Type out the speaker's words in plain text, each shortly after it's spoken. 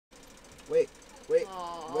Wait, wait, wait,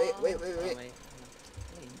 Aww. wait, wait, Oh, wait. wait.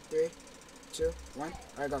 3, 2, 1.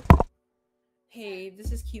 Alright, go. Hey,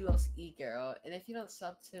 this is Kelo's girl, and if you don't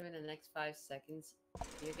sub to him in the next 5 seconds,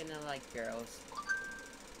 you're gonna like girls.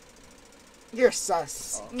 You're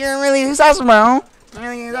sus. Oh. You're really sus, bro. You're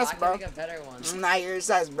really Yo, sus, I can bro. make a better one. Nah, you're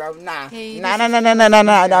sus, bro. Nah. Hey, Nah, this nah, is nah, nah, nah, Kelo's nah,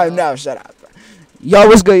 nah, no, girl. no, shut up. Yo,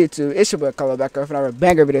 what's good, YouTube? It's your boy, Kelo, back with another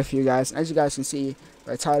banger video for you guys. As you guys can see,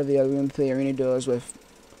 by the title of the video, we're going to play arena duels with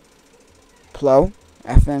Plo,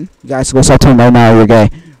 FM. You guys go start to him right now, you're gay.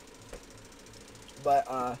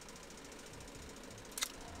 But,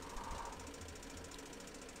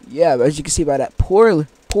 yeah, but as you can see by that poorly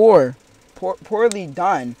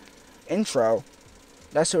done intro,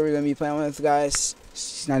 that's what we're going to be playing with, guys.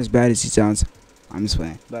 It's not as bad as he sounds. I'm just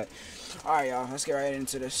playing. But, alright, y'all, let's get right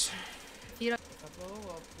into this. If you don't-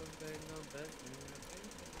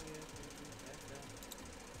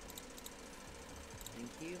 And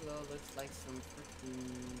Kelo looks like some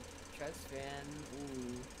freaking trust fan.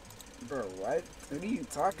 Ooh. Bro, what? What are you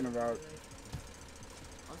talking about?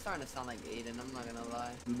 I'm starting to sound like Aiden, I'm not gonna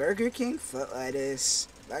lie. Burger King foot lettuce.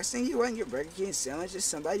 Last thing you want in your Burger King sandwich is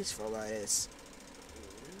somebody's foot lettuce.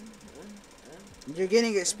 You're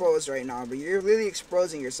getting exposed right now, but you're really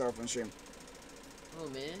exposing yourself on stream. Oh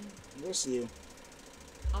man. Just you.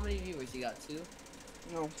 How many viewers you got? 2?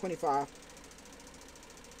 No, 25.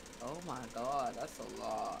 Oh my god, that's a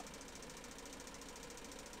lot.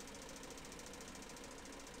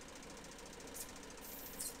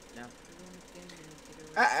 Now,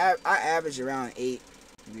 I average around 8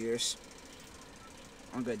 viewers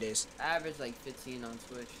on good days. average like 15 on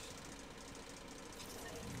Twitch.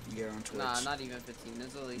 Yeah, on Twitch. Nah, not even 15.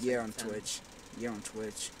 There's at least Yeah, like on 10. Twitch. Yeah, on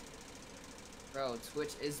Twitch. Bro,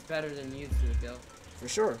 Twitch is better than YouTube, yo. For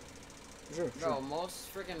sure. For sure. Bro,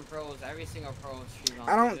 most freaking pros, every single pro streams on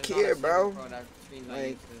I don't Twitch. There's care, not a single bro. Pro that streams on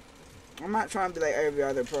Like, YouTube. I'm not trying to be like every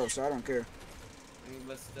other pro, so I don't care. I mean,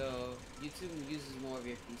 but still, YouTube uses more of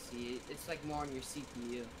your PC. It's like more on your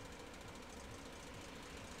CPU.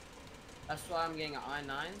 That's why I'm getting an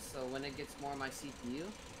i9, so when it gets more on my CPU,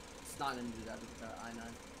 it's not gonna do that because of i9.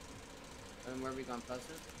 And where are we going,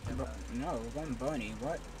 Pleasant? Yeah, Bro, no, we're going Bunny.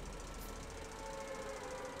 What?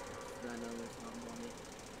 I know there's not money.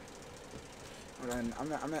 Hold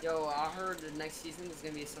on, I'm not. Yo, I heard the next season is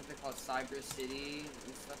gonna be something called Cyber City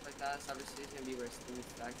and stuff like that. Cyber City is gonna be where Steam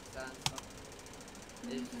Stacks is at and stuff.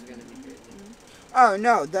 It's just gonna be crazy. Oh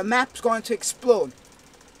no, the map's going to explode.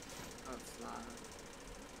 Oh, it's not.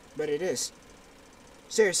 But it is.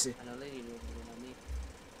 Seriously. I know they need to do it on me.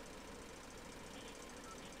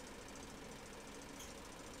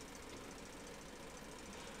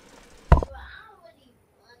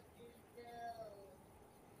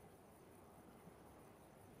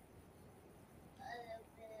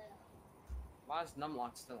 Why is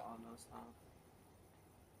Numlock still on those now?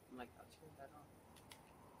 I'm like, I'll turn that on.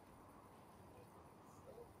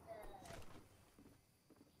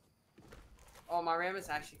 Oh, my RAM is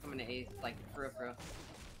actually coming to 8th, like, for real.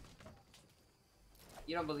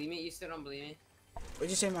 You don't believe me? You still don't believe me? What'd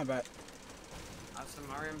you say, my bad? I said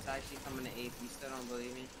my RAM's actually coming to 8th. You still don't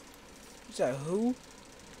believe me? You said who?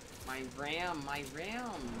 My RAM.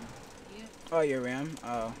 Yeah, Oh, your RAM?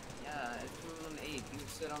 Oh. yeah, it's coming on the 8th. You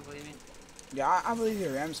still don't believe me? Yeah, I believe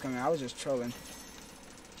your RAM's coming. I was just trolling.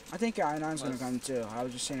 I think your i9's gonna Was- come too. I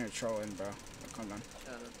was just sitting there trolling, bro. Come on.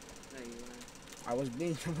 Shut up. No, you weren't. I wasn't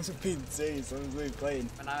being serious. I was really playing.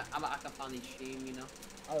 But I can finally stream, you know?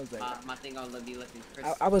 I was like, My thing gonna be looking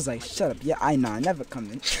crisp. I was like, shut up. Yeah, i9, never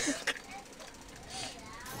coming.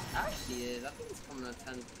 Actually is. I think it's coming to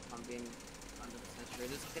 10 if I'm being 100% sure.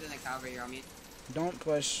 There's a kid in the cavalry on me. Don't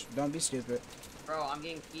push. Don't be stupid. Bro, I'm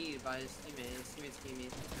getting keyed by his teammate. His teammate's keying me.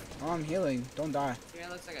 Oh, I'm healing. Don't die. His teammate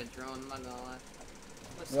looks like a drone, I'm not gonna lie.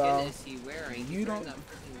 What skin Well, is he wearing? you He's wearing don't- that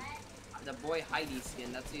freaking, the boy Heidi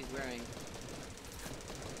skin, that's what he's wearing.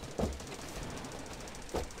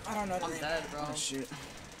 I don't know. I'm dead, bro. Oh, shoot.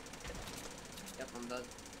 Yep, I'm dead.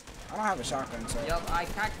 I don't have a shotgun, so. Yup, I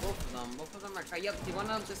cracked both of them. Both of them are cracked. Yup, the one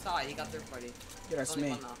of them just died. He got third party. Yeah, There's that's only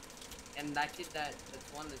me. one now. And that kid that's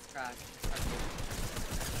one that's cracked.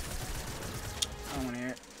 I don't want to hear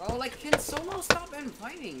it. Bro, like, can Solo stop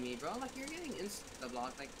inviting me, bro? Like, you're getting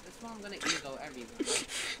insta-blocked. Like, this one I'm gonna ego everyone.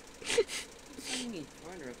 Keep sending me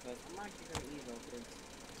join requests. I'm actually gonna ego kids.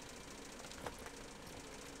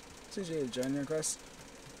 It's usually a join request.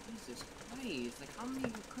 Jesus Christ. Like, how many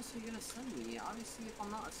requests are you gonna send me? Obviously, if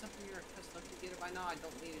I'm not accepting your request, don't you get it by now? I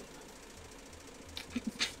don't need it.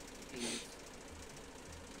 Please.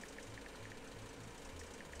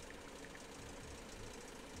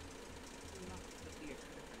 I'm not accepting your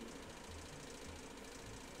request right now.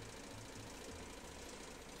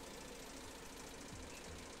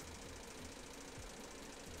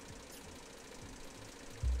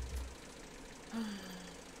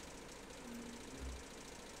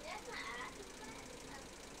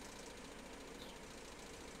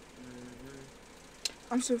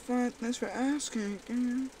 I'm so fine. Thanks for asking.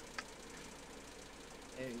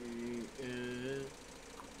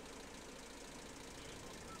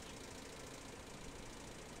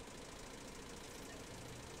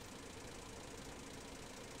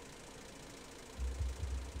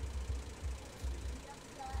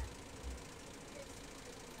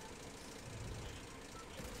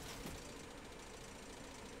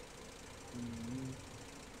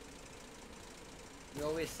 You're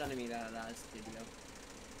always sending me that last video.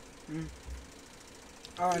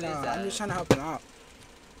 Oh no, I'm just trying to help him out.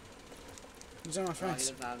 He's one of my Oh, he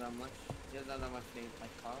friends. doesn't have that much. He doesn't have that much faith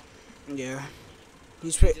like Carl. Yeah.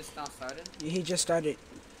 He just now started. He just started.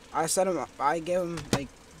 I set him up. I gave him like.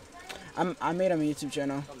 I made him a YouTube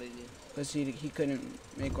channel So lazy. because he couldn't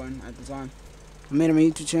make one at the time. I made him a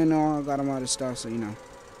YouTube channel. I got him all this stuff, so you know.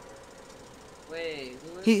 Wait,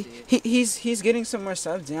 who is He's getting some more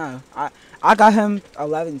subs now. I got him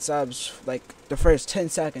 11 subs like the first 10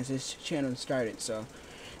 seconds his channel started. So,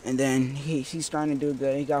 and then he's starting to do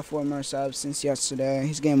good. He got 4 more subs since yesterday.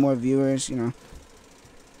 He's getting more viewers. You know.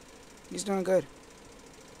 He's doing good.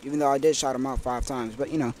 Even though I did shout him out 5 times, but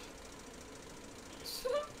you know.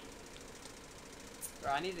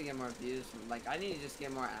 Bro, I need to get more views. Like, I need to just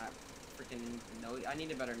get more freaking note. I need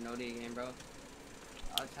a better noti game, bro.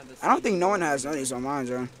 I don't think no one has notice on mine,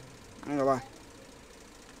 bro. I ain't gonna lie.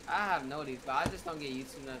 I have notice, but I just don't get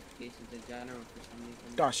YouTube notifications in general for some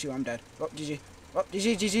reason. Oh shoot, I'm dead. Oh, GG. Oh,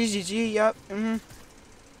 GG, yup.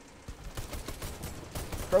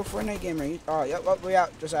 Pro Fortnite gamer. Oh, yep, oh, we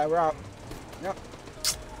out. Just we're out. Yep.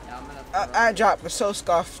 Yeah, I'm gonna. I dropped, was so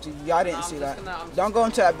scuffed. Y'all didn't see that. Don't go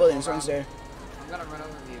into that building, someone's there. I'm gonna run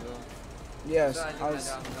over you, bro. Yes, So I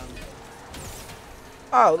was. I'm done.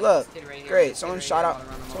 Oh, look. Right Great, someone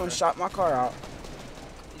shot my car out.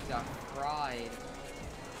 He's got pride.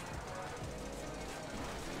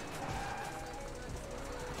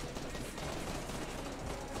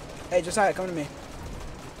 Hey, Josiah, come to me.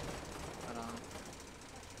 Hold on.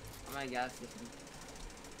 I'm at a gas station.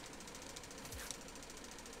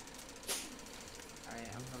 Alright,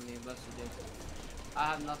 I'm coming to you. Bless you, dude. I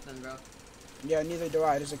have nothing, bro. Yeah, neither do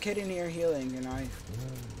I. There's a kid in here healing, and I'm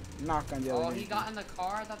not gonna be able to. Oh, he got in the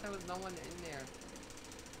car? I thought there was no one in there.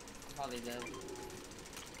 I'm probably dead.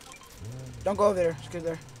 Don't go over there. Just get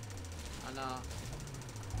there. I know.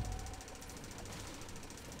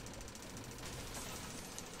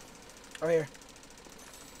 Oh, here.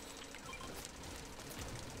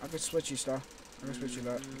 I could switch you, Star. I can switch you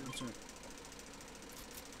that.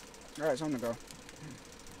 Alright, time to go.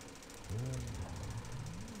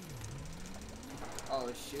 Oh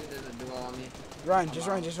shoot, there's a duo on me. Run, just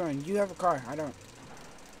run. You have a car. I don't.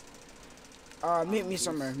 Meet me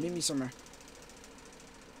somewhere.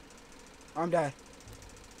 I'm dead.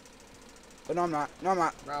 But no, I'm not.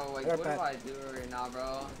 Bro, like, what do I do right now,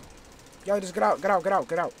 bro? Yo, just get out.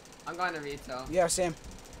 I'm going to retail. Yeah, Sam.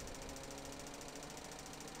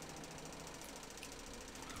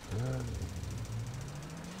 I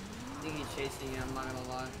think he's chasing you, I'm not gonna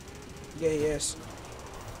lie. Yeah, he is.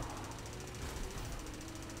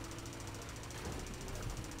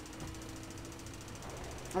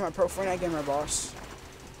 I'm a pro Fortnite gamer, boss.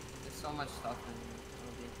 There's so much stuff in here.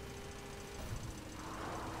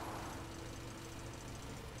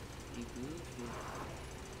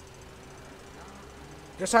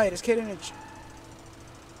 Josiah, this kid in the...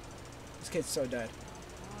 This kid's so dead.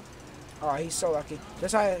 Oh, he's so lucky.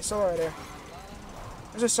 Josiah, solo right there.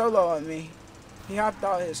 There's a solo on me. He hopped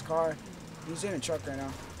out of his car. He's in a truck right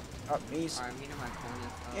now. Up, he's... Alright, meet him at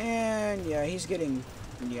corner. And, yeah, he's getting...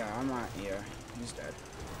 Yeah, I'm not... Yeah, he's dead.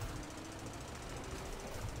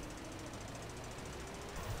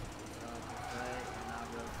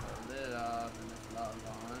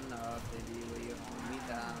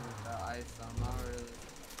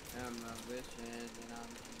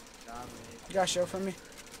 You got a show for me?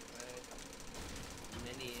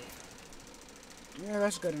 Yeah,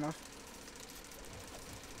 that's good enough.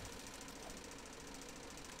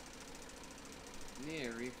 Need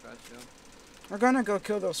a refresh, yo. We're gonna go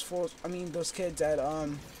kill those fools. I mean, those kids at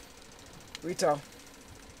retail.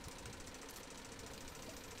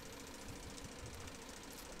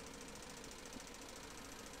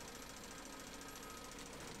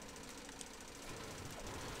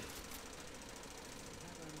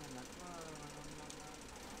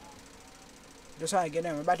 Just how I get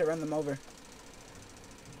in. We're about to run them over.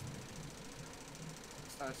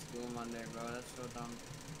 Start school Monday, bro. That's so dumb.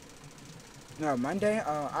 No, Monday.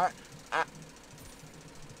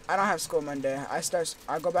 I don't have school Monday. I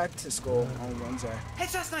go back to school on Wednesday.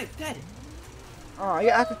 Headshot snipe, dead. Oh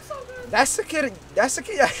yeah, that's the kid. That's the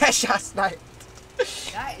kid I headshot snipe.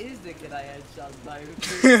 That is the kid I headshot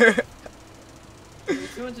snipe.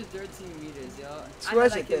 213 meters, yo. I know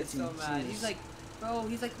that kid is so mad. He's like, bro,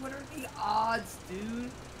 he's like, what are the odds,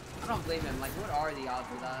 dude? I don't blame him. Like, what are the odds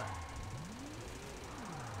of that?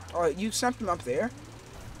 Oh, you sent him up there?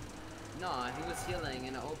 No, he was healing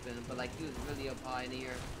in the open, but like he was really up high in the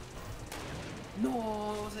air. No,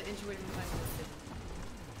 it was an inch away from my.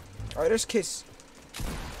 Oh, there's kids.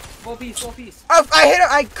 Full piece, full piece. Oh, I hit him.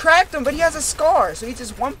 I cracked him, but he has a scar, so he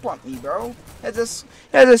just one pumped me, bro. He has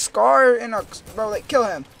a scar and a bro. Like, kill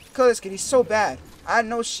him. Kill this kid. He's so bad. I had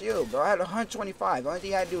no shield, bro. I had 125. The only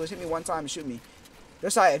thing he had to do was hit me one time and shoot me.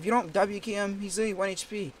 Just like, if you don't W key him, he's only 1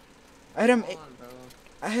 HP. I hit him. Come on, bro.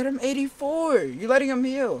 I hit him 84. You're letting him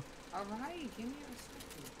heal. Alright, give me a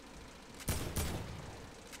second.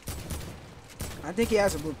 I think he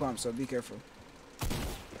has a blue pump, so be careful.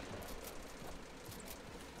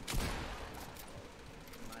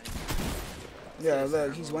 Yeah,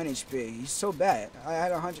 look, he's 1 HP. He's so bad. I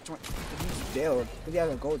had 120. He's jailed. He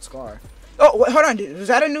has a gold scar. Oh, wait, hold on, dude. Was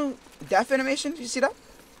that a new death animation? Did you see that?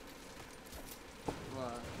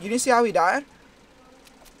 What? You didn't see how he died?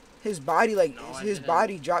 His body, like, No, his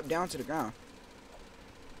body dropped down to the ground.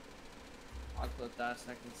 I'll clip that so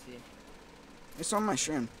I can see. It's on my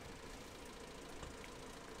stream.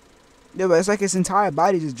 Yeah, but it's like his entire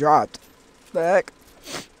body just dropped. The heck?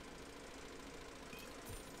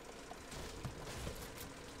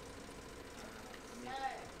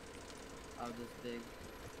 I'll just dig.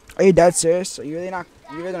 Are you dead serious? Are you really not?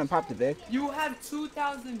 You really gonna pop the big? You have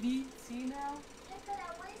 2,000 VC now?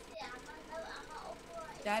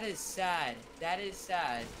 That is sad. That is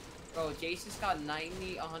sad. Bro, Jason's got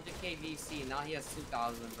 90, 100k VC. Now he has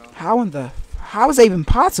 2,000, bro. How is that even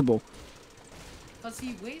possible? Because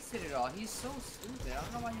he wasted it all. He's so stupid. I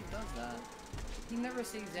don't know why he does that. He never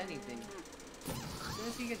saves anything. As soon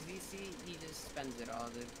as he gets VC, he just spends it all,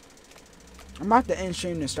 dude. I'm about to end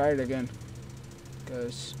stream and start it again.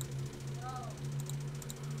 Cause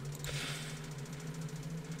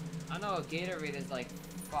I know a Gatorade is like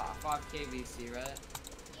 5k VC, right?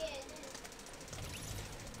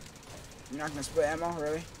 you're not gonna split ammo,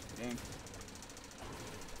 really? Dang. It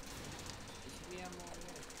should be ammo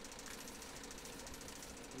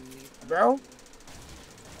there. Bro?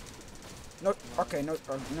 No. Okay. No.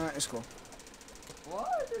 No. It's cool. What?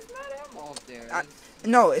 There's not ammo up there.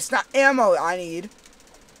 No, it's not ammo I need.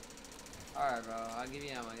 Alright, bro. I'll give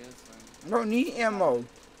you ammo. I don't need ammo.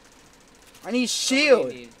 I need So what shield.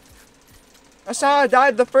 do you need? That's how I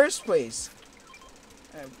died in the first place.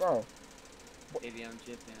 Hey, bro. Baby, I'm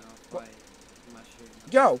jipping. I'll fight. I'm not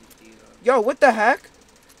sure. Yo, what the heck?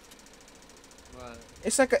 What?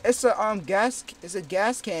 It's a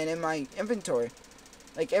gas can in my inventory.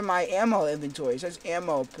 Like in my ammo inventory. It says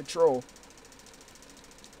ammo patrol.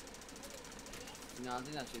 No, I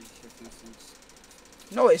think that's your since.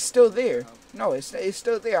 No, it's still there. No, it's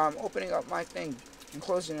still there. I'm opening up my thing and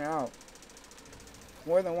closing it out.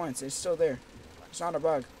 More than once. It's still there. It's not a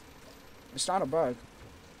bug. It's not a bug.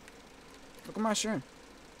 Look at my stream.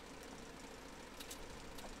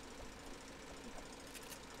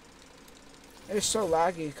 It's so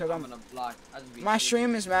laggy because I'm gonna block. my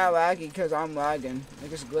stream is mad laggy because I'm lagging.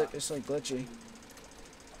 Like it's like glitchy.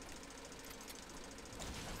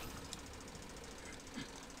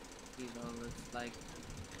 Kelo looks like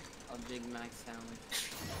a Big Mac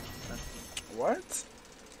sandwich. That's it. What?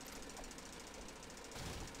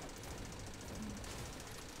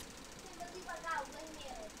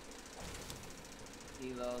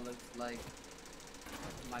 Kelo looks like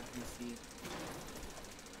my PC.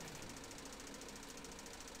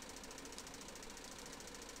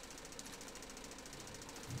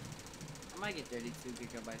 I might get 32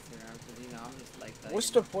 gigabytes of RAM because, you know, I'm just like that. What's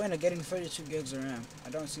the point of getting 32 gigs of RAM? I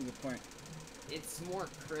don't see the point. It's more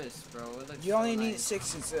crisp, bro. It looks You only so need nice.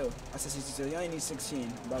 62. I said 62. You only need 16.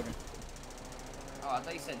 I'm bugging. Oh, I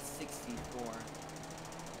thought you said 64.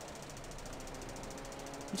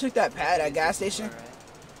 You took that pad at gas station? Right?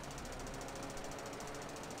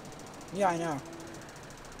 Yeah, I know.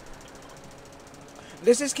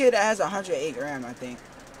 This kid that has 108 RAM, I think.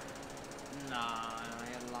 Nah,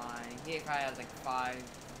 you're lying. He probably has like 5 and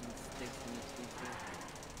 6 in his PC.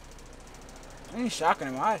 I ain't shocking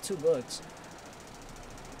him. I had 2 bullets.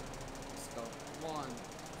 Let's go. 1, 2, 1,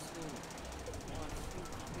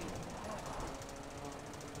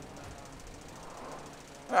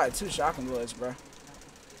 2, 3. I got 2 shotgun bullets, bro.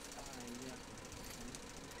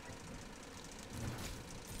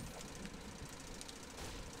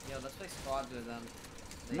 Yo, let's play squad with them.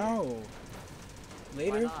 No.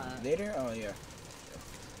 Later? Why not? Later? Oh, yeah.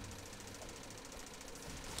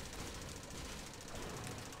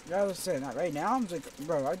 Yeah, I was saying, not right now. I'm like,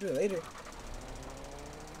 bro, I'll do it later.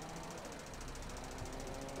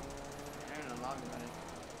 I don't know, log about it.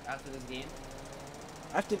 After this game?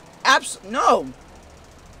 After, no! On,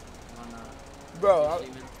 Bro,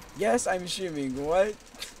 streaming? yes, I'm streaming. What?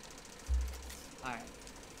 Alright.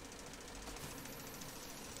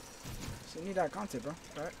 So you need that content, bro.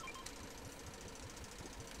 Alright.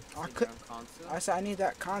 Console? I said I need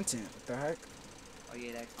that content. What the heck? Oh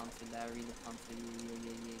yeah, that content, that arena content,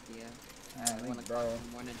 yeah. Oh, I wanna bro. call in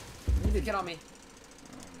the morning. You need to Get on me.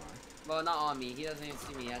 Oh my. Well, not on me. He doesn't even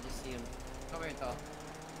see me. I just see him. Come here, though.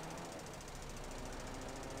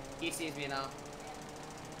 He sees me now.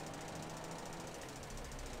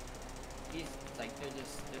 He's like, they're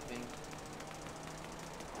just sniffing.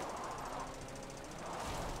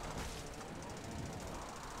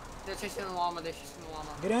 They're chasing the llama. They're chasing the llama.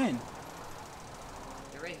 Get in.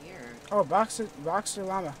 They're right here. Oh, boxer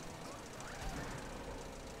llama.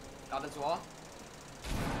 Got his wall.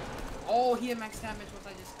 Oh, he had max damage once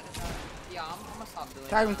I just had his out. Yeah, I'm gonna stop doing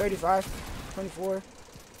Tag him that. 35, 24.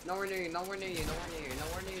 Nowhere near you, nowhere near you, nowhere near you,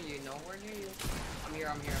 nowhere near you, nowhere near you. I'm here,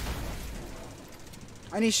 I'm here.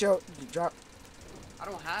 I need shield. Drop. I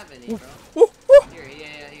don't have any, Ooh. bro. Ooh, ooh. Here,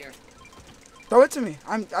 yeah, here. Throw it to me.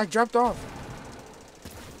 I dropped off.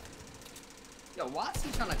 Yo, why's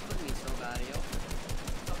he trying to clip me so bad, yo?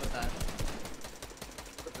 What's up with that?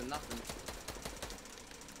 Clipping nothing.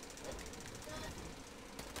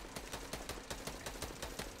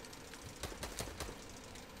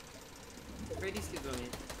 Where these kids with me?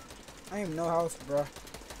 I have no health, bro.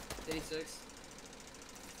 86.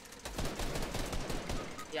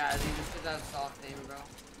 Yeah, these kids have soft aim, bro.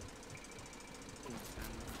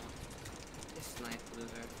 This snipe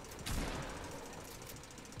loser.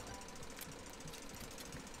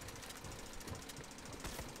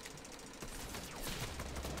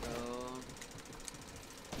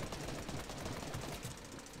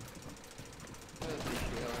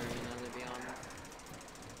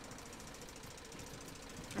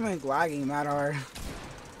 I'm like lagging mad hard.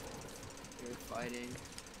 You're fighting.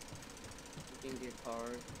 You can get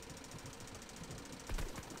hard.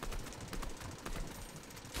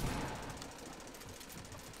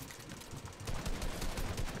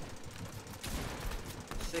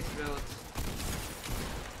 Six builds.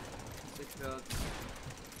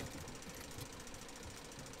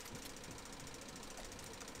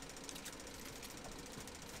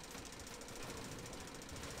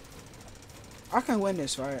 I can win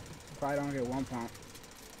this fight if I don't get 1 point.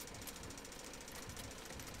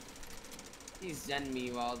 He's zen me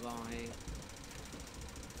while behind.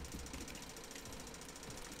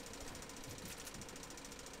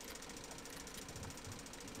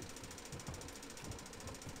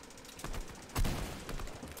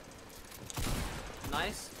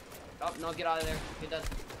 Nice. Oh, no, get out of there. Get that.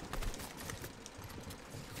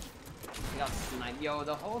 We got sniped. Yo,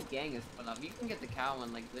 the whole gang is put up. You can get the cow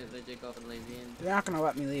and like legit go for the lazy end. They're not gonna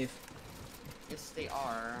let me leave. Yes, they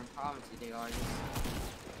are. I promise you they are. Just,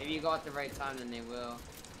 if you go at the right time, then they will.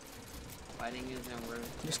 Fighting isn't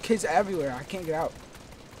worth. There's kids everywhere. I can't get out.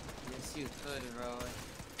 Yes, you could, bro.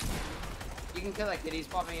 You can kill that kid. He's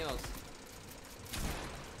popping heals.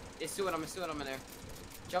 It's suing him. It's suing him in there.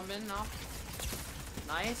 Jump in now.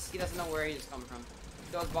 Nice. He doesn't know where he's coming from.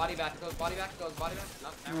 Goes body back. Goes body back. Goes body back.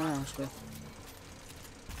 Nope. Never mind. Let's go.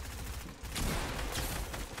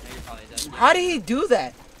 Yeah, you're probably dead. How did he do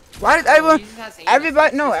that? Why did He everyone? just has aim Everybody,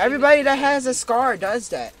 assist. no, His aim everybody that assist. has a scar does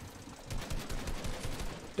that.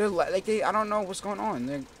 They're like they. I don't know what's going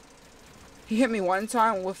on. He hit me one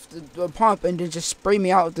time with the pump and then just sprayed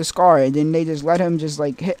me out with the scar, and then they just let him just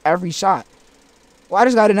like hit every shot. Well, I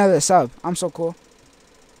just got another sub. I'm so cool.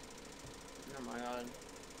 Oh my god.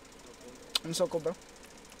 I'm so cool, bro.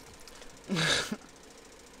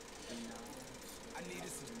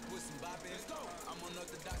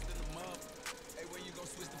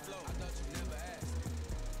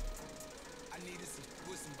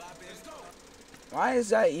 Why is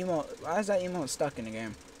that emote? Why is that emote stuck in the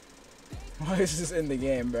game? Why is this in the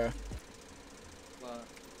game, bro? What?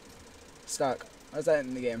 Stuck. Why is that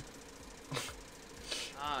in the game?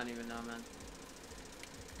 I don't even know, man.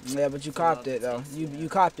 Yeah, but you copped it though. You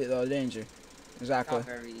copped it though, didn't you? Exactly. Cop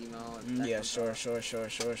every email. Yeah, sure.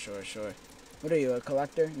 What are you, a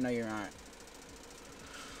collector? No, you're not.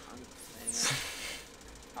 I'm just saying.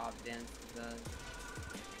 Cop dance the.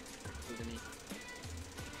 Company.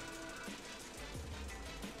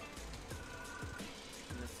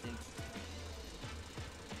 Listening.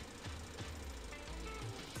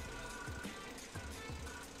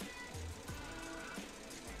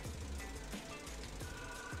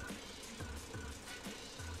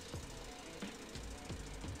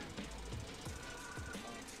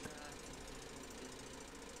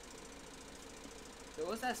 So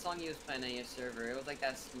what was that song you was playing on your server? It was like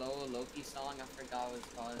that slow Loki song. I forgot what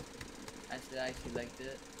it's called. I actually liked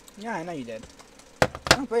it. Yeah, I know you did.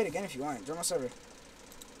 I can play it again if you want. Join my server.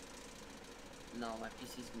 No, my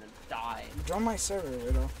PC's gonna die. Join my server,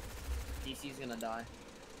 Widow. PC's gonna die.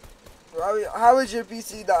 How would your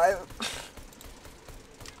PC die?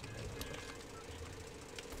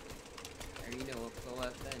 Or you know, go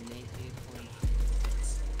up that and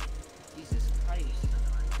Jesus Christ.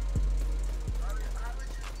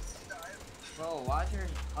 Bro, why's your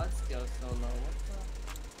HUD skill so low? What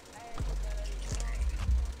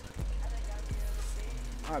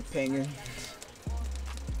the? I'm pinging.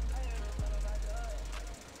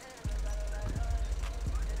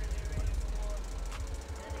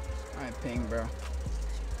 I'm ping, bro.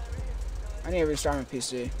 I need to restart my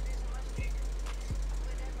PC.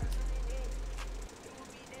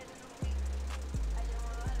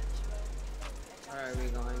 Alright, we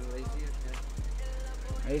going lazy? Okay.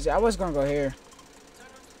 Lazy. I was gonna go here.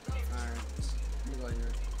 Alright. I'm going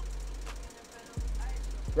here.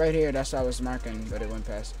 Right here, that's what I was marking, but it went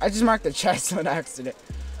past. I just marked the chest on accident.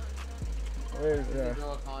 Where's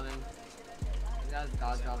Go upon him. He has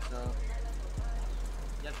dodge drop, so.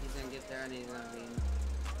 Yep, he's gonna get there and he's gonna win.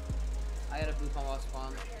 I got a blue pump off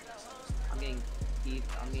spawn. I'm getting deep.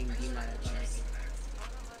 I'm getting deep my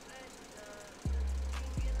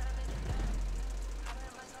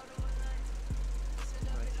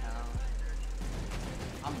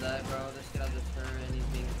I'm dead, bro. This kid has a turn and he's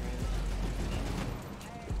being trained.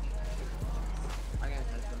 I can't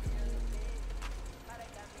touch him.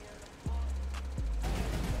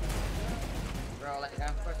 Bro, like,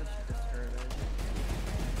 of course I should just turn, right?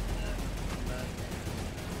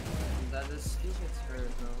 I'm dead. This stupid turn,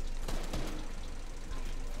 bro.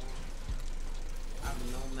 I have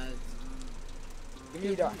no meds. Give me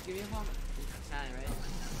a pump. Give me a pump. You can, right?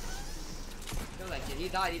 Kill that kid. He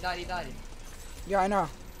died. Yeah, I know.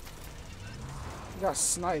 You got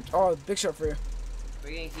sniped. Oh, big shot for you.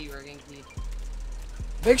 We're getting key.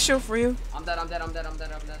 Big shot for you. I'm dead. I'm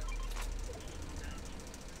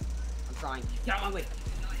trying. Get out of my way.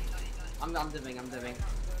 I'm dipping. I'm dipping.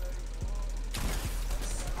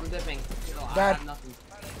 Oh, I Dad. have nothing.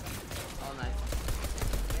 Oh, nice.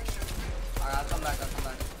 Alright, I'll come back.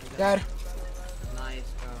 Dad, Nice,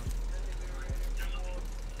 bro.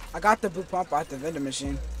 I got the blue pump out the vending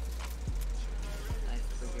machine. Nice,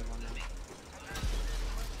 good one now.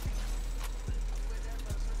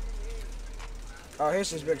 Oh,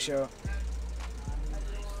 here's his big show.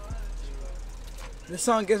 This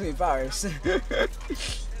song gives me powers. This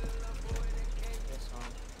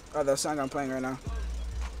one. Oh, the song I'm playing right now.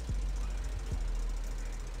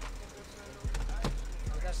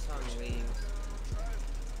 That song leaves.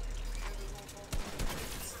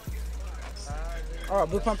 Oh,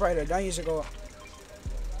 blue pump right here. Don't use it, go up.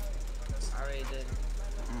 I already did.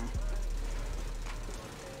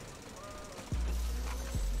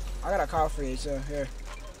 I got a call for you, so here.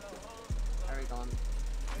 Already gone.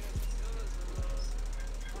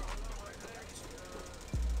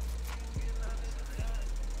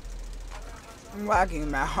 I'm lagging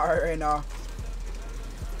my heart right now.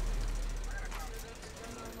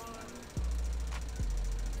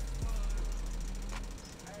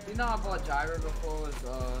 You know I bought Gyro before it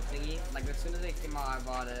was thingy? Like as soon as it came out I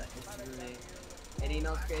bought it instantly. And you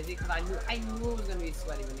know it's crazy because I knew it was gonna be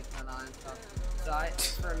sweaty when it came out and stuff. So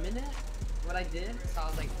for a minute, what I did, so I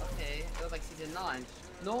was like, okay, it was like season 9.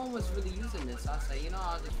 No one was really using this, so I was like, you know,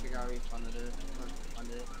 I'll just figure out refunded it.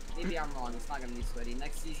 Maybe I'm wrong, it's not gonna be sweaty.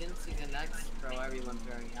 Next season next, bro, everyone's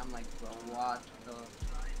wearing it. I'm like, bro, what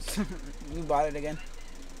the? You bought it again?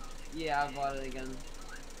 Yeah, I bought it again.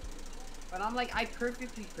 But I'm like, I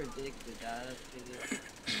perfectly predicted that. That's crazy.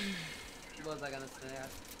 What was I gonna say?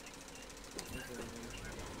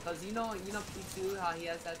 Cause you know P2, how he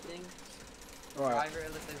has that thing? What? Driver,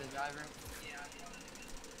 it looks like the driver.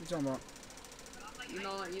 What you talking about? You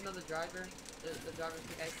know the driver? The driver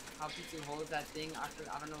thing, how P2 holds that thing? I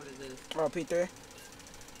don't know what it is. Oh, P3?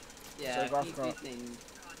 Yeah, it's a golf P3 club. thing.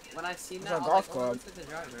 When I seen It's that, a I was golf like, oh, club. it looks like the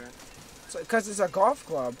driver. So, because it's a golf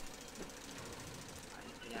club.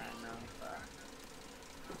 Yeah, I know, but...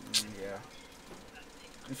 Yeah.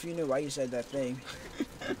 If you knew why you said that thing.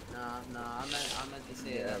 Nah, I meant to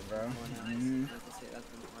say Yeah, that bro. before now. I meant to say that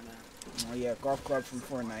before now. Oh yeah, golf club from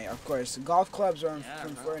Fortnite. Of course, golf clubs are Yeah,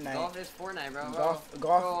 from bro. Fortnite. Golf is Fortnite, bro.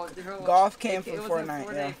 Golf Golf came from it was Fortnite. in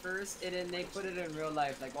Fortnite Yeah. first, and then they put it in real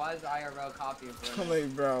life. Like, why is IRL copying Fortnite?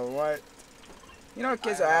 Like, bro, what? You know,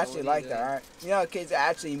 kids are IRL, actually what like are that, you right? You know, kids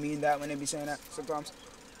actually mean that when they be saying that sometimes.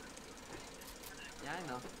 Yeah, I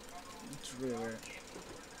know. It's really weird.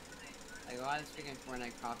 Like, why is freaking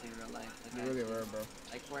Fortnite copying real life? Like, You really were, bro.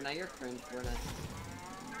 Like Fortnite, you're cringe. Fortnite.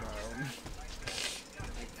 Bro.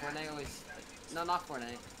 Like Fortnite always. Like, no, not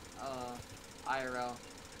Fortnite. IRL.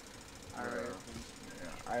 IRL.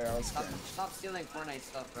 Yeah, IRL Stop stealing Fortnite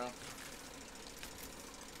stuff, bro. Like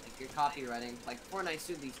you're copywriting. Like Fortnite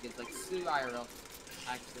sued these kids. Like sue IRL.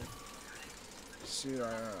 Actually. Sue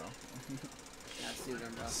IRL. Yeah, sue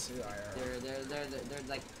them, bro. Sue IRL. They're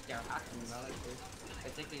like they're hacking, bro. Like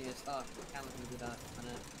they're taking your stuff. You can't let them do that on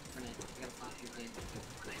it. Fortnite. You gotta stop your game.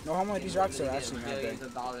 No, how much these rocks are actually not billions big.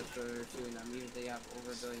 of dollars for suing them. Even if they have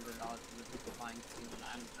over billions of dollars for the people buying things and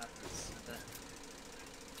stuff.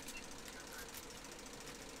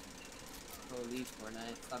 Holy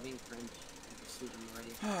Fortnite. Stop being cringe. You sued them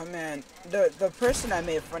already. Oh man, the person that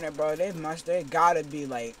made Fortnite, bro, they gotta be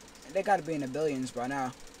like, they gotta be in the billions by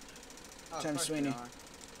now. Oh, Tim of course Sweeney. they are.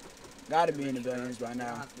 Gotta be in the billions by They don't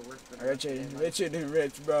now. have to work for the rest of their life. Richer than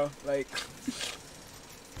rich, bro. Like,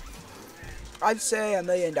 I'd say $1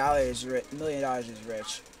 million is rich. $1 million is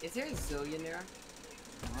rich. Is there a zillionaire?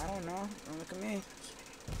 I don't know. Don't look at me.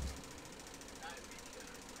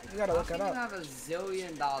 You gotta look it How up. can you have $1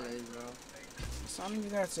 zillion, bro? So I don't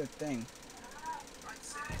think that's a thing.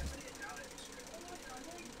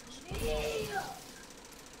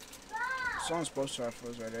 Someone's poster off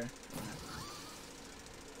was right there.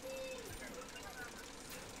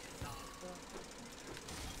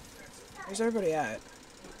 Where's everybody at?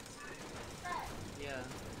 Yeah.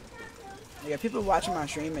 Yeah, people watching my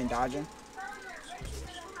stream and dodging.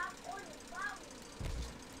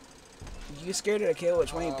 You get scared of the kill with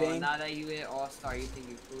 20 ping? Now that you hit All-Star, you think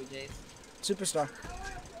you're cool, Jace? Superstar.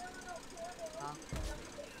 Huh?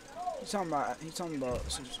 He's talking about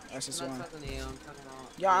SS1. I'm not talking to you, I'm talking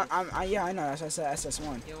about... Yeah, yeah, I know. That's why I said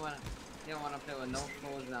SS1. You don't wanna play with no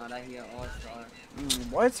pros now that he an All-Star.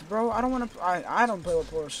 What, bro? I don't want to. I don't play with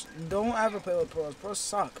pros. Don't ever play with pros. Pros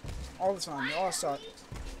suck all the time. They all suck.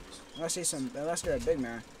 Unless they're a big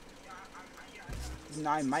man.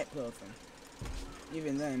 Now I might play with them.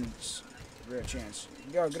 Even then, it's a rare chance.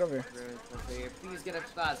 Yo, get over here. Please get up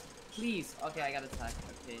fast. Please. Okay, I got attacked.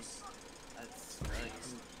 Okay. That's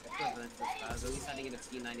equivalent to fast. At least I didn't get a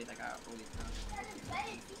P90 like I always done.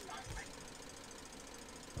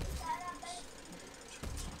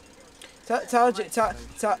 Tell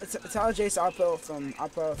Jace I'll play with him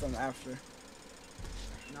after.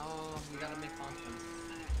 No, you gotta make content.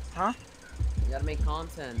 Huh? You gotta make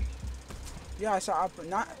content. Yeah, I saw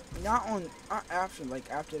not after, like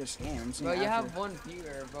after this game. I'm saying Bro, you after. have one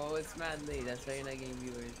viewer, bro. It's mad late. That's why you're not getting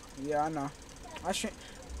viewers. Yeah, I know. I should.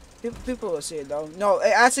 People will see it though. No,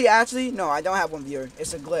 actually, no. I don't have one viewer.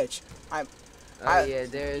 It's a glitch. Yeah,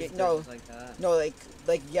 there's no, like that. No,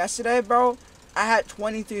 like yesterday, bro. I had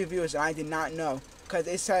 23 viewers and I did not know because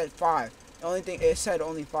it said 5. The only thing it said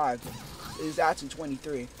only 5. It was actually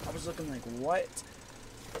 23. I was looking like what?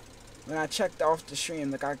 When I checked off the stream,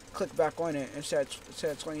 like I clicked back on it and it said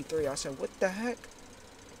 23. I said what the heck?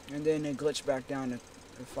 And then it glitched back down to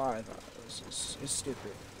 5. It's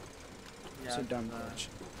stupid. Yeah, It's a dumb glitch.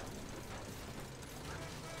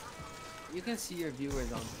 You can see your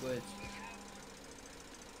viewers on Twitch.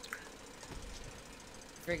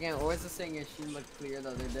 Freaking, what was the saying your stream looked clear the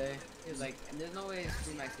other day? He was like, there's no way your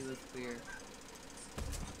stream actually looks clear.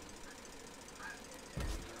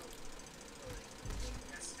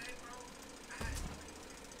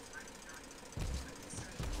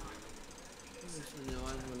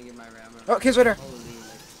 Oh, kids right there. Holy,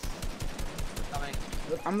 like,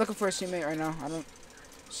 Look, I'm looking for a teammate right now. I don't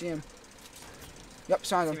see him. Yep,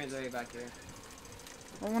 saw him. teammate's right back here.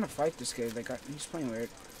 I don't want to fight this kid. Like he's playing weird.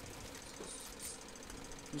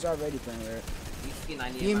 He's already playing weird. He's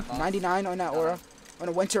 90 Team 99 on that aura. On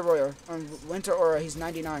a winter aura. On winter aura, he's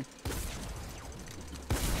 99.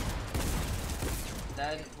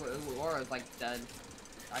 Dead. Aura's like dead.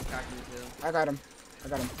 I cracked him too. I got him.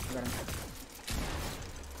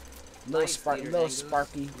 Little Nice, little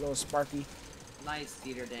sparky. Nice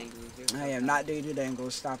theater dangles. I am not Dieter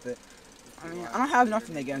Dangles. Stop it. I mean, I don't have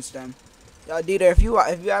nothing against them. Yo, Dieter, if you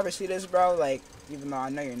ever see this, bro, like, even though I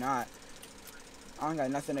know you're not, I don't got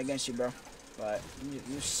nothing against you, bro. But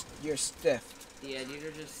you're stiff. Yeah,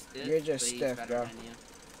 Dieter just stiff. You're just stiff, bro.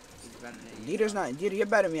 He's better than you. Dieter's not. Dieter, you're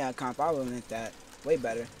better than me at comp. I will admit that. Way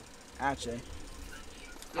better, actually.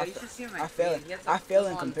 Yeah, you should see him I fail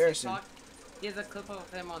in comparison. TikTok. He has a clip of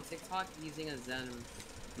him on TikTok using a Zen.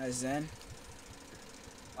 A Zen?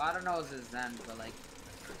 Well, I don't know if it was a Zen, but like,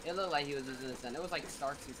 it looked like he was using a Zen. It was like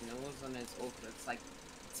Star Season. It wasn't his ultra. It's like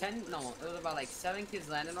 10. No, it was about like 7 kids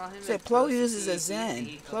landed on him. Say, Plo uses a Zen.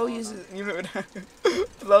 Plo uses. You remember that?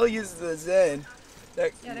 Plo uses a Zen. Yeah,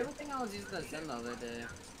 they were thinking I was using a Zen the other day.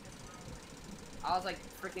 I was like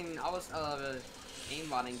freaking. I was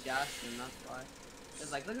aimbotting Justin. That's why.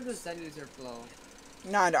 It's like, look at this Zen user flow.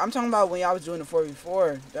 Nah, I'm talking about when y'all was doing the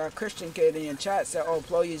 4v4. That Christian kid in your chat said, "Oh,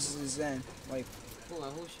 Plo uses Zen." Like,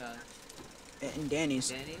 Who shot? in Danny's.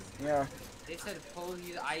 Danny? Yeah. They said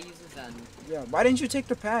I use a Zen. Yeah. Why didn't you take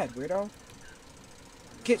the pad, weirdo?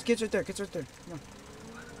 Kids right there. Kids right there. Come on.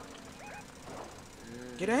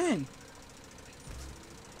 Get in.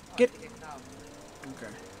 Get. Okay.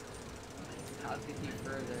 I'll get you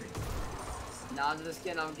further. Nah, I'm just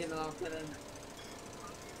kidding. I'm kidding.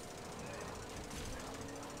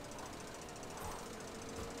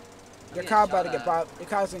 Your cow about to get popped. Your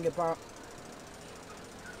cow's gonna get popped.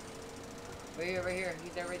 Right here.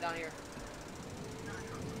 He's there, right down here.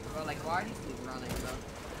 Bro, like, why are these kids running, bro?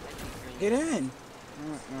 Get in. I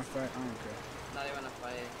don't fight. I don't care. Now they wanna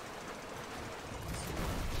fight.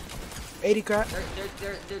 80 crack.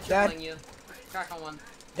 They're trolling you. Crack on one.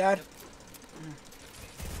 Dad. Yep.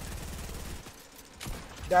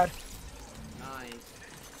 Dad. Nice.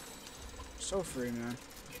 So free, man.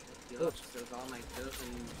 Kills all my kills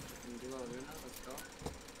and duo Luna. Let's go.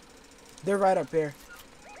 They're right up here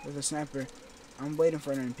with a sniper. I'm waiting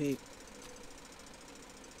for them to peek.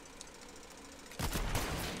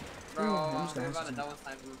 Bro, I'm about to double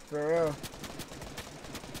snipe him. For real.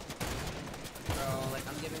 Bro, like,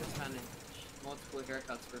 I'm giving this man multiple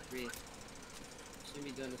haircuts for free. Shouldn't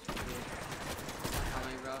be doing this for free.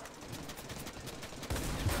 Coming, bro.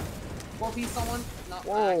 4-piece someone? No,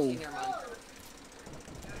 actually, never mind.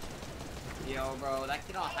 Yo, bro, that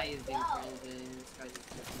kid on high is being crazy. This guy's just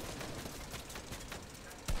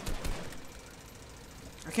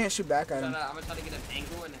I can't shoot back at him. I'm gonna try to get an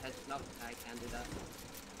angle and a headshot. No, I can't do that.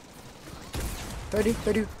 30.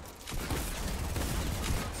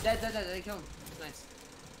 Dead, they killed him. Nice.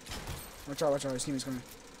 Watch out, his team is coming.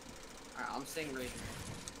 Alright, I'm staying right here.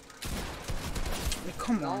 I mean,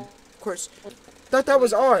 come on. Of course. Thought that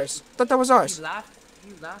was ours. He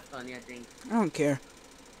laughed on you, I think. I don't care.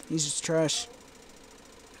 He's just trash.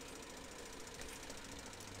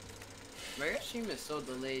 Bro, your stream is so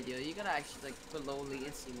delayed, yo. You gotta actually like put low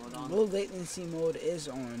latency mode on. Low latency mode is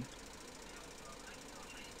on.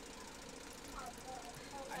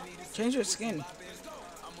 Change your skin.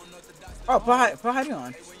 Oh, put hiding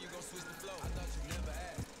on.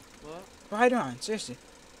 What? Put hiding on. Seriously.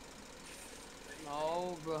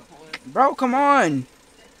 No, bro. Bro, come on.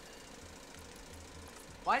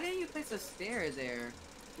 Why didn't you place a stair there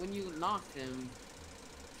when you knocked him?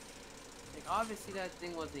 Like, obviously that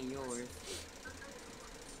thing wasn't yours.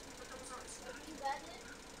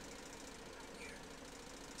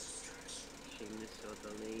 Stream is so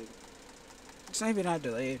delayed. It's not even that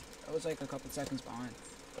delayed. I was like a couple seconds behind.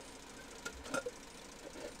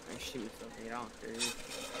 My stream is so delayed. I don't care.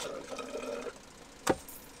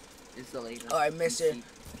 It's delayed. Alright, Mr.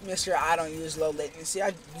 I don't use low latency.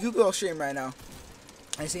 You go stream right now.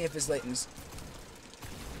 I see if it's latency.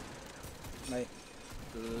 Like,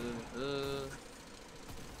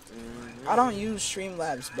 I don't use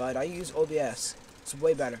Streamlabs, but I use OBS. It's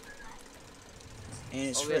way better. And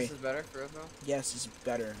it's free. OBS is better for real, bro? Yes, it's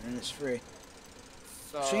better and it's free.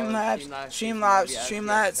 So,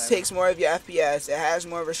 Streamlabs takes more of your FPS. It has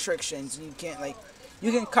more restrictions. You can't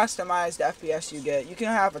you can customize the FPS you get. You can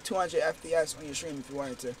have a 200 FPS on your stream if you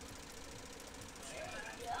wanted to.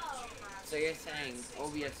 So you're saying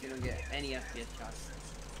OBS you don't get any FPS shots?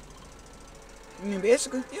 I mean,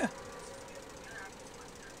 basically, yeah.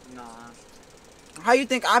 Nah. How you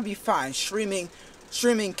think I'd be fine streaming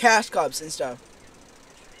cash cups and stuff?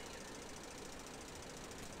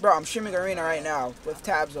 Bro, I'm streaming Arena right now with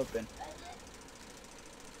tabs open.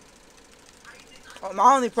 Oh,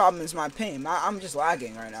 my only problem is my ping. I'm just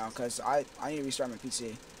lagging right now because I need to restart my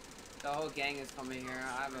PC. The whole gang is coming here.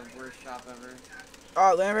 I have a worst shop ever.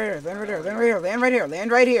 Oh, land right here,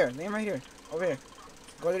 land right here. Over here.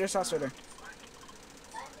 Go to this house right there.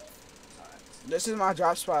 This is my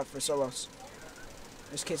drop spot for solos.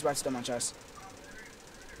 This kid's about to steal my chest.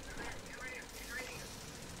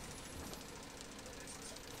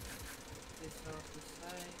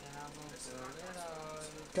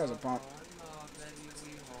 Guy's a pump.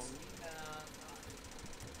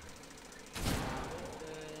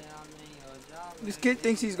 This kid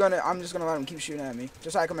thinks he's gonna. I'm just gonna let him keep shooting at me.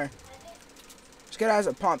 Just like, come here. This kid has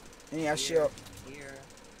a pump and he has shield.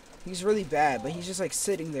 He's really bad, but he's just like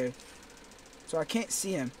sitting there, so I can't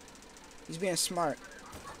see him. He's being smart.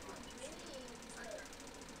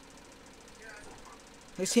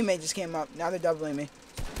 His teammate just came up. Now they're doubling me.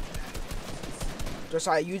 Just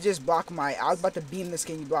like you just blocked my. I was about to beam this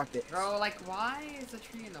kid. You blocked it. Bro, like, why is the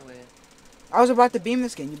tree in the way? I was about to beam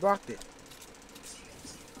this kid. You blocked it.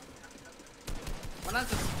 One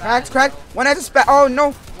has a Cracked, spaz, cracked. bro. One has a spaz. Oh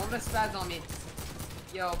no. One with a spaz on me.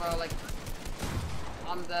 Yo, bro, like,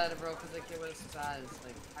 I'm dead, bro, because the kid with a spaz.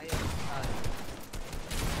 Like, how you have a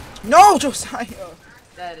spaz? No, Josiah.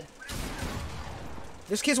 Dead.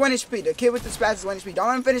 This kid's 1 HP. The kid with the spaz is 1 HP. Don't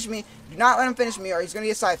let him finish me. Do not let him finish me or he's gonna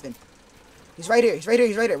get siphoned. He's right here. He's right here.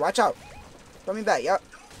 He's right here. Watch out. Throw me back. Yep.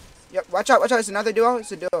 Yep. Watch out. Watch out. It's another duo.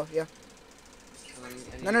 It's a duo. Yeah.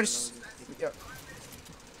 No, no. Yep.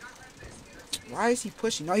 Why is he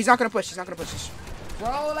pushing? No, he's not gonna push. He's not gonna push.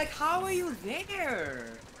 Bro, like, how are you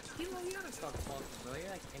there? You gotta stop talking, bro. You're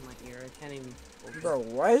like in my ear. I can't even focus. Bro,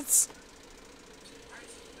 what?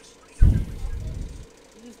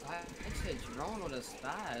 I said drone with a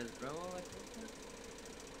spaz, bro. Like,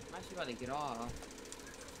 I'm actually about to get off.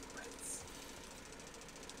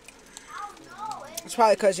 It's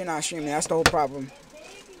probably because you're not streaming. That's the whole problem.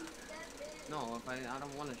 No, if I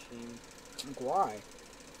don't want to stream. Like, why?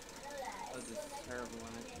 Because it's terrible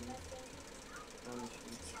when I stream. I don't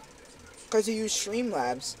stream. Because you use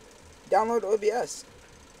Streamlabs. Download OBS.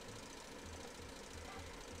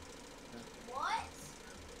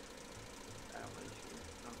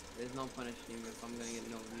 There's no point in streaming if I'm gonna get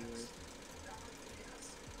no viewers.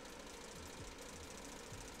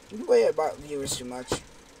 You worry about viewers too much.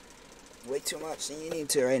 Way too much than you need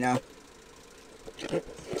to right now. I'm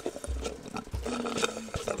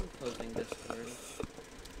closing Discord.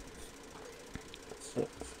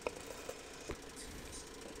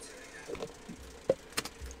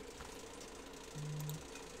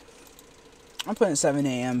 I'm putting 7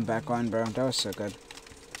 a.m. back on, bro. That was so good.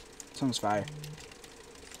 Song's fire.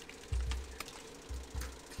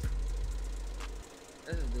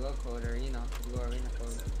 This is duo code arena. Duo arena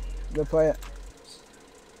code. Go play it.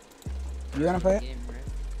 You gonna play it? Game, right?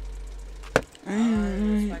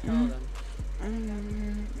 Respect all of them.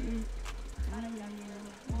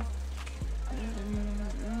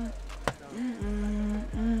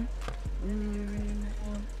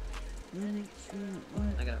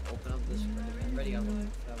 I gotta open up this again. Ready up.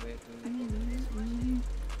 That way I can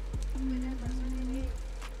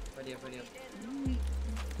ready up, ready up.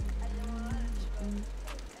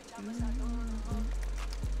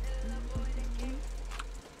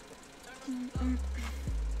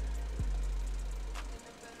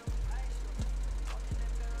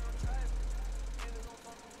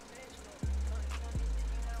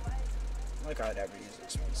 Like how everything is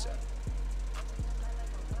expensive.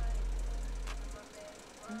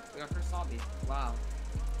 We got first hobby. Wow.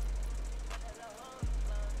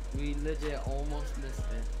 We legit almost missed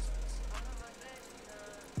it.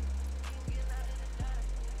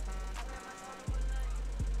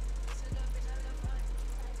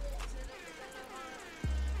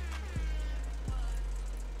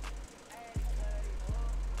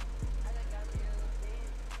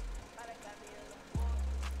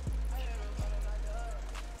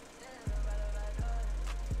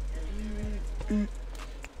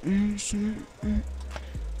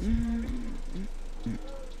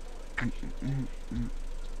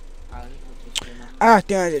 Ah,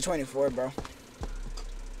 324, bro.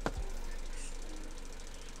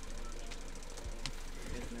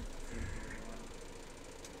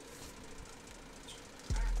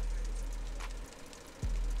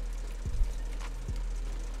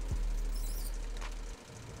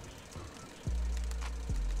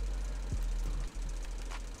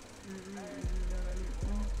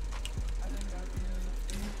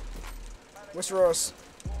 What's Ross?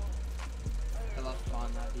 I love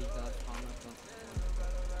spawn that. He does spawn that.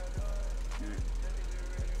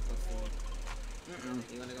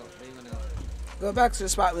 You wanna go? Where you wanna go? Go back to the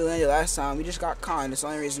spot we landed last time. We just got conned. That's the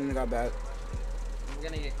only reason we got back. We're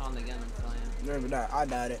gonna get conned again, I'm telling you. I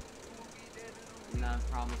doubt it. Nah, I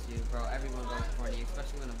promise you, bro. Everyone goes corny,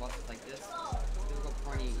 especially when a bus is like this. People go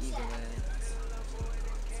corny either way.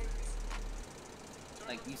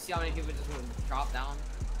 Like, you see how many people just would drop down?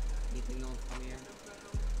 You think no one's coming here?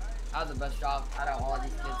 That was the best drop out of all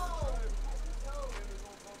these kids.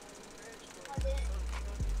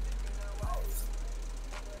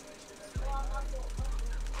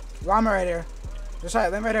 Llama right here. Just right,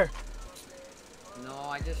 land right here. No,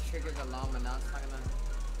 I just triggered the llama. Now it's not gonna.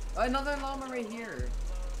 Oh, another llama right here.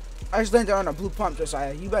 I just landed on a blue pump,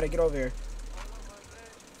 Josiah. You better get over here.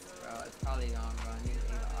 Bro, it's probably gone, bro.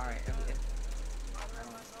 Alright,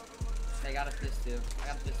 I got a fish too.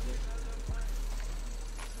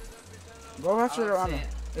 Go after the llama.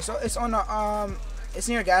 It's on the it's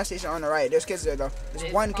near a gas station on the right. There's kids there though.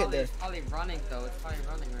 There's one kid there. It's probably running though. It's probably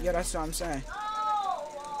running right Yeah, that's what I'm saying.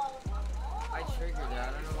 I triggered it.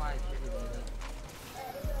 I don't know why I triggered it.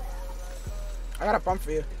 I got a pump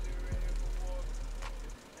for you.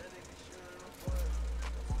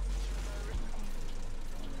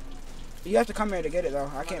 You have to come here to get it though.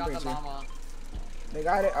 I can't bring it to you. They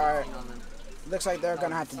got it. All right. Looks like they're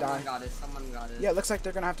gonna have to die. Someone got it. Yeah, looks like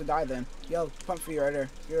they're gonna have to die then. Yo, pump for you right there.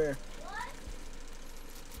 You're here.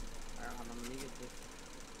 Alright, hold on, let me get this.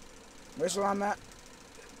 Where's the llama at?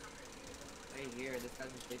 Right here, this guy's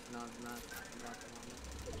just chasing on his map.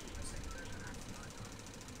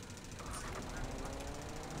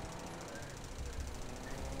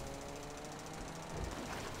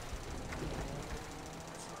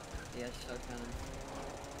 Yeah, shotgun.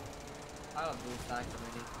 I have a blue stack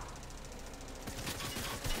already.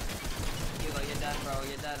 Kelo, you're dead, bro.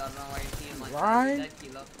 You're dead. I don't know why you're teaming like that. You're dead,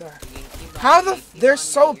 Kelo. How the they're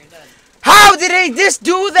so. How did they just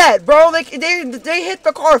do that, bro? Like they hit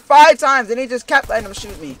the car 5 times and they just kept letting them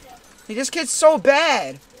shoot me. This kid's so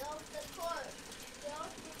bad.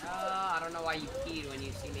 I don't know why you keyed when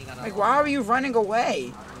you see me. Like, why are you running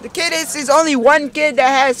away? The kid is only one kid that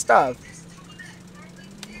has stuff.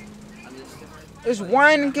 There's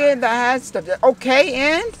one kid that has stuff. Okay,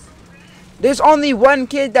 and there's only one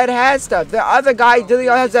kid that has stuff. The other guy literally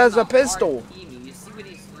has a pistol.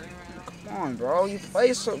 Come on, bro. You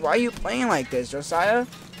play so. Why are you playing like this, Josiah?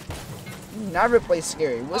 You never play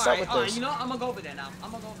scary. What's up with this? You know, I'm gonna go over there now.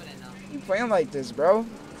 You playing like this, bro?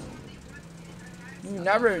 You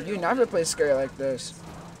never play scary like this.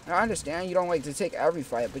 I understand you don't like to take every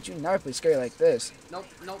fight, but you never play scary like this. Nope.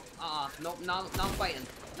 Now I'm fighting.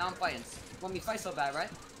 Want me to fight so bad, right?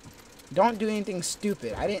 Don't do anything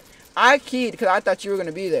stupid. I keyed because I thought you were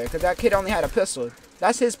gonna be there. Because that kid only had a pistol.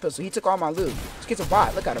 That's his pistol. He took all my loot. This kid's a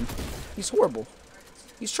bot. Look at him. He's horrible.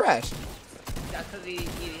 He's trash. That's because he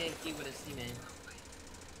didn't key with his teammate.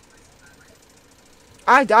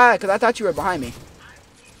 I died because I thought you were behind me.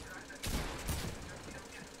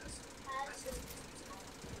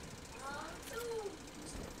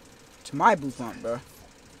 It's my blue pump, bro.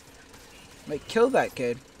 Like, kill that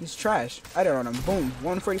kid. He's trash. I did on him. Boom.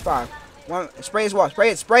 145. Spray his wall. Spray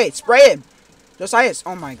it. Josiah.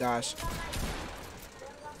 Oh my gosh.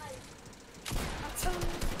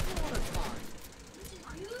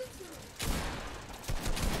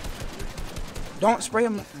 Don't spray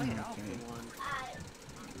him. Okay.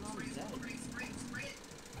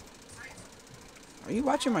 Are you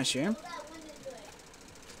watching my stream?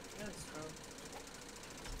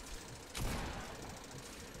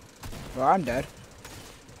 Well, I'm dead.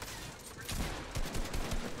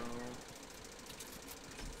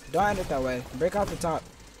 Don't end it that way. Break out the top.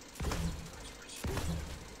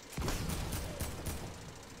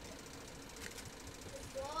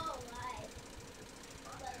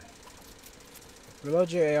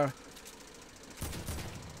 Reload your AR.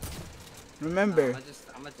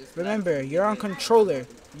 Remember, you're on controller.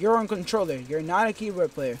 You're not a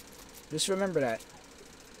keyboard player. Just remember that.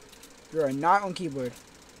 You are not on keyboard.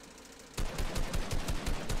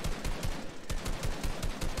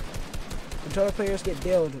 Controller players get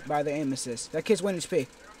billed by the aim assist. That kid's 1 HP.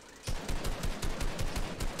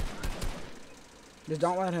 Just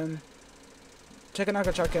don't let him. Check it out,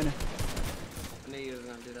 I knew you were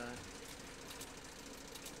gonna do that.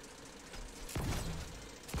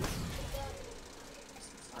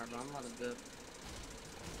 Alright, bro, I'm about to dip.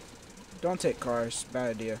 Don't take cars. Bad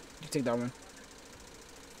idea. You take that one.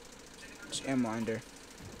 Just ammo under.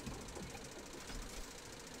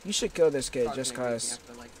 You should kill this kid just cause.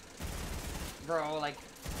 Bro, like,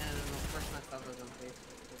 first my stuff was on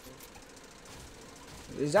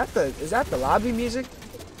Facebook. Is that the lobby music?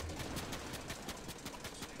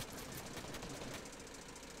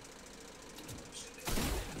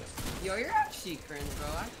 Yo, you're actually cringe,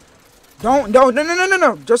 bro.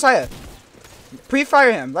 No, Josiah.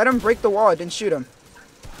 Pre-fire him. Let him break the wall, then shoot him.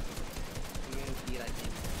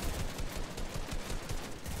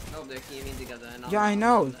 Nope, they're teaming together. Yeah, I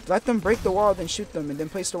know. Let them break the wall, then shoot them, and then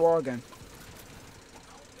place the wall again.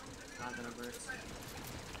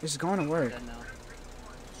 This is going to work.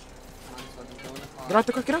 Get out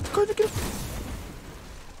the car, get out.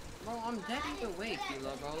 Bro, I'm dead either way,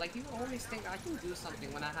 Kelo, bro. Like, you always think I can do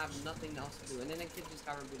something when I have nothing else to do. And then the kid just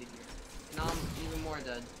got rebooted here. Now I'm even more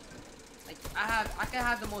dead. Like, I can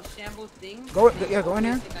have the most shambles thing. Go in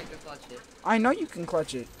here. I know you can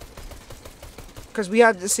clutch it. Because we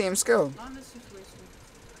have the same skill. Not in this situation.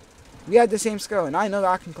 We had the same skill, and I know that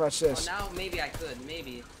I can clutch this. Oh, now maybe I could.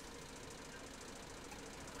 Maybe.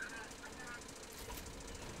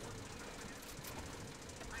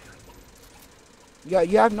 Yeah,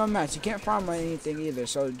 you have no mats. You can't farm on anything either.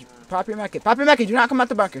 So pop your mech. Pop your mech. Do not come out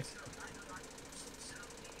the bunker.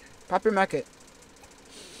 Pop your mech.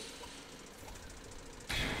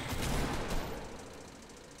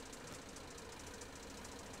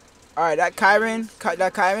 Alright, that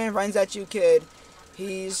Kyron runs at you, kid.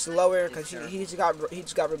 He's lower because he just got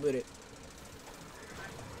rebooted.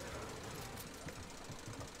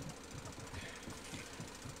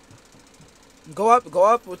 Go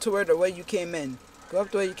up to where the way you came in. Go up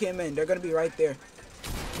the way you came in. They're gonna be right there.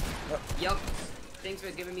 Yup. Thanks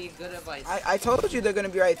for giving me good advice. I told you they're gonna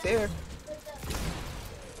be right there.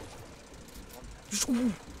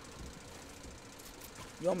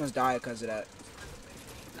 You almost died because of that.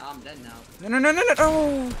 Nah, I'm dead now.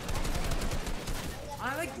 No.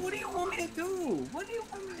 I'm like, what do you want me to do? What do you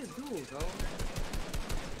want me to do, bro?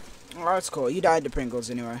 Oh, that's cool. You died to Pringles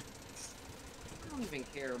anyway. I don't even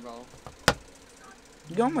care, bro.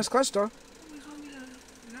 You almost clutched though.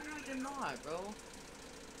 No, I did not, bro.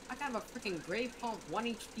 I got a freaking great pump, 1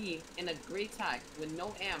 HP, and a great attack with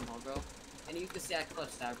no ammo, bro. And you can say I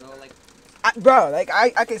clutched that, bro. Like,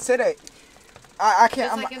 I consider it. I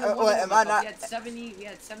can't. like Am I not? We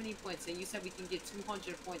had 70 points, and you said we can get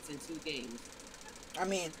 200 points in 2 games. I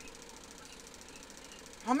mean,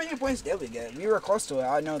 how many points did we get? We were close to it.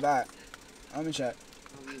 I know that. Let me check.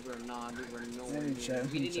 No, we were not. We were nowhere Let me near. check.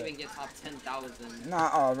 We didn't even get top 10,000. Nah,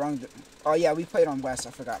 oh, wrong. Oh, yeah, we played on West.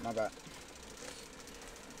 I forgot. My bad.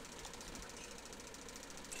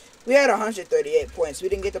 We had 138 points. We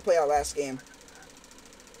didn't get to play our last game.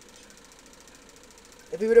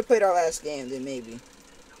 If we would have played our last game, then maybe.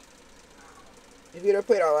 If we would have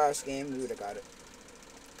played our last game, we would have got it.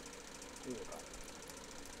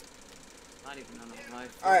 Not even on my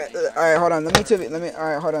phone. Alright, hold on.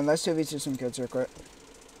 Alright, hold on. Let's 2v2 some kids real quick.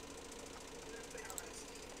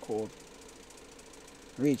 Cool.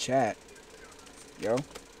 Read chat. Yo.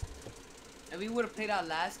 And we would have played our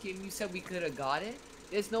last game. You said we could have got it.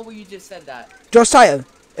 There's no way you just said that. Josiah,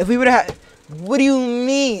 if we would have had... What do you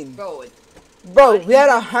mean? Bro, we had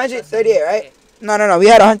 138, right? No. We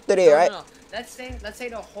had 138, right? No. Let's say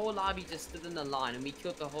the whole lobby just stood in the line and we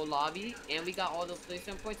killed the whole lobby and we got all those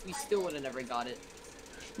placement points. We still would have never got it.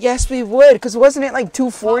 Yes, we would. Because wasn't it like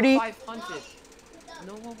 240? Top 500.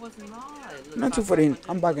 No, it was not. Look, Not 240.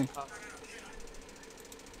 I'm bugging.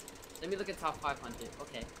 Let me look at top 500.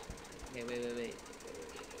 Okay. Okay, wait.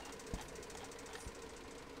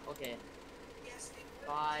 Okay.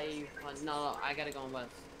 500. No, I gotta go on West.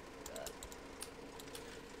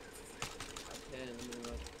 Okay, let me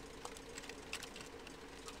look.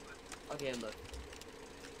 Okay, look.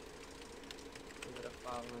 Give it a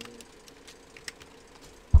 500.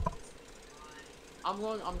 I'm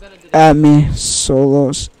gonna do that. At me,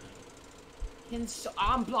 solos.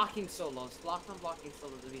 I'm blocking solos. I'm blocking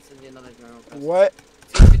solos if he sends me another journal. What?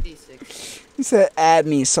 256. He said add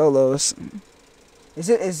me, solos. Is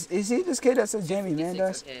he this kid that says Jamie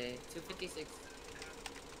Mendes? Okay, 256.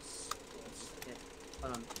 Okay,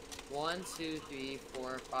 hold on. 1, 2, 3,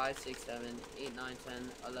 4, 5, 6, 7, 8, 9,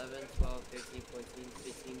 10, 11, 12, 13, 14,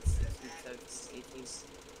 15, 16, 17,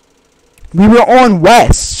 18. We were on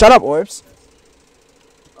West. Shut up, Orbs.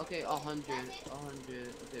 Okay, 100.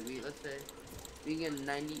 Okay, let's say we get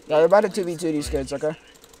 90. Yeah, we're about to 2v2 these kids, okay?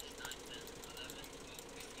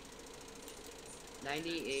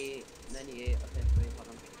 98. Okay, wait, hold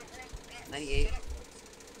on. 98.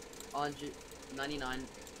 100. 99.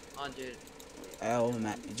 100. Oh,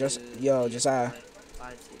 man. Just 5, 6,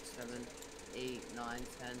 7, 8, 9,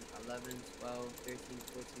 10, 11, 12, 13,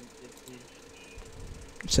 14, 15.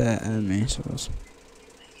 Said add me, solos.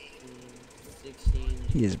 16.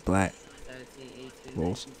 He is black. 17, 18,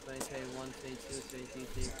 Rolls. 19, 20, 21, 22, 23,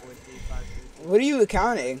 24, 25, 26. What are you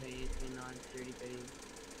counting? 28, 29, 30,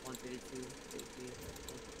 31, 32, 33,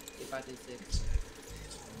 35, 36.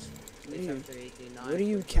 What are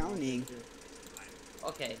you counting?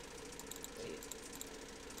 Okay. Wait.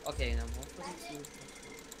 Okay, now more.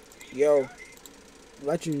 Yo.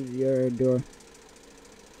 Let your door.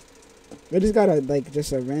 I just got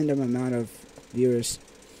just a random amount of viewers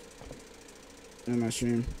on my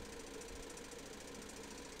stream.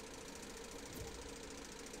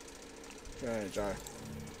 Go ahead, Jar.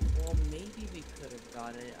 Well, maybe we could have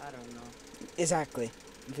got it. I don't know. Exactly.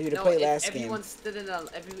 If we would have played last game.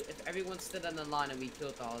 If everyone stood in the line and we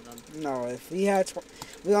killed all of them. No, if we had,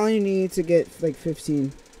 we only need to get like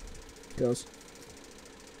 15 kills.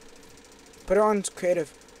 Put it on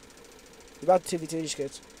creative. We about to 2v2 these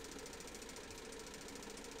kids.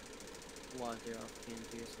 Well, they're up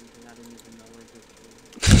TNT or something. I don't even know where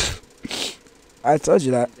they're I told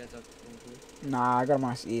you that. You guys up TNT? Nah, I got them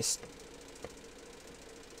on east.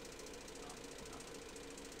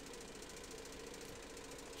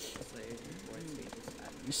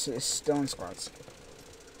 It's stone squats.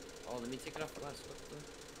 Oh, let me take it off the last.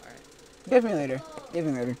 Alright. Give me later. Give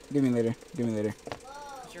me later. Give me later. Give me later.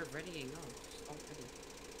 But you're readying up. Stop ready.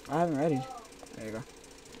 I haven't ready. There you go.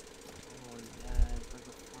 Oh, yeah.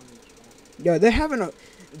 Yo, they're having a.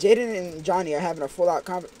 Jaden and Johnny are having a full out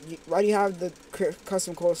Why do you have the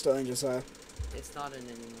custom coleslaw in your side? It's not in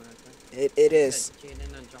anymore, I think. It is.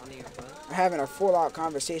 Jaden and Johnny are what? I'm having a full out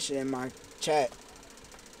conversation in my chat.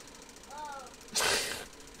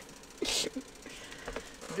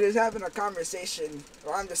 Just having a conversation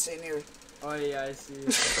while I'm just sitting here. Oh yeah, I see.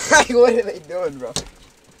 Like, what are they doing, bro?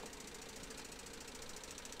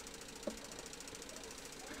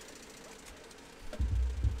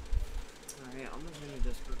 Alright, I'm gonna join your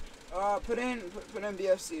Discord. Put in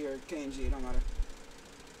BFC or KNG, it don't matter.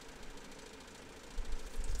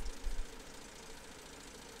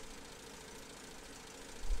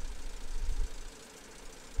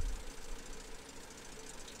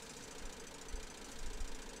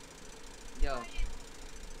 Yo.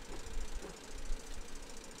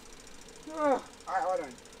 Alright, hold on.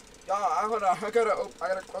 Y'all, hold on. I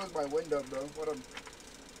gotta close my window, bro. Hold on.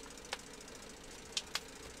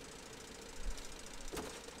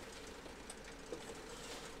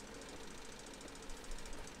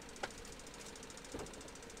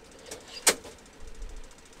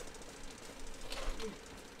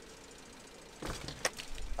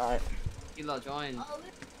 Alright. Kelo, join.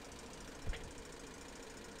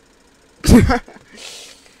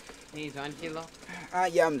 Can you join, Kelo?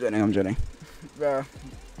 Yeah, I'm joining. Bro.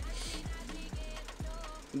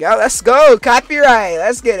 Yeah, let's go. Copyright.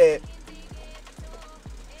 Let's get it.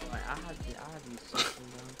 Like, I have these something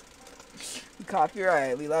down.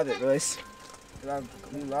 Copyright. We love it, boys.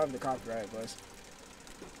 We love the copyright, boys.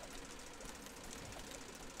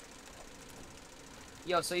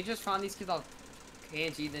 Yo, so you just found these kids off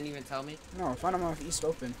KNG, didn't even tell me? No, find them off East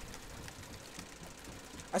Open.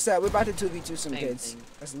 I said we're about to 2v2 some Same kids. thing.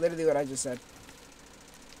 That's literally what I just said.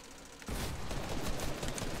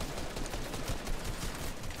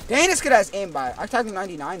 Dang, this kid has aimbot. I tagged him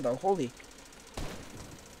 99 though. Holy.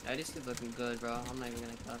 Yeah, these kids looking good, bro. I'm not even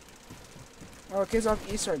gonna cut. Oh, kids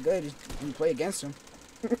off East are good. You play against them.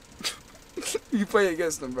 You play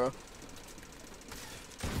against them, bro.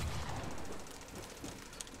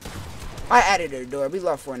 I added their door. We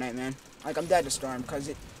love Fortnite, man. Like, I'm dead to Storm because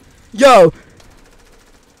it. Yo!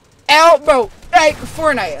 Bro! Like,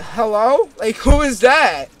 Fortnite. Hello? Like, who is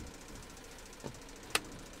that?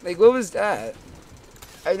 Like, what was that?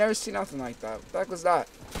 I've never seen nothing like that. What the heck was that?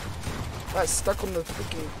 Got stuck on the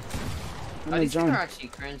freaking. Oh, these kids are actually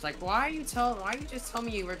cringe. Like, why you just tell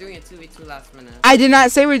me you were doing a 2v2 last minute? I did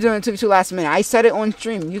not say we were doing 2v2 last minute. I said it on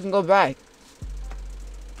stream. You can go back.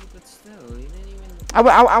 But still, you didn't even.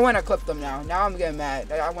 I want to clip them now. Now I'm getting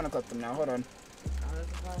mad. I want to clip them now. Hold on.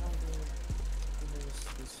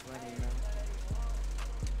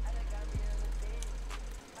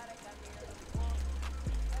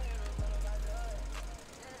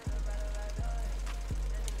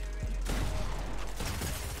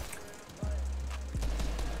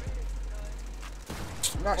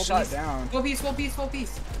 I got shot down. Full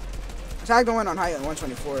piece. Tag going on high at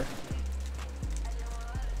 124.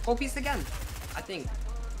 Full piece again. I think.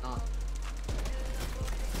 Oh.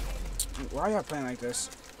 Why are y'all playing like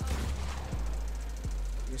this?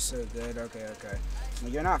 You're so good. Okay.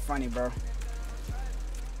 Well, you're not funny, bro.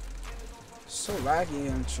 So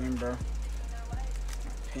laggy on stream, bro.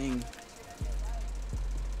 Ping.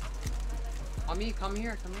 On me, come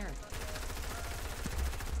here.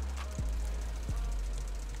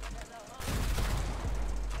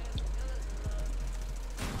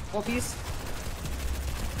 Full piece.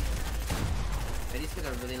 Hey, these kids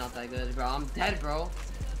are really not that good, bro. I'm dead, bro.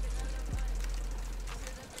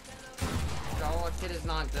 Bro, what kid is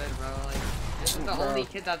not good, bro? Like, this is the only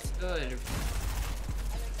kid that's good.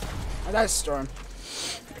 Oh, that's Storm.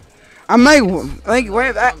 I'm like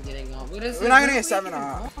where that? We're not gonna get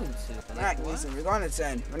 7-0. We're going to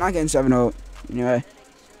 10. We're not getting 7-0 anyway.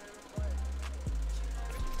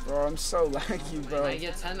 Bro, I'm so laggy, bro. I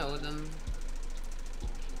get 10-0 them.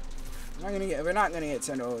 We're not gonna get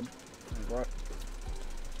 10-0. Like, what?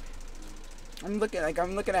 I'm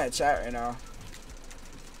looking at chat right now.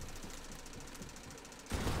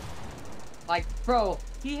 Like, bro,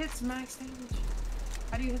 he hits max damage.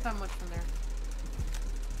 How do you hit that much from there?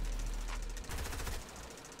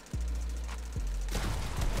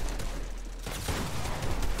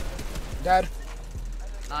 Dead.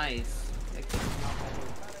 Nice.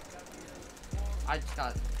 I just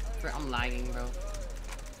got. I'm lagging, bro.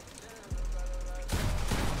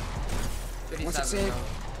 57, bro.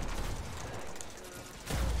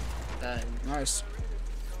 Dead. Nice.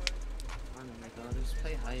 Oh my god, just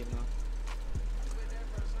play high, bro.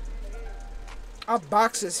 Our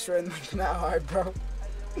boxes for not hard, bro.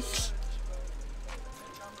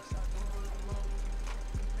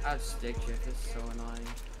 I have stick shift, it's so annoying.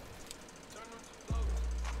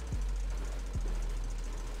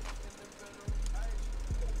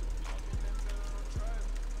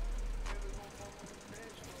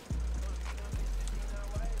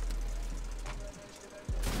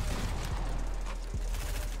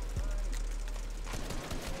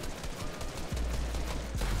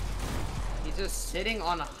 just sitting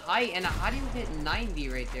on height, and how do you hit 90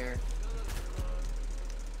 right there?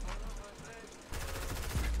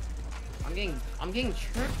 I'm getting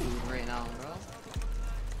tripped right now, bro.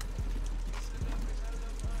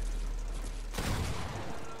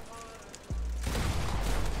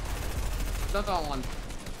 Stuck on one.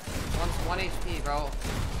 One HP, bro.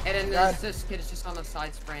 And then this kid is just on the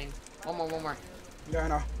side spraying. One more. Yeah, I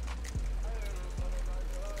know.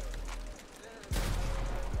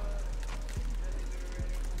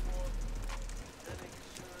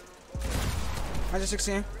 I just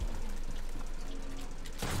 16.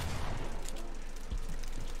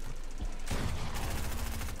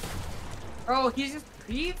 Bro, he just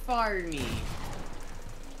pre-fired me.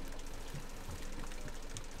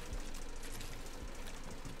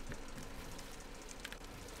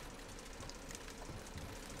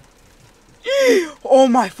 Oh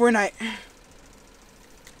my Fortnite.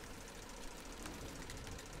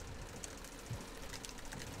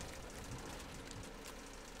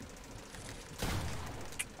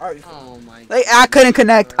 Oh my. Like I couldn't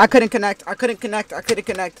connect.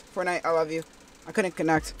 Fortnite, I love you. I couldn't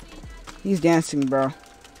connect. He's dancing, bro.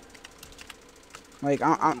 Like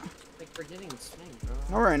I'm like we're getting spanked, bro.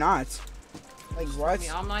 no, we're not. Like what? I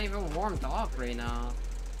mean, I'm not even warmed up right now.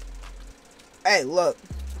 Hey, look.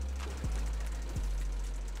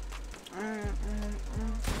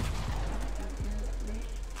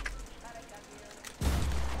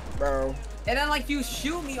 Bro. And then like you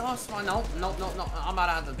shoot me off spawn. No. I'm about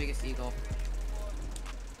to have the biggest ego.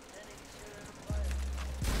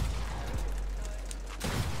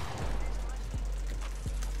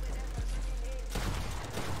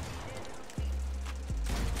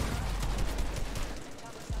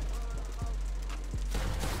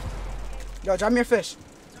 Yo, drop me your fish.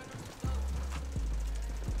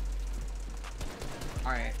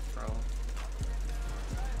 Alright, bro.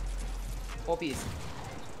 Poppies.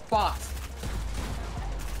 Box.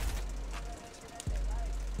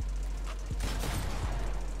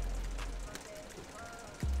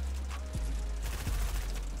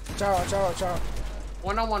 Ciao.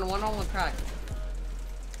 One on one crack.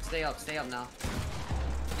 Stay up now.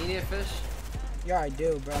 You need a fish? Yeah, I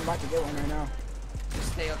do, but I'm about to get one right now.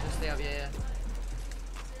 Just stay up, yeah.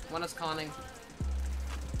 One is conning.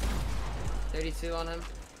 32 on him.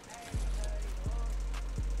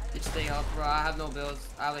 Just stay up, bro. I have no builds.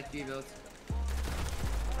 I have like 3 builds.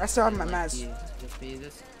 I still have my mask. Just be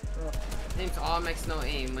this. Name's all makes no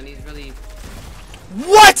aim when he's really.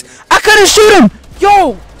 What? I couldn't shoot him!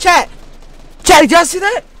 Yo! Chat, did y'all see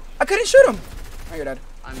that? I couldn't shoot him. Oh, you're dead.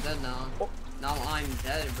 I'm dead now. Oh. Now I'm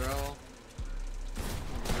dead, bro.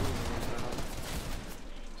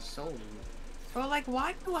 So bro, like,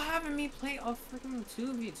 why you having me play a freaking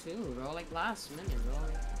 2v2, bro? Like, last minute, bro.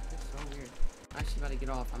 It's so weird. I'm actually about to get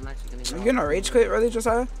off. I'm actually gonna get Are you off. gonna rage quit, really,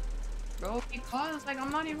 Josiah? Bro, because, like,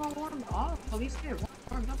 I'm not even warmed up. At least get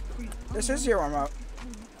warmed up. This is your warm up.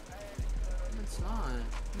 It's not.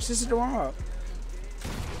 This is the warm up.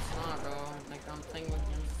 It's not, bro. Like, I'm playing with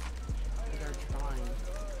him. They're trying.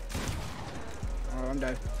 Oh, I'm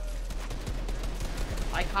dead.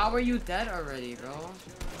 Like, how are you dead already, bro?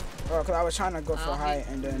 Oh, because I was trying to go for high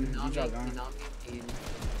and then you dropped down.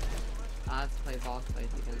 I have to play boss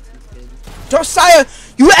fights against these kids. Josiah,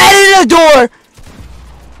 you edited a door!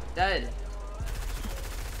 Dead.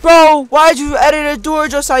 Bro, why'd you edit a door,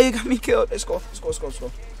 Josiah? You got me killed. Let's go. What's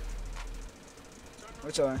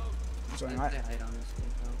on?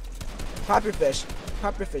 Pop your fish.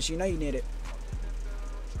 You know you need it.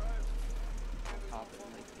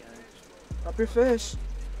 Pop your fish.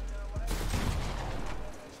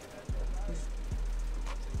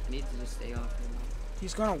 I need to just stay up.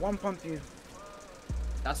 He's gonna one pump you.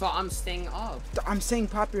 That's why I'm staying up. I'm saying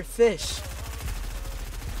pop your fish.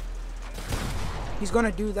 He's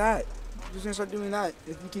gonna do that. He's gonna start doing that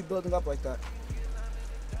if you keep building up like that.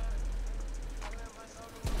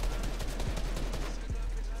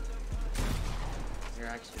 You're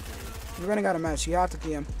actually kidding. You're running out of match. You have to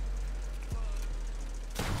DM.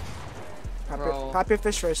 Pop your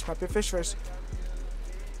fish first.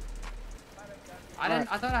 I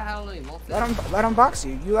thought I had only one fish. Let him box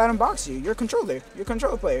you. You let him box you. You're a controller. You're a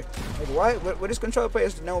controller player. Like what is controller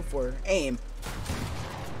players known for? Aim.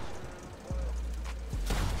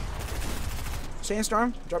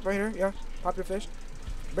 Sandstorm. Drop right here. Yeah. Pop your fish.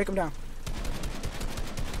 Break him down.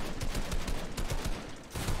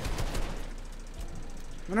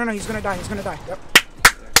 No. He's gonna die. Yep.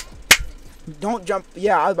 Don't jump.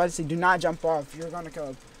 Yeah, I was about to say, do not jump off. You're gonna kill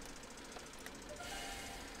him.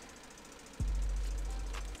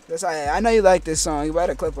 I know you like this song. You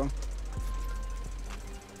better clip him.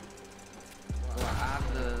 Well, I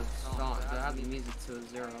have the song. I have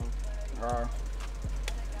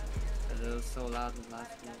loud in the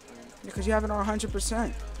last game. Because you have it on 100%.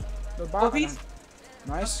 The Full bottom. piece.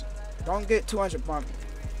 Nice. Don't get 200 pump.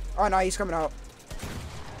 Oh no, he's coming out.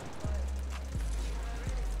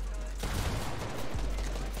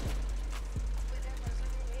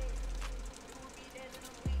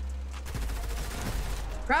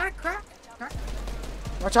 Crack.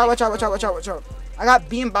 Watch out, watch out, watch out, watch out, watch out. I got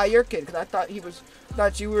beamed by your kid because I thought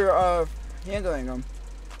you were handling him.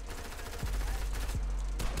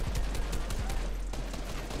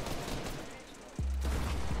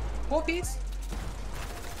 Full piece.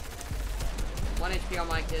 1 HP on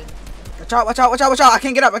my kid. Watch out, watch out, watch out, watch out. I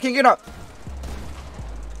can't get up, I can't get up.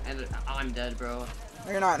 And I'm dead, bro.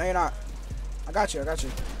 No, you're not, no, you're not. I got you, I got you.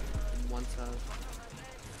 One sub.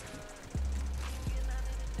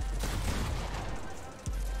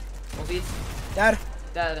 Full piece. Dad.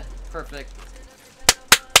 Dead. Perfect.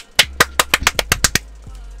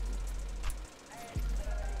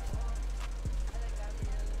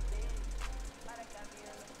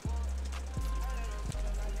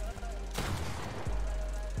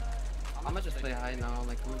 I'm gonna just play high now.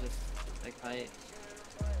 Like, I'm gonna just like high.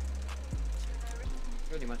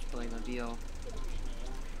 Pretty much playing the deal.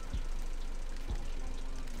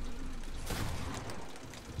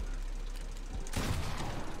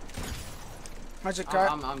 How's it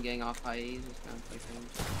crack? I'm getting off high. He's just gonna play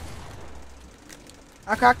things.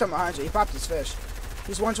 I cracked him 100. He popped his fish.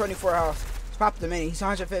 He's 124 health. He's popped the mini. He's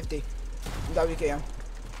 150. I'm WKM.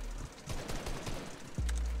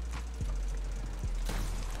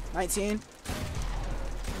 19.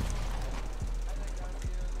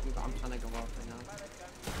 I'm trying to go off right now.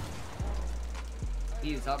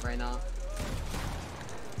 He's up right now.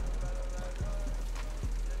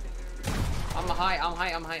 I'm high.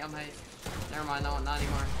 Never mind, no, not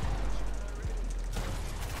anymore.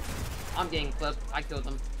 I'm getting clipped. I killed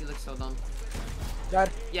him. He looks so dumb.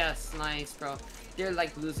 Dad. Yes, nice, bro. They're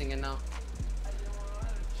like losing it now.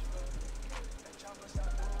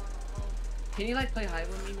 Can you like play high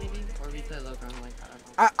with me maybe? Or we play low ground like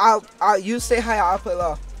I don't know. I'll you stay high, I'll play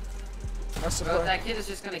low. That's the Bro, play. that kid is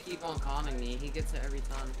just gonna keep on conning me. He gets it every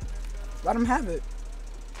time. Let him have it.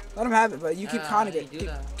 Let him have it, but you keep conning it.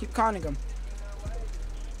 Keep conning him.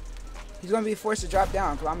 He's gonna be forced to drop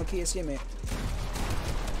down because I'm gonna kill his teammate.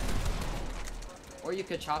 Or you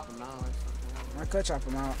could chop him out or something. I could chop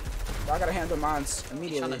him out. But I gotta handle mine He's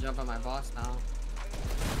immediately. trying to jump on my boss now.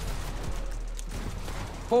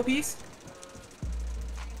 Full piece.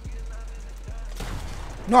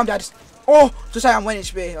 No, I'm dead. Oh, just like I'm 1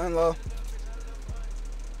 HP on low.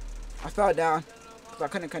 I fell down because I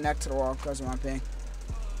couldn't connect to the wall because of my ping.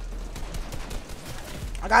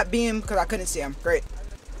 I got beam because I couldn't see him. Great.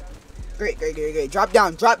 Great. Drop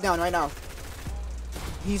down right now.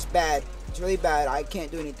 He's bad. It's really bad. I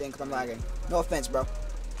can't do anything because I'm lagging. No offense, bro.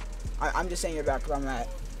 I'm just saying you're bad because I'm mad.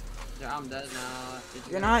 Yeah, I'm dead now.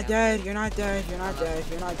 You're not dead. You're not dead. You're not dead.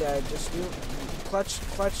 You're not dead. Just do clutch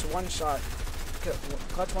one shot. Kill.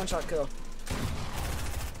 Clutch one shot kill.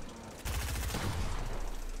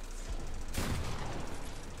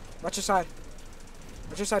 Watch your side.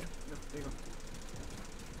 Watch your side. There you go.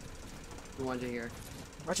 The ones are here.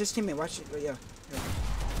 Watch his teammate. Watch it. Yeah.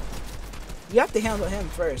 You have to handle him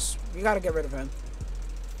first. You gotta get rid of him.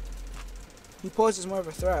 He poses more of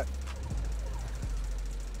a threat.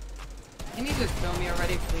 Can you just kill me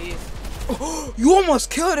already, please? Oh, you almost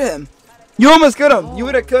killed him. You almost killed him. You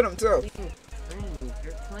would have killed him too.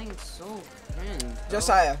 You're playing so cringe.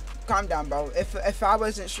 Josiah, calm down, bro. If I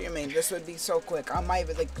wasn't streaming, this would be so quick. I might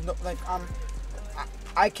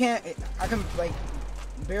I can like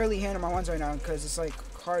barely handle my ones right now because it's like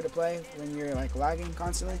hard to play when you're like lagging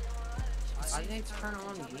constantly. I didn't turn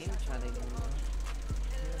on game chat again.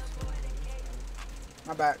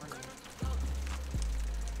 My back.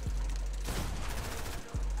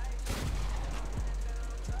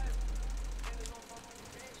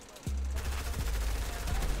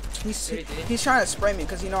 He's trying to spray me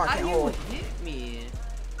because you know I can't hold. How did you hit me?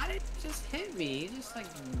 How did you just hit me? You just like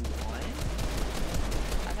what?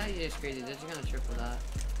 I thought you just crazy. They're just gonna triple that.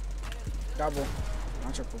 Double.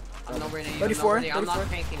 Not triple. I'm nowhere near you. 34. I'm not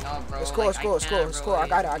cranking up, bro. It's cool. Like, It's cool. I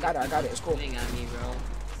got it. It's cool. Shooting at me, bro.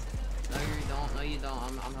 No, you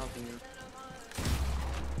don't. I'm helping you.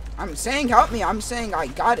 I'm saying help me. I'm saying I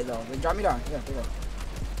got it though. Then drop me down. Yeah, there you go.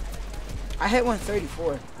 I hit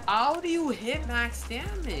 134. How do you hit max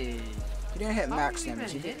damage? You didn't hit max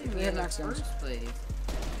damage. You hit max damage.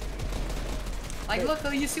 Like, look, though,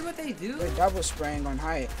 you see what they do? They're double spraying on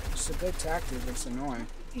height. It's a good tactic. It's annoying.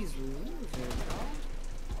 He's losing, bro.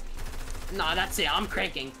 Nah, that's it. I'm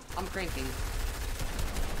cranking.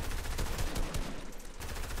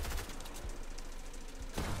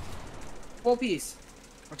 Full piece.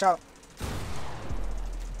 Watch out.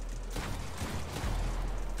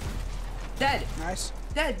 Dead. Nice.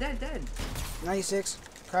 Dead. 96.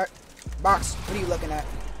 Crack. Box. What are you looking at?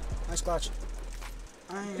 Nice clutch.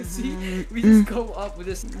 See, we just go up with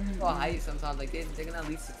this height sometimes. Like they're gonna at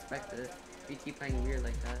least expect it. We keep playing weird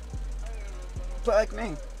like that. Play like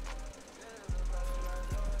me.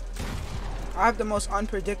 I have the most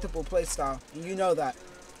unpredictable play style, and you know that.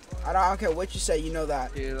 I don't care what you say, you know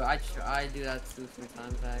that. Dude, I do that too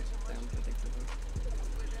sometimes. I actually play unpredictable.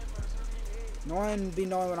 No one be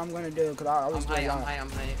knowing what I'm gonna do, cause I always get I'm high.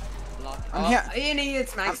 I'm here.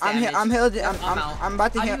 It's max I'm damage. I'm about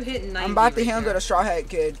to I'm about to handle the the straw hat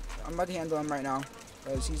kid. I'm about to handle him right now,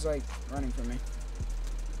 cause he's like running from me.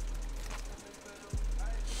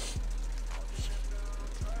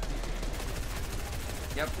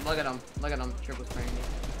 Yep, look at him. Triple spraying me.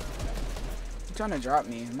 He's trying to drop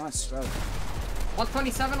me. I'm not stuck.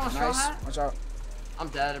 127 on straw Nice. hat? Watch out. I'm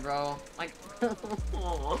dead, bro. Like, how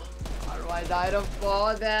do I die to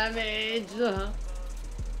fall damage?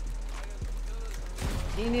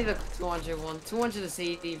 He need a 200 one. 200 is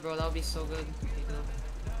 80, bro. That would be so good.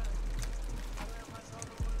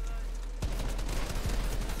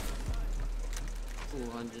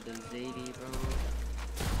 280, bro.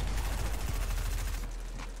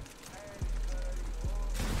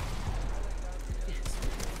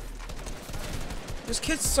 This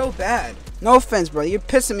kid's so bad. No offense, bro. You're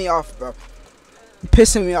pissing me off, bro. You're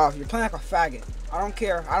pissing me off. You're playing like a faggot. I don't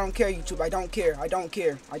care. I don't care, YouTube. I don't care. I don't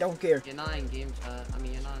care. I don't care. You're not in game chat. I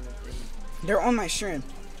mean, you're not in the thing. They're on my stream.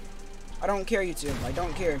 I don't care, YouTube. I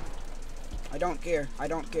don't care. I don't care. I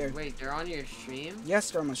don't care. Wait, they're on your stream?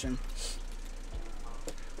 Yes, they're on my stream.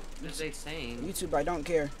 What are they saying? YouTube, I don't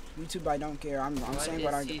care. YouTube, I don't care. I'm saying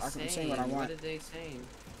what I'm saying what I want. What are they saying?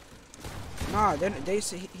 Nah, they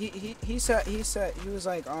say he said he was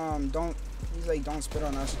like don't spit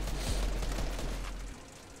on us.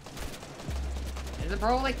 Is it,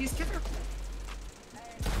 bro? Like these kids are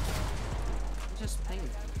just playing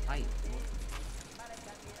fight.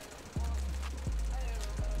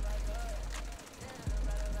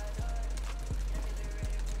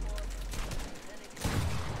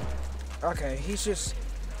 Okay, he's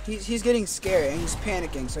getting scared and he's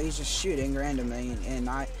panicking, so he's just shooting randomly. And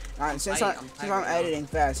since I'm editing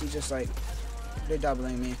fast, he's just like they're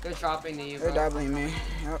doubling me. They're dropping to you, bro. They're doubling me.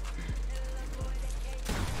 Yep.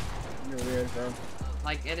 You're weird, bro.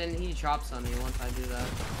 Like, and then he drops on me once I do that.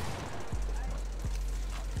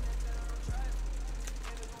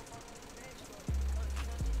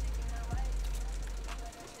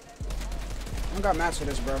 I don't got mats for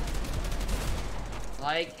this, bro.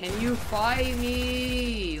 Like, can you fight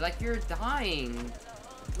me? Like, you're dying.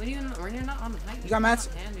 When you're not on height, you got mats?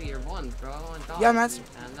 Handle your ones, bro. You got mats?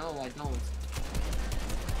 No, I don't.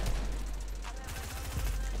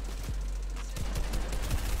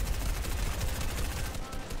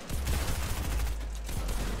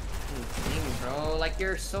 Dang, bro. Like,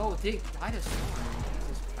 you're so thick. I just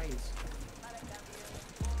Jesus Christ.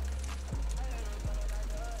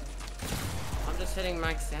 I'm just hitting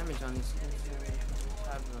max damage on these kids.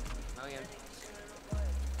 Oh yeah.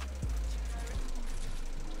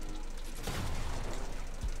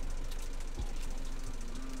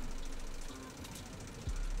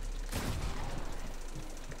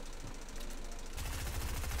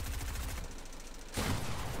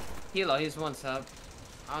 Kelo, he's one sub.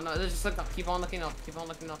 I don't know, just look up, keep on looking up, keep on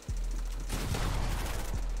looking up.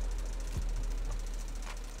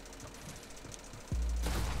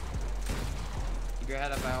 Keep your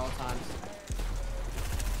head up at all times.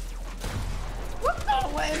 What the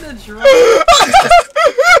way the drone?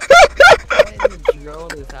 What the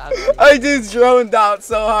drone is happening? I just droned out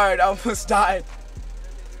so hard, I almost died.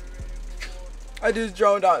 I just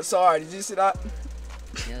droned out so hard. Did you see that?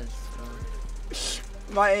 Yes.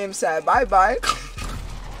 My aim said bye bye.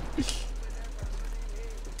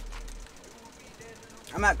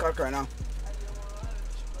 I'm at Clark right now.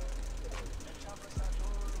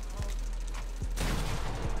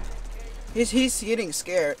 He's getting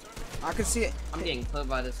scared. I can see it. I'm getting clipped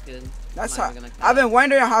by this kid. That's how. I've been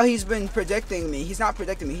wondering how he's been predicting me. He's not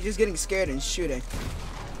predicting me. He's just getting scared and shooting.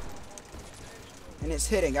 And it's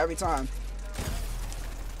hitting every time.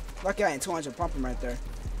 Lucky I ain't 200 pump him right there.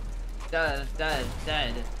 Dead.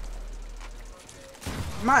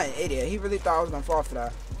 I'm not an idiot. He really thought I was gonna fall for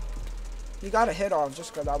that. He got a hit off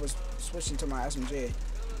just because I was switching to my SMG.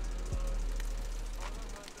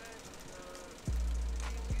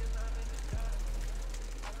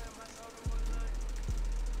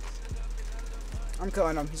 I'm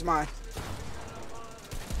killing him. He's mine.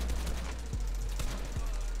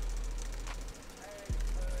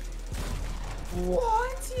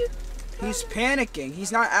 What? He's panicking.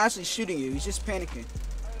 He's not actually shooting you. He's just panicking.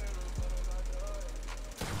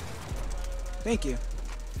 Thank you.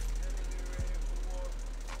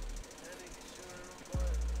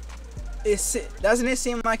 Doesn't it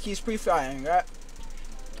seem like he's pre-firing, right?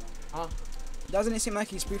 Huh? Doesn't it seem like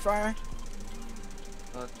he's pre-firing?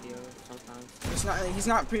 Fuck you, sometimes. He's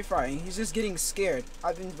not pre-firing. He's just getting scared.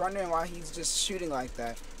 I've been wondering why he's just shooting like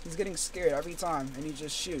that. He's getting scared every time, and he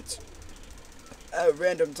just shoots at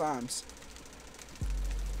random times.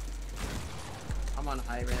 I'm on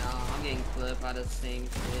high right now. I'm getting clipped by the same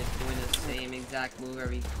kid doing the same exact move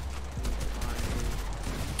every time.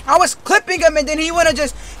 I was clipping him, and then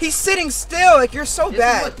he's sitting still. Like, you're so bad.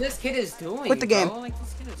 This is what this kid is doing. Quit the game. Bro. Like,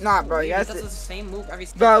 this kid is Nah, bro. weird. You have He to. does the same move every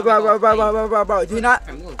Bro. Do not.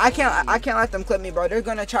 move. I can't let them clip me, bro. They're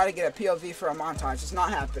gonna try to get a POV for a montage. It's not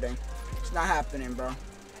happening. It's not happening, bro.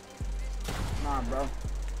 Nah,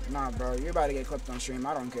 bro. You're about to get clipped on stream.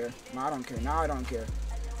 I don't care. No, I don't care. Now I don't care.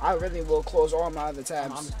 I really will close all my other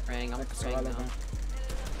tabs. I'm praying. I'm praying now.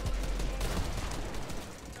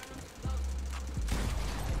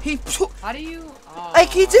 How do you? Like,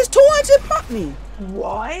 he just 200 popped me.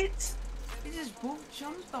 What? He just both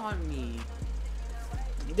jumped on me.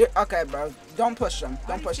 Okay, bro. Don't push him.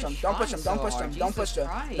 Don't push him. Don't push him. Don't push him. Don't push him.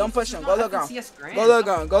 Don't push him. Go low ground. Go low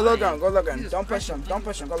ground. Go low ground. Go low ground. Don't push him. Don't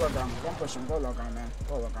push him. Go low ground. Don't push him. Go low ground, man.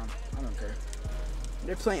 Go low ground. I don't care.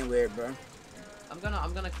 They're playing weird, bro. I'm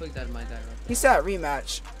gonna quick that my guy. Right. He said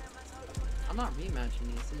rematch. I'm not rematching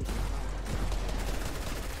you.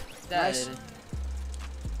 Nice. Dead.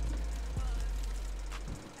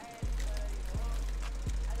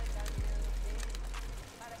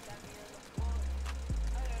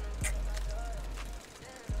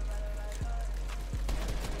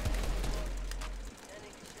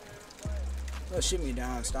 Don't shoot me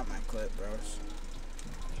down. Stop my clip, bros.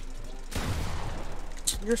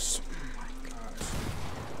 You're so, oh my gosh.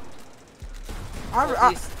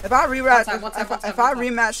 If I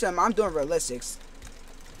rematch them, I'm doing realistics.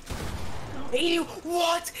 80.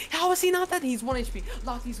 What? How is he not that? He's 1 HP.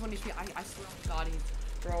 Lock, he's 1 HP. I swear to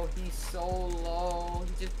God, he's so low.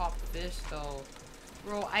 He just popped fish though.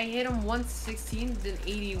 Bro, I hit him 116, then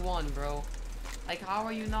 81, bro. Like, how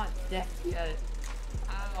are you not dead yet?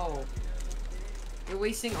 Ow. You're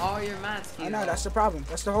wasting all your mats, Kelo. I know, that's the problem.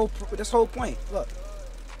 That's the whole point. Look.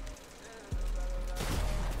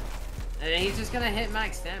 And he's just gonna hit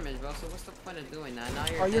max damage, bro. So what's the point of doing that? Now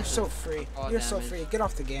you're you're so free. You're damage. so free. Get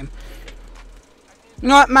off the game. You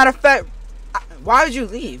know what? Matter of fact, why would you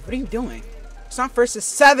leave? What are you doing? It's not first to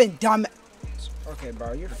 7, dumb. Okay,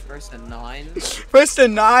 bro. You're first to 9. First to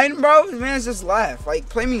 9, bro. The man's just left. Like,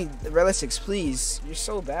 play me the realistics, please. You're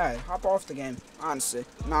so bad. Hop off the game. Honestly.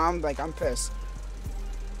 Nah, I'm pissed.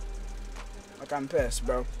 Like, I'm pissed,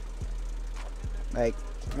 bro. Like,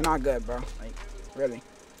 you're not good, bro. Like, really.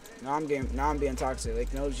 Now I'm being toxic.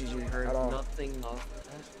 Like, no GG at all. Nothing off.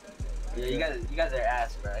 Yeah, you guys are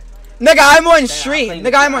ass, bro. Nigga, I'm on stream.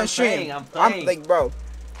 Nigga, I'm on stream. I'm playing. I'm like, bro.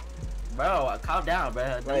 Bro, calm down, bro.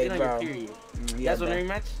 Don't Right, get on bro. your period. Yeah, You guys bro. want to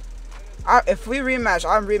rematch? If we rematch,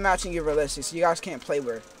 I'm rematching you realistic, so you guys can't play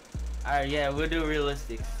weird. Alright, yeah, we'll do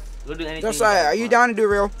realistic. We'll do anything. Just are you down to do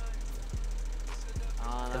real?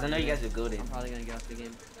 Because I know you guys are good. I'm probably gonna get off the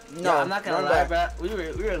game. No, Yeah, I'm not gonna run lie, back. bro.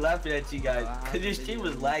 We were laughing at you guys because your stream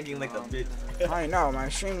was lagging like a bitch. I know, my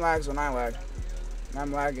stream lags when I lag. And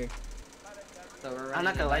I'm lagging. So we're I'm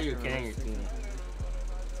not gonna lie, running you're back carrying your team.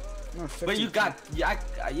 I'm on 50, But you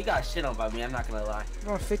got shit on by me. I'm not gonna lie.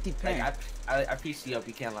 I'm on 50 ping. Like I pieced you up.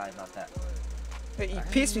 You can't lie about that. Hey, you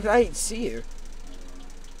pissed me because I didn't see you.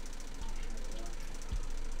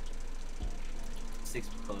 6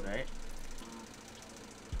 code, right?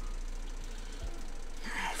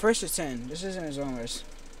 First to 10. This isn't his own list.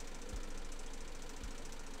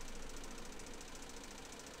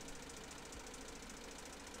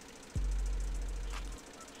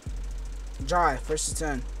 Dry. First to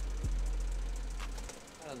 10.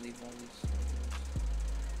 I'll leave all these.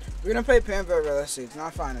 We're gonna play Panville realistic. It's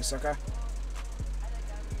not finest, okay?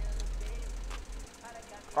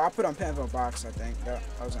 Oh, I'll put on Panville box, I think. That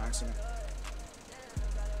was an accident.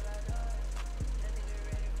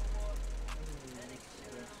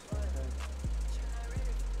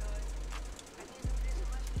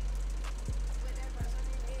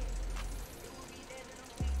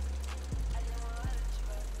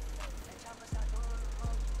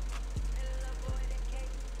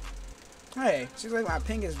 Hey, seems like my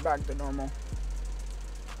ping is back to normal.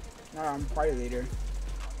 Now I'm party leader.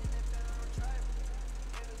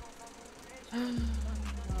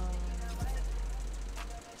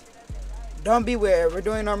 Don't be weird. We're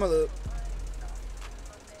doing normal loop.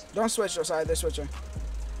 Don't switch, Josiah. They're switching.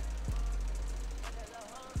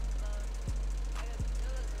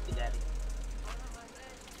 Hey, daddy.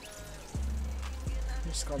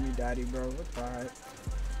 You just called me daddy, bro. What the heck?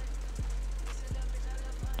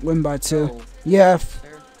 Win by 2. Oh, Yeah.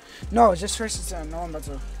 there- No, it's just first and 10. No one by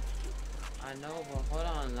 2. I know, but hold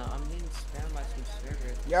on. I'm getting spammed by some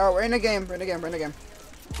servers. Yo, we're in the game. We're in the game. We're in the game.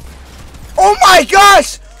 Oh my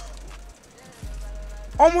gosh!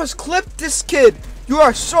 Almost clipped this kid. You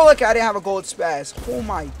are so lucky I didn't have a gold spaz. Oh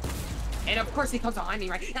my. And of course he comes behind me,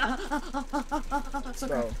 right? So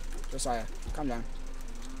Bro, Josiah, calm down.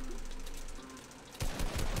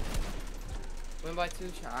 win by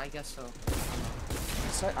 2, I guess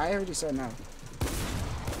so. I already said no.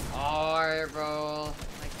 Alright, bro.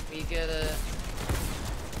 Like, we get it.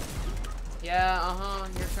 Yeah,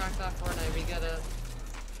 you're tracked off Fortnite, we get it.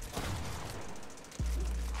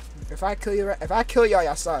 If I kill y'all,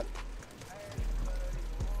 y'all suck.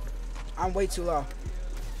 I'm way too low.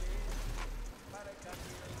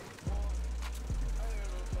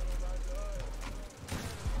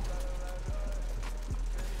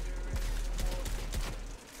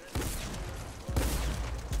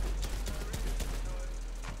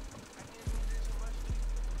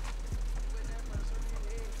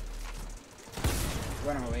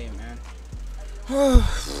 Run away, man.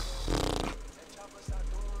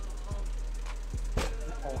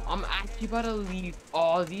 I'm actually about to leave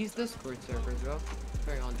all these Discord servers, bro.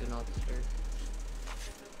 Carry on, do not disturb.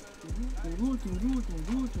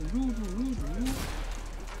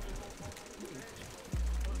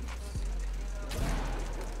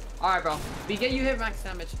 Alright, bro. We get you hit max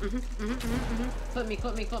damage. Clip me,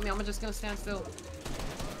 clip me, clip me. I'm just gonna stand still.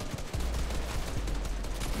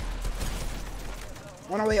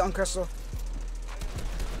 Run away on Crystal.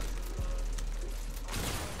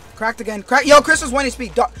 Cracked again. Crack. Yo, Crystal's 1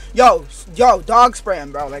 HP. Yo, dog spray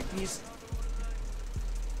him, bro. Like, he's.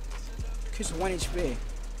 Crystal's 1 HP.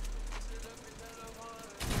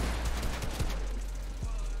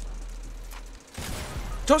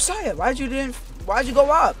 Josiah, why'd you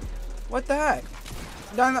go up? What the heck?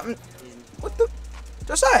 What the?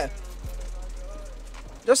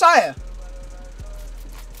 Josiah.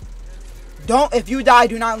 Don't, if you die,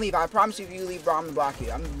 do not leave. I promise you, if you leave, bro, I'm gonna block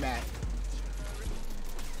you. I'm mad.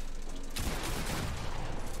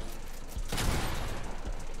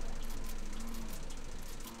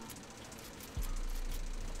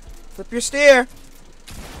 Flip your steer.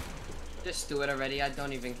 Just do it already. I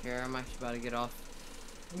don't even care. I'm actually about to get off.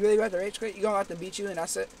 You really about to rage quit? You gonna have to beat you and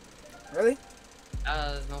that's it? Really?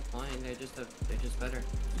 There's no point. They're just better.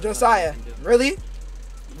 Josiah, really?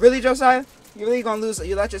 Really, Josiah? You really gonna lose?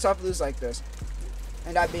 You let yourself lose like this,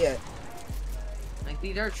 and that'd be it. Like,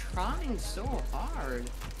 they're trying so hard.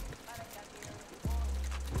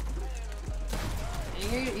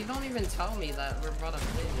 And you don't even tell me that we're about to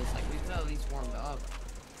play this. Like, we could at least warmed up.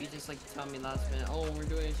 You just like tell me last minute, oh, we're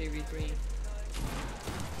doing a JV3.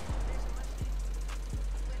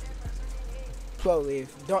 Slow leave.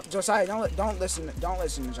 Don't, Josiah. Don't listen to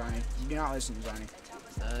Johnny. Do not listen to Johnny.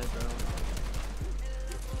 Bro.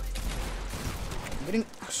 Getting.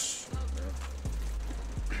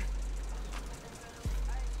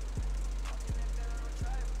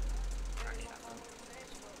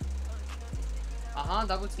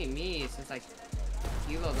 Double team me since like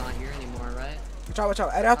Kelo's not here anymore, right? Watch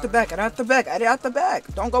out. Edit out the back. Edit out the back.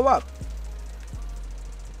 Don't go up.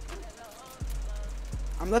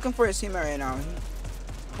 I'm looking for his teammate right now.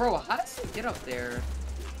 Bro, how does he get up there?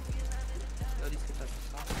 Yo, these kids are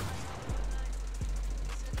soft.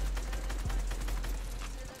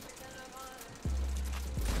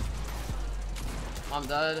 I'm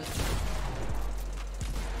dead.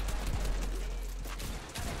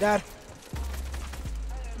 Dad.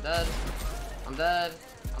 Dead. I'm dead.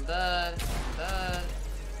 I'm dead. I'm dead.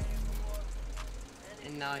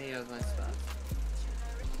 And now he has my stuff.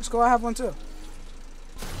 Let's go. I have one too.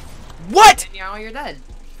 What? And now you're dead.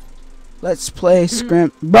 Let's play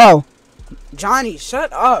scrim. Bro. Johnny,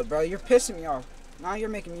 shut up, bro. You're pissing me off. Now you're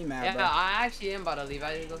making me mad, Yeah, bro. I actually am about to leave.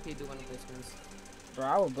 I didn't know if you do one of those ones. Bro,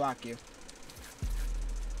 I will block you.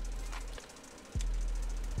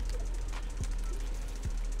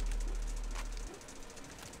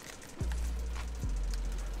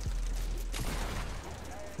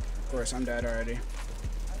 Of course, I'm dead already.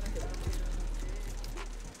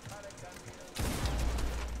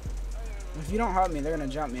 If you don't help me, they're gonna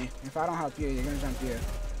jump me. If I don't help you, they're gonna jump you.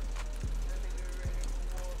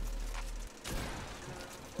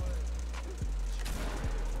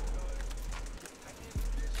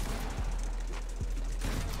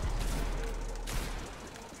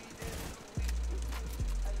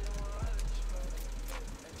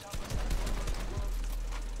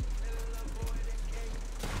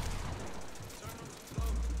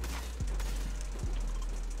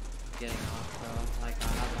 getting off, bro. Like, I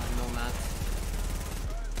have no mats.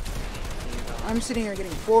 I'm sitting here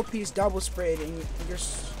getting 4-piece double sprayed, and you're.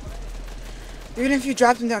 Even if you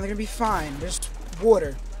drop them down, they're gonna be fine. There's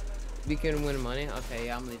water. We can win money? Okay,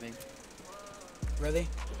 yeah, I'm leaving. Really?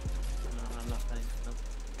 No, I'm not playing. No.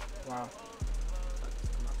 Wow.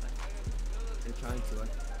 I'm not playing. I'm trying to.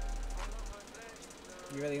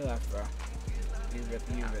 You really left, bro. You really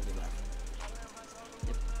left.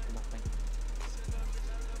 Yep, I'm not playing.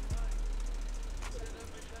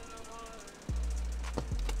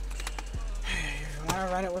 If you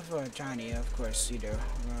wanna run it with Johnny, of course you do.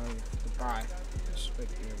 Goodbye. Just like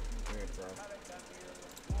you're weird, bro.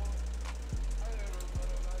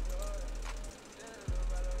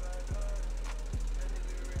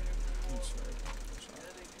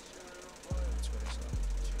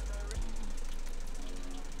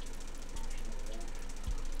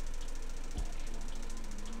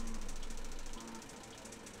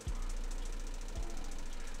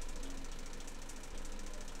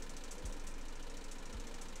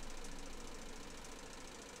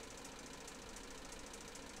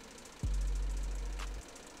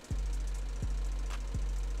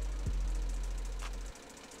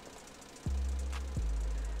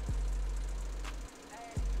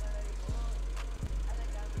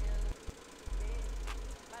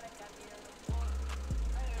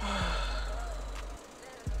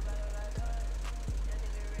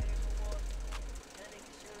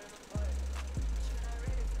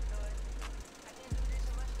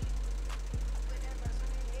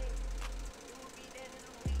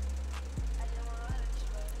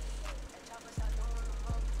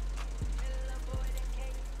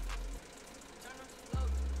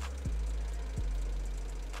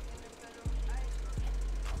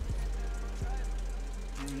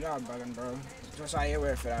 Y'all bugging, bro. Just how you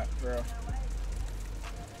wear for that, bro.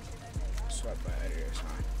 Sweat by out of here, son.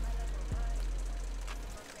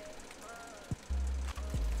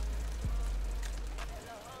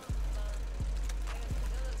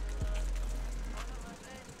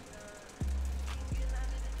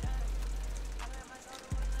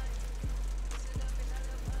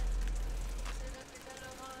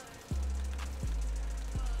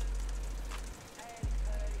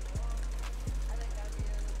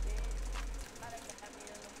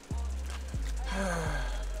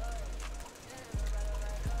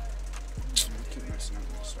 Keep messing up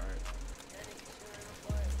my start.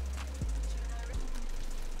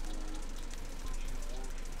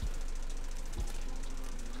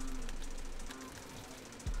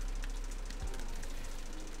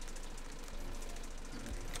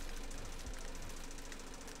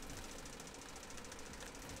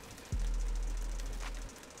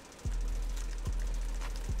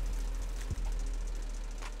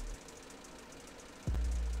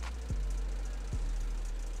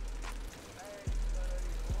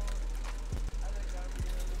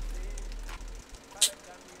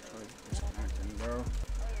 Disconnecting, bro.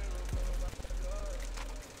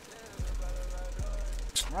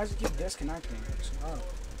 Why does it keep disconnecting? Oh.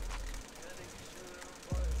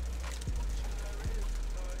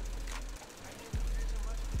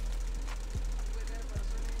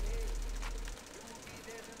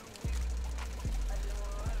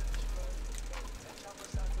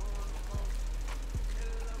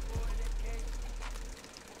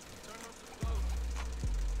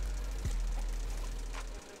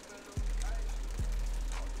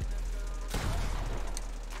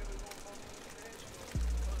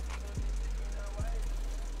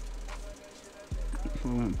 I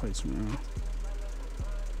want to play tomorrow.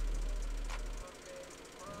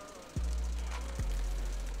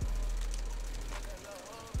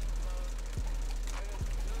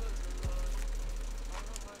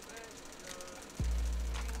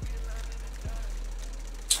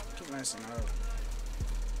 Keep messing up.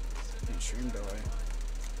 Stream delay.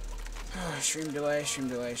 Stream delay, stream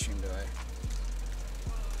delay, stream delay.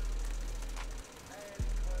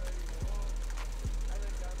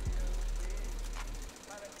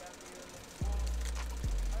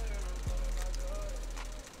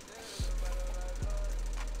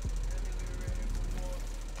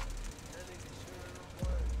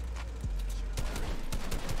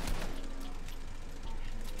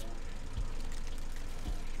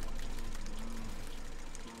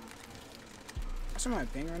 What's my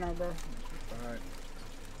thing right now, bro? God.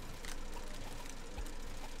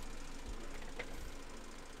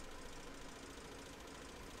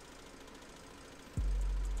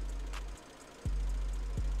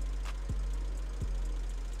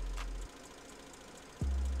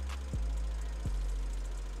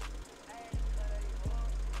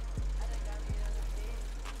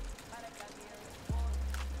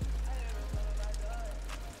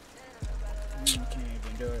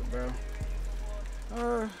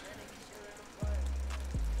 Uh.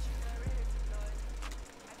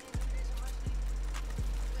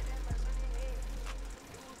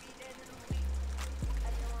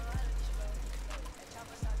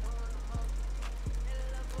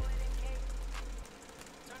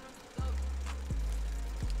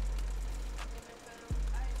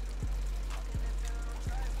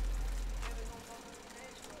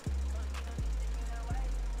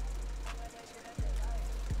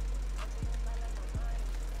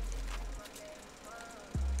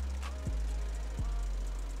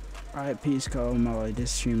 Alright, peace, Kelo Melody.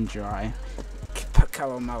 This stream dry.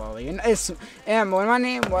 Kelo Melody. And when my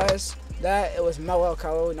name was that, it was Mellow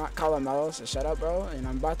Kelo, not Kelo Mello. So shut up, bro. And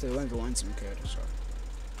I'm about to win some kid. So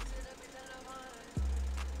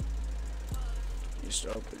just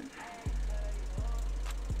open.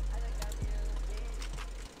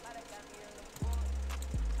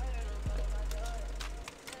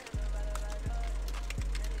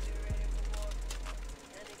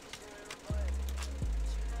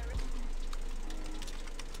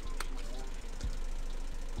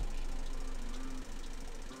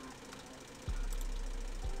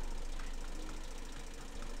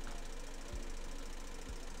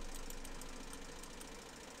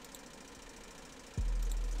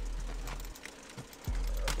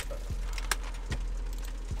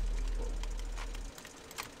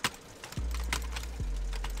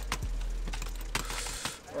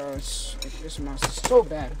 Bro, this monster's so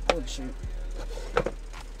bad. Holy shit.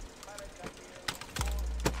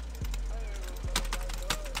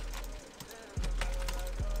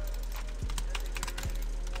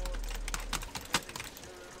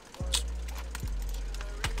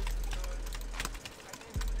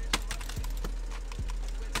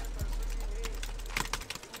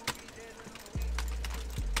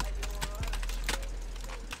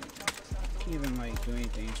 Can't even like do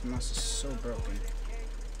anything. This monster's so broken.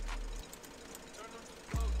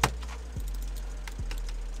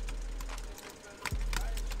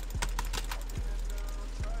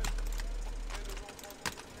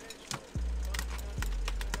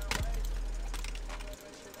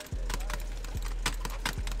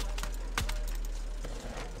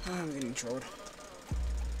 I'm getting trolled.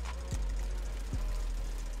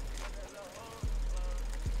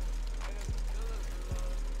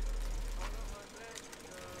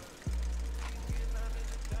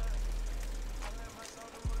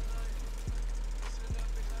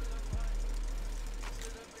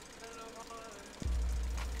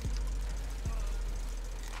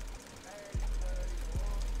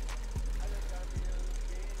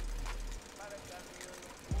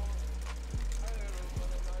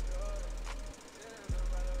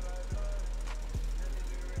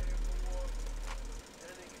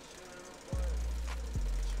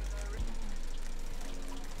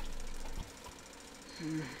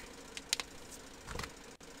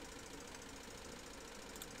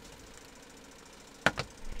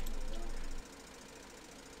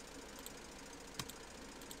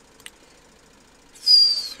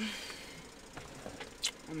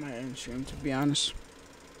 I might end stream, to be honest.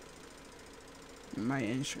 I might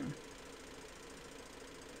end stream.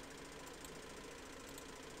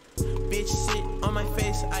 Bitch sit on my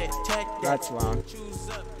face, I attack that. That's loud. Choose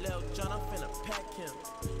up, Lil John, I'm finna pack him.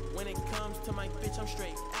 When it comes to my bitch, I'm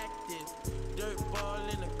straight active. Dirt ball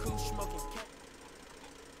in the coupe, smoking cat.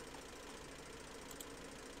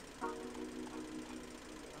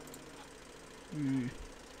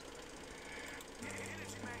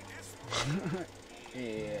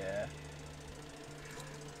 Yeah.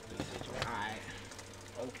 Alright.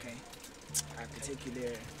 Okay. I have to take you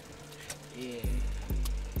there. Yeah.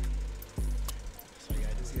 So yeah,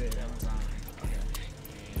 just get it Amazon. Okay.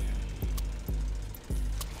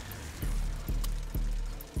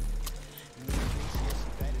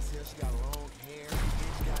 She got long hair,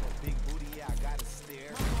 bitch got a big booty, yeah, I gotta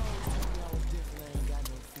stare. My mom told me I was different, I ain't got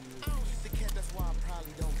no fear. I don't used to cat, that's why I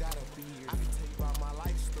probably don't got a beard. I can tell you about my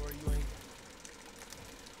life story, you ain't.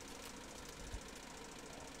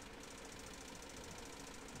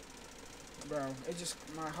 Bro, it just,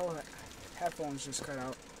 my whole headphones just cut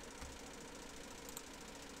out.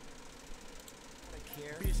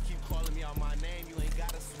 Care. Bitch keep calling me out my name, you ain't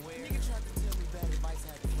gotta swear. Nigga tried to tell me bad advice,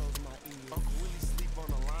 I had to close my ears. Uncle Willie sleep on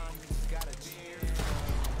the line, he just got a chair.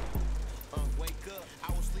 Wake up,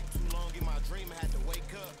 I was sleep too long in my dream, I had to wake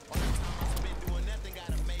up. All the time I spent doing nothing,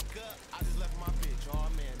 gotta make up. I just left my bitch, oh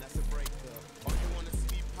man, that's a breakup. All you wanna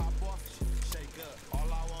see me pop off, shake up. All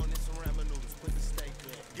I want is some ramen noodles, put the steak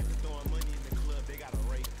up. Get to throwing money in the club, they gotta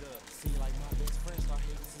rake up. See, like my best friend start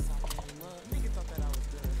hating since I came up. Nigga thought that I was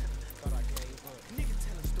done, thought I gave up. Nigga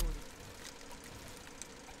tell a story.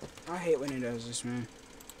 I hate when it does this, man.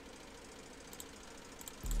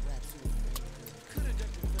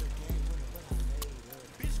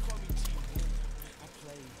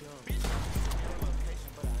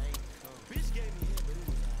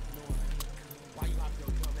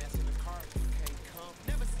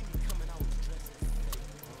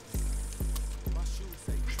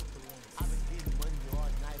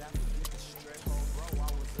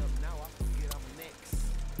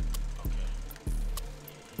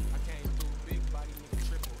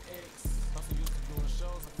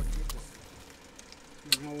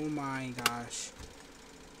 Oh my gosh.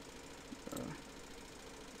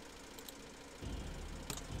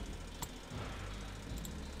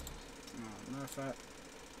 Matter of fact.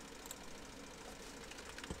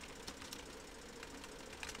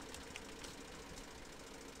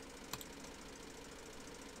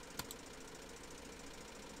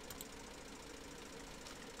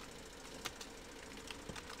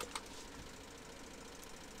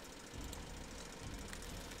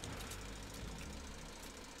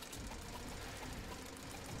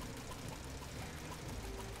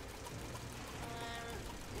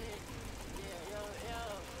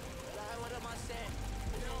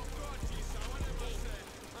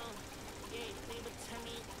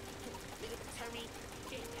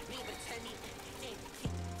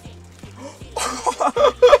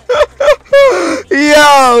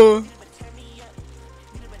 Yo!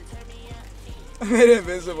 I made an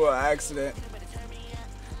invisible accident.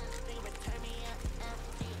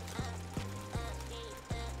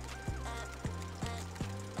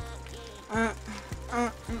 Uh, uh,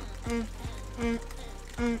 mm, mm,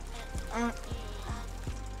 mm, uh.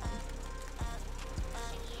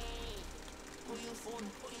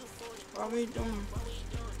 What we doing?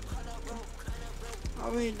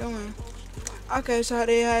 What we doing? Okay, so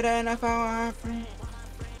they had enough of our friend.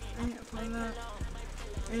 Pull up.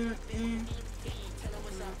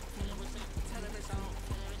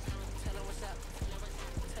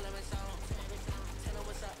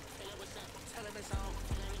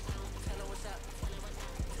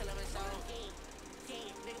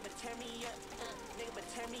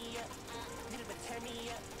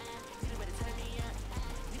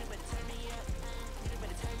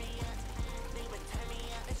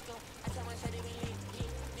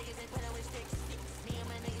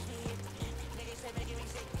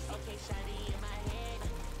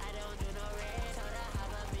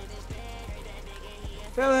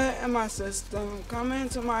 Feel it in my system, come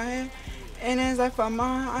into my head, and it's like for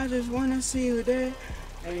mine, I just wanna see you there.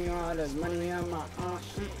 And you know all this money in my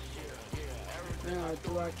you know,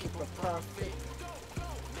 do I keep a profit?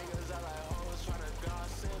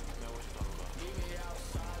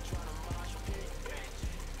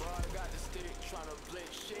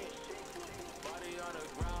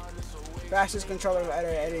 Fastest controller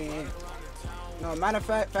editor. No, matter of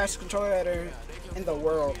fact, fastest controller editor in the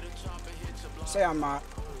world. Say I'm not.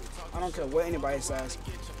 I don't care what anybody says.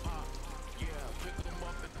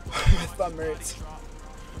 My thumb hurts.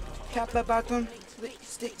 Cap about them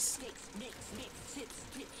sticks.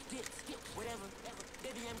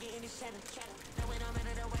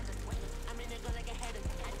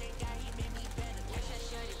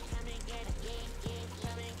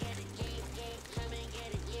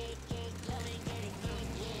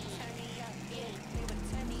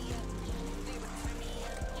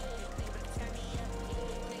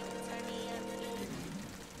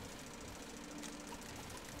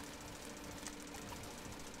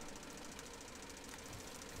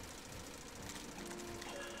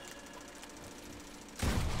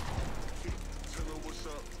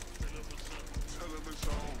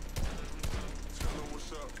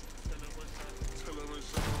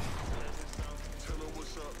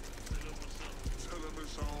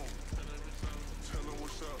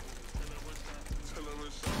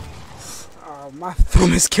 Oh, my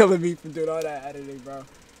thumb is killing me from doing all that editing, bro. My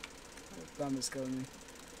thumb is killing me.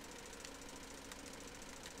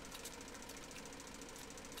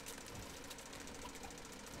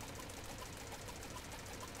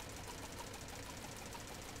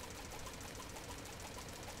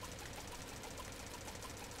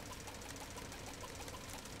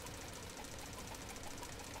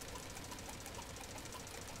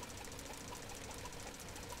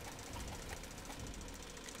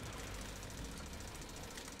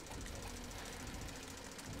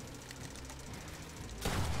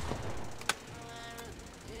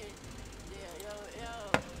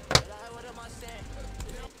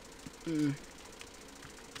 Mm.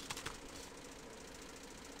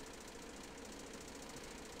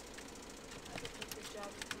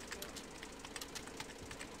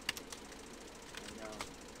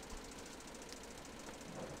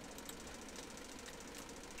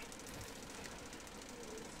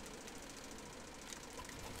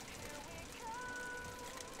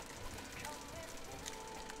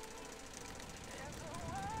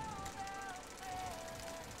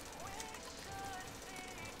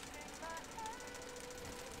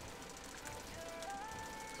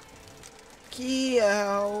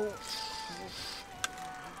 Kelo.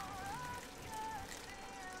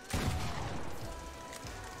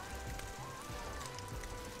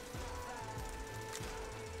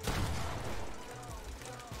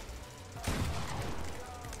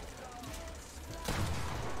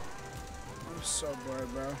 I'm so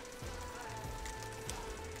bored, bro.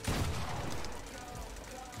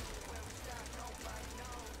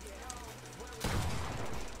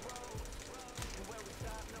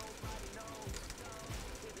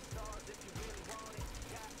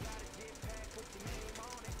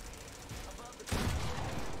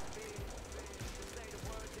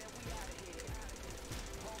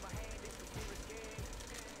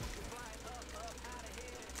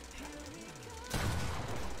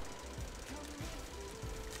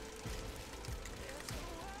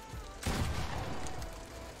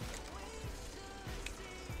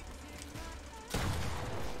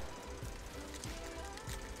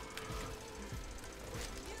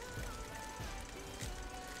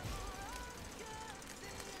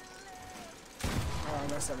 Oh,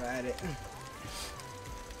 that's not at it.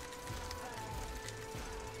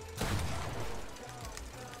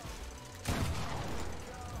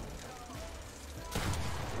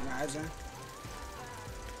 Imagine.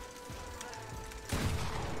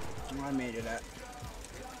 I made it up.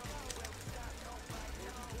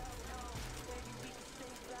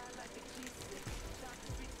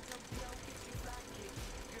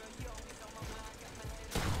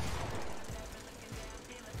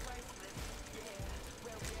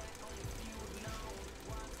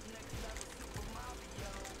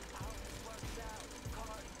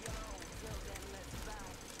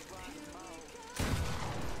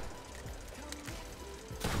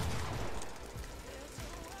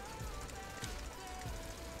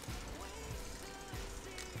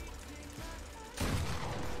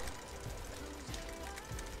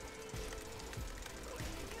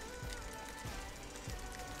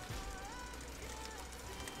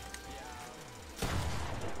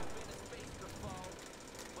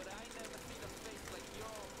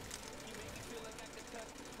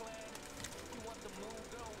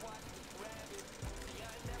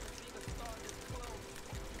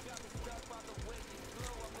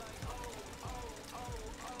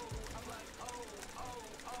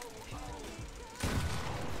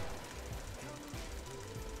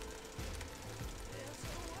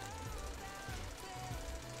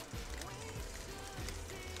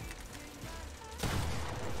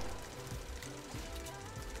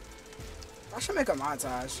 I should make a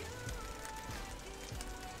montage.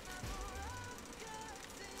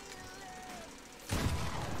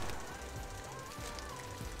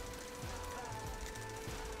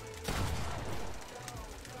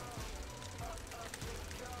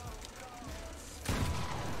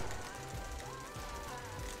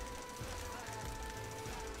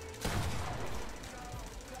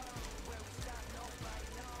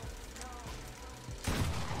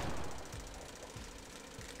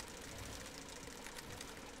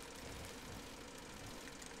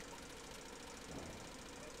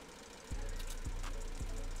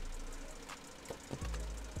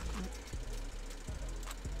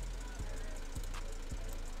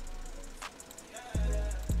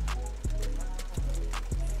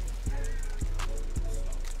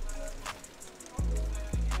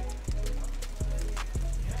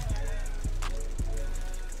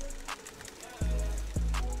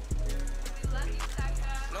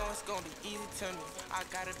 Gonna be easy to me. I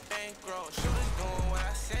got a bankroll. Shooters doing what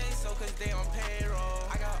I say, so cause they on payroll.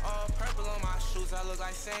 I got all purple on my shoes, I look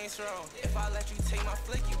like Saints Row. If I let you take my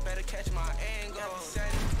flick, you better catch my angle. Yeah,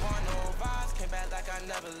 said want no vibes, came back like I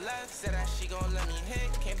never left. Said that she gon' let me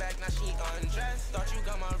hit, came back now she undressed. Thought you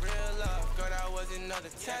got my real love, girl that was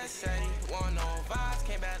another test. Said he want no vibes,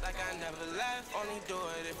 came back like I never left. Only do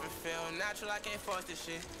it if it feel natural, I can't force this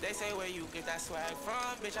shit. They say where you get that swag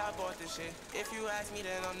from, bitch I bought this shit. If you ask me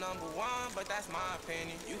then I'm number one, but that's my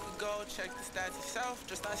opinion. You could go check the stats yourself,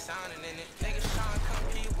 just start signing in it. Niggas tryna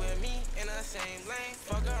compete with me in the same lane.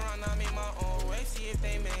 Fuck around, I make my own way, see if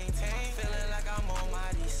they maintain. Feeling like I'm on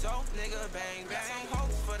my D, so nigga bang bang. Got some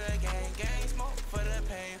hopes for the gang, gang smoke for the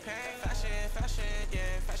pain, pain. Fashion, fashion,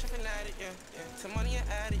 yeah, fashion fanatic, yeah, yeah. To money and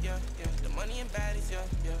addict, yeah, yeah. The money and baddies, yeah,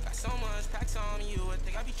 yeah. Got so much packs on you, I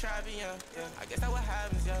think I be trapping, yeah, yeah. I guess that what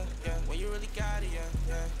happens, yeah, yeah. When you really got it, yeah,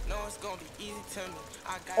 yeah. No, it's gonna be easy to me.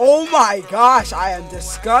 I got Oh my gosh, I am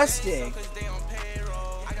disgusting.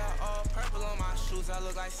 I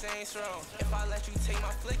look like Saints Row. If I let you take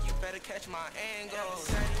my flick, you better catch my angle.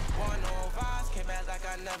 Said he want no vibes, came back like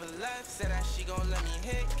I never left. Said that she gon' let me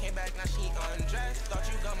hit, came back now she undressed. Thought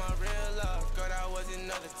you got my real love, girl that was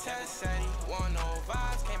another test. Said he want no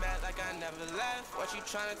vibes, came back like I never never left. What you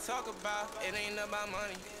tryna talk about? It ain't about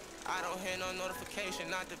money. I don't hear no notification,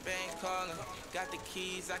 not the bank calling. Got the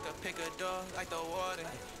keys, I could pick a door like the warden.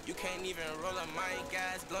 You can't even roll a mic,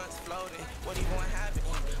 gas, blunts floating. What do you want happen?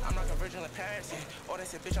 I'm like a virgin like Paris. Oh, they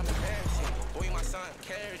said, bitch, I'm embarrassing. Boy, you my son,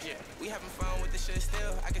 carriage, yeah. We having fun with this shit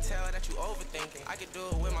still. I can tell that you overthinking. I can do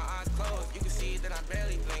it with my eyes closed. You can see that I'm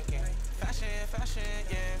barely blinking. Fashion, fashion,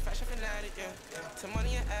 yeah. Fashion fanatic, yeah. To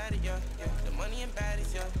money and addict, yeah. The money and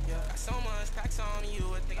baddies, yeah. Got so much packs on me, you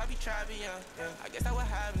would think I be trapping, yeah. I guess that what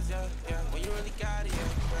happens, yeah. When you really got it,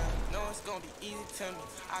 yeah. Know it's gonna be easy to me.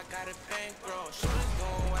 I got a bankroll. Shooters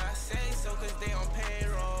doing what I say, so cause they on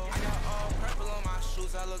payroll. I got all purple on my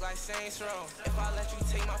shoes, I look like Saints Row. If I let you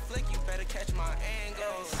take my flick, you better catch my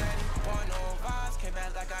angle. Said he want no vibes, came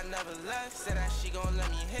back like I never left. Said that she gon' let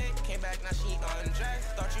me hit, came back now she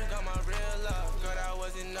undressed. Thought you got my real love, girl, that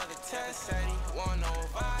was another test. Said he want no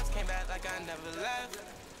vibes, came back like I never left.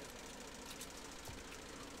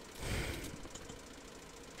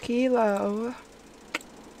 Kelo.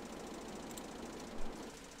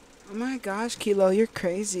 Oh my gosh, Kelo, you're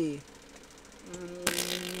crazy.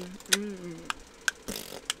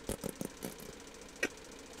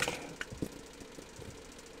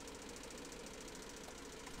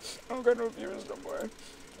 I don't got no viewers no more.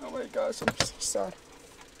 Oh my gosh, I'm so sad.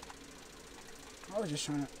 I was just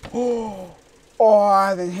trying to. Oh,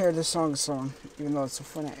 I didn't hear the song, even though it's a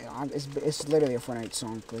Fortnite. It's literally a Fortnite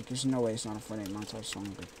song. Like, there's no way it's not a Fortnite montage song.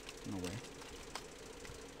 Like, no way.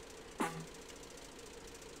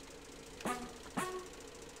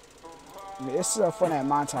 This is a Fortnite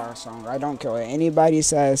montage song. I don't care what anybody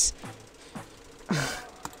says.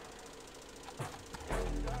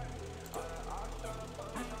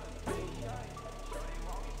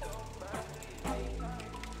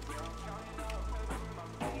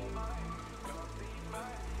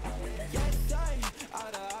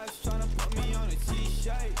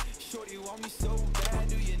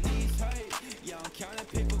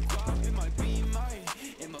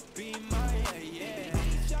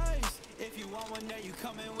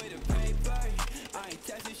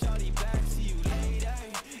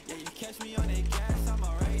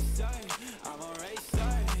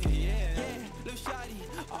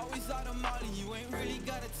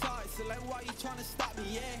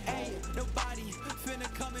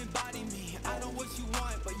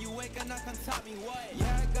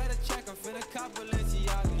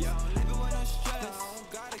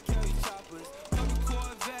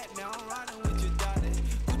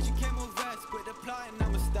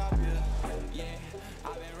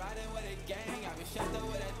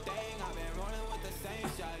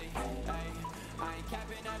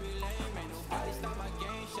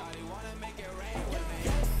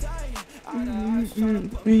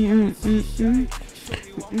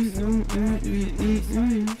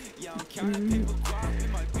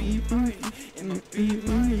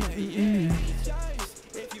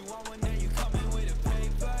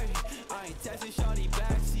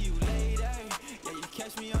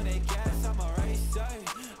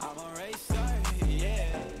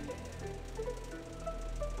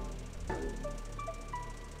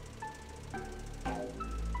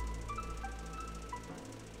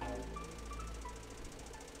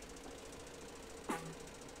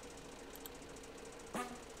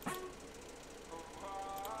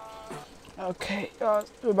 Okay,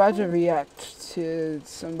 we're about to react to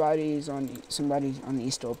somebody's on the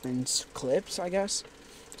East Open's clips, I guess.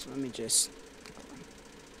 So let me just.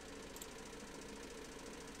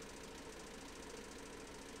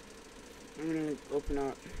 I'm gonna open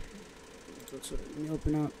up. Let me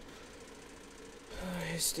open up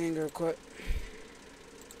his thing real quick.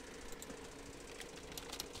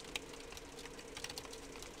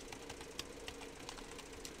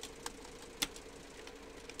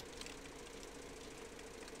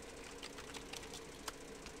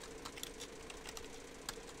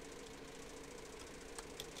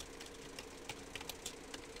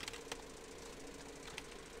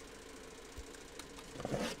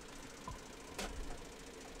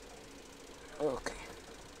 Okay.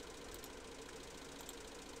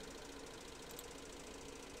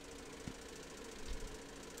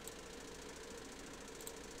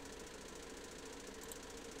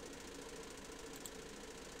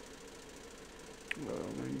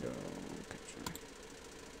 Window capture.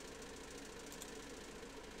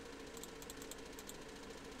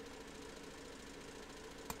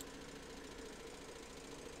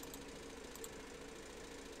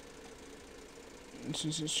 This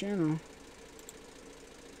is his channel.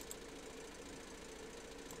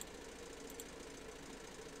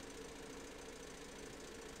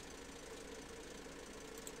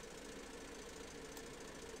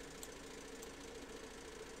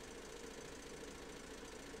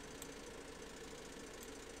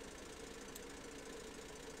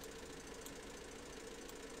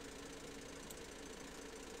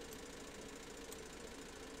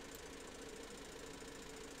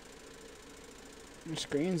 The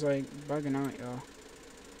screen's like bugging out, y'all.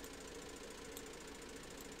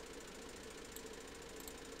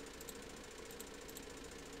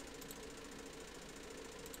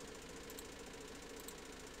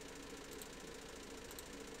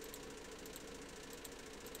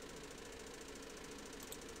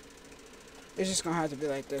 It's just gonna have to be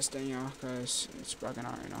like this then, y'all, cause it's bugging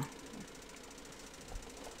out right now.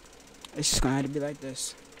 It's just gonna have to be like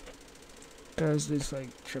this, cause it's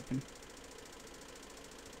like tripping.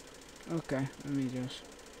 Okay, let me just.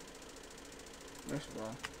 First of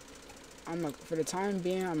all, for the time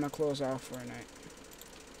being, I'm gonna close off for a night.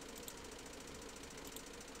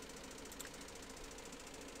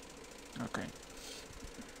 Okay.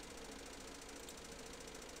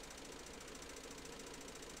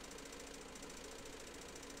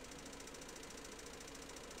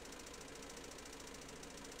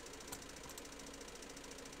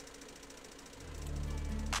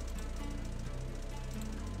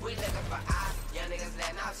 We looking for ops, young niggas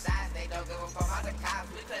letting off shots. They don't give a fuck about the cops.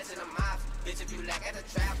 We clutching the mops. Bitch, if you lack at the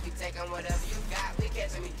trap, we taking whatever you got. We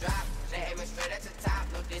catching me drop. They aiming straight at the top.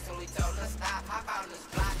 No dissing, we told them to stop. Hop out on this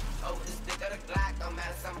block. Over the stick of the Glock. Don't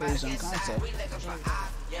matter, somebody get shot. We looking for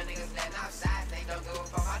ops, young niggas letting off shots. They don't give a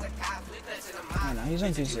fuck about the cops. We clutching the mops. He's on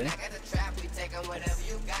Bitch, if you PC. lack at the trap, we taking whatever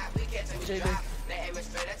you got. We catching me drop. They aiming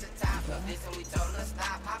straight at the top. No dissing, we told them to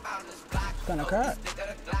stop. Hop out on this block. Kinda Over cut. the stick of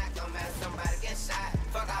the Glock. Don't matter, somebody get shot.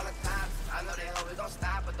 Fuck all the cops. I know they hope we gon'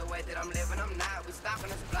 stop, but the way that I'm living, I'm not. We stopping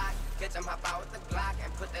this block. Catch him, hop out with the Glock, and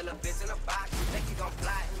put that little bitch in a box. You think he gon'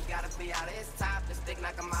 fly? He gotta be out of his top. The stick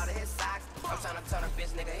knock him out of his socks. I'm tryna turn a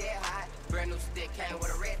bitch nigga head hot. Brand new stick came with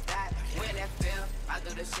a red dot. When that feel, I do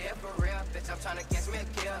this shit for real. Bitch, I'm tryna catch me a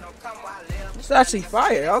kill. Don't come while I live. It's actually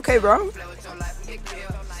fire. Okay, bro. Play with your life and get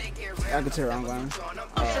killed. Shit get real. I can tell wrong one. Throwing them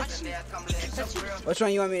balls in there, come let it go real. Which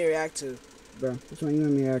one you want me to react to, bro? Which one you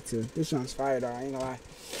want me to react to? This one's fire, though. I ain't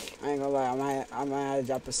gonna lie. I might have to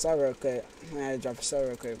drop a sub real quick.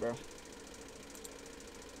 Bro.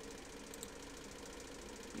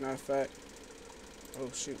 Matter of fact. Oh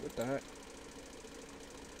shoot! What the heck?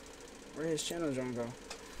 Where his channel drum go?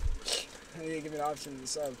 I need to give me the option to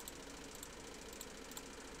sub.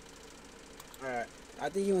 All right. I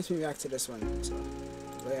think he wants me to react to this one. So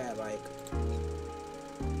we're at like.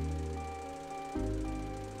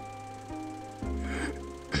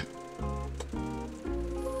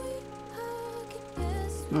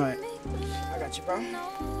 Alright, I got you, bro.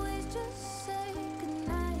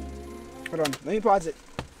 Hold on, let me pause it.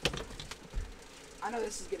 I know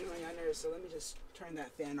this is getting on your nerves, so let me just turn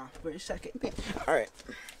that fan off for a second. Alright.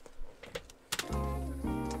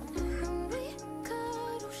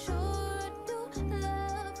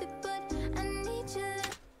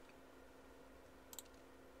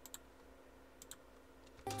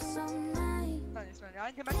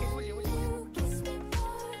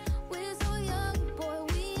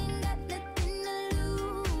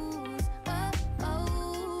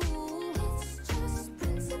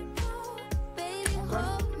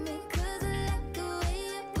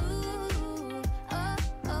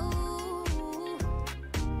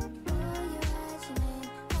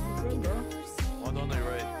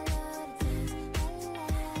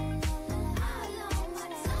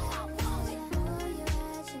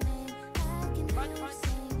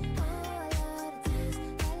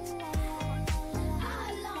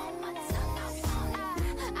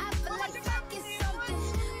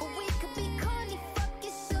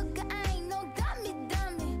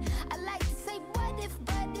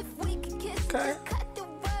 Okay.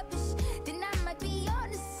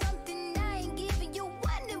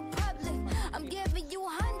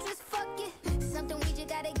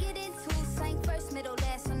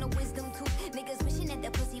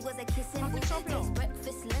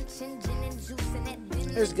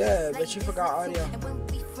 It's good, but you forgot audio.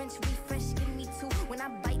 When I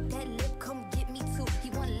bite that lip, come get me too. He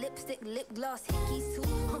want lipstick, lip gloss, hickeys too.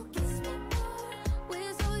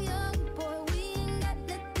 We're so young, boy, we ain't got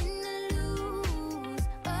nothing to lose.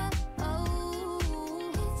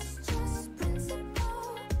 It's just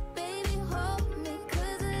principle. Baby, hold me,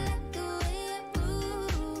 'cause I like the way you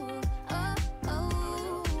move. Boy,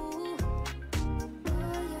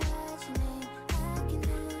 you write your name, I can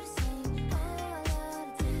do the same. Oh, I love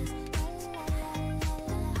to dance,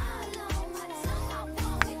 I know my tongue, I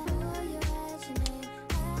want it. Boy, you write your name,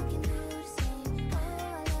 I can do the same. Oh,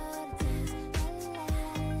 I love to dance,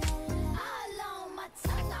 I know my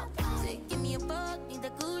tongue, I want it. Give me a buck, need the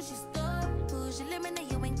Gucci store. Push your limit, now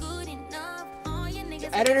you ain't good enough. All your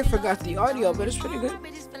niggas The editor forgot the audio, but it's pretty good.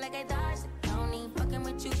 bitches feel like I dodged it. Don't even fucking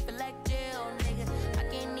with you, feel like jail, nigga. I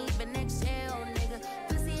can't even exhale, nigga.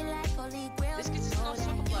 Pussy like holy grail. This kid's not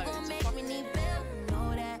super You player, gon' it's a make me fucking need bail.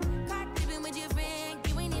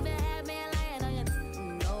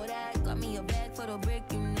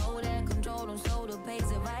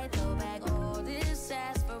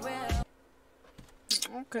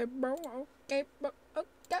 Okay, bro. Okay, bro.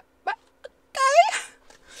 Okay, bro. Okay.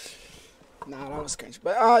 Nah, that was cringe.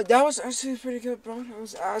 But that was actually pretty good, bro. That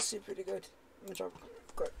was actually pretty good. Let me drop.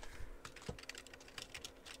 Good.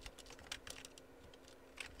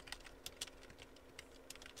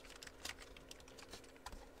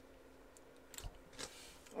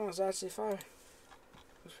 Oh, it was actually fire. It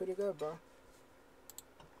was pretty good, bro.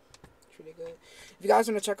 Pretty good. If you guys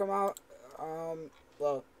want to check them out,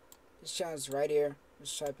 well, this channel's right here.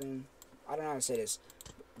 Just type in, I don't know how to say this.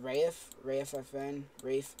 Rafe FN,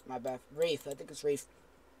 Rafe, my bad. Rafe, I think it's Rafe.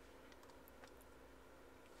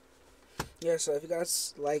 Yeah, so if you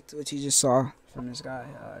guys liked what you just saw from this guy,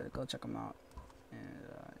 go check him out. And,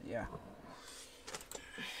 yeah.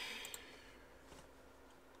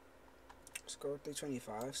 Let's go with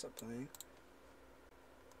 325, stop playing.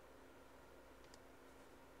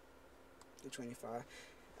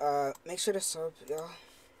 325. Make sure to sub, y'all.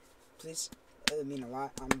 Please, it would mean a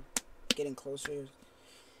lot. I'm getting closer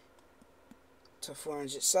to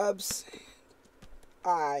 400 subs.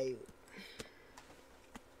 I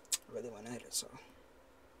really want to hit it, so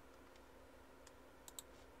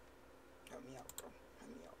help me out, bro. Help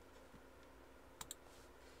me out.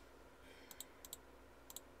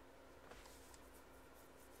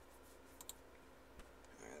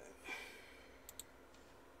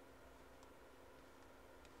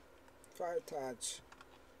 Fire touch,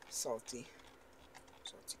 salty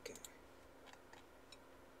king.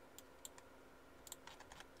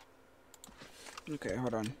 Okay,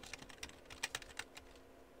 hold on.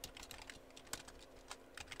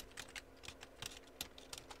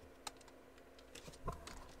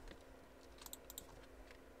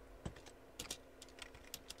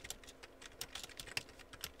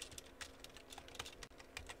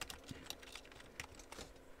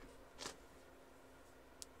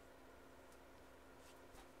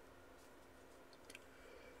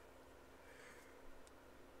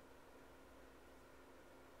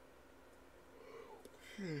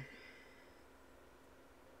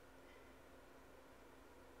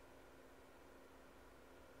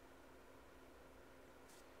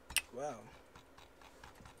 Wow.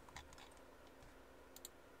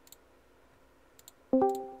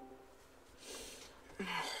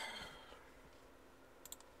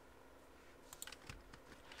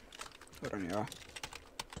 Hold on, y'all.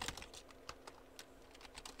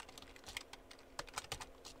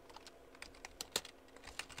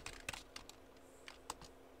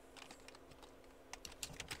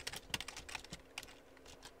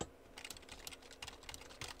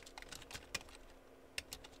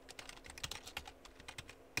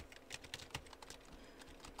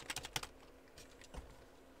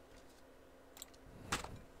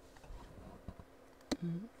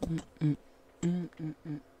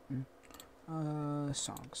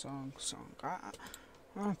 Song.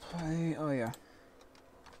 I'll play. Oh yeah.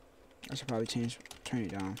 I should probably turn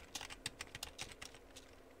it down.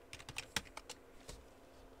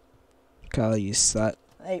 Kelo, you suck.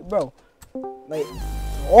 Hey, bro. Like,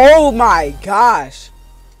 oh my gosh.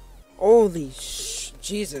 Holy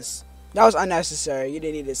Jesus. That was unnecessary. You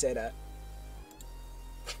didn't need to say that.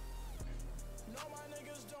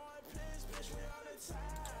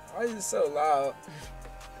 Why is it so loud?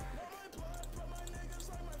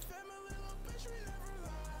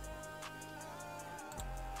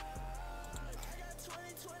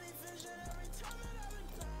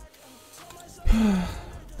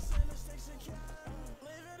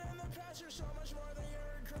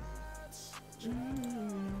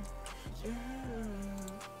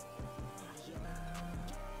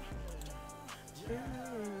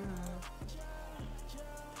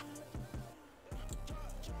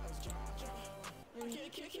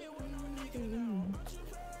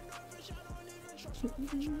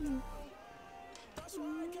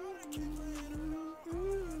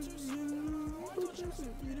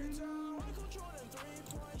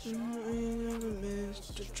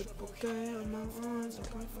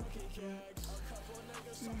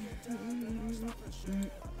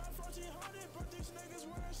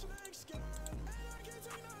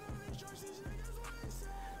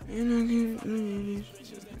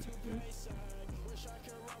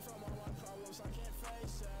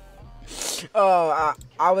 Oh,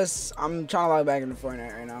 I'm trying to log back into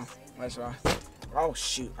Fortnite right now. That's why. Oh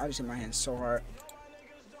shoot, I just hit my hand so hard.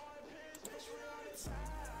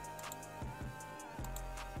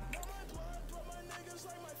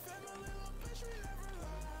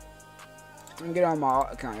 Let me get on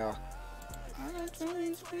my account, y'all.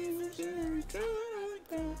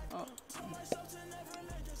 Oh.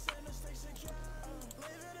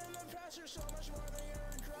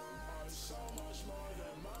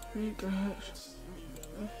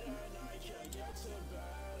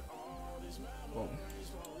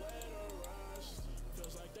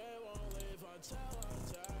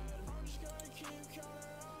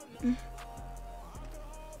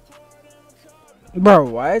 Bro,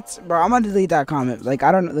 what? Bro, I'm gonna delete that comment. Like,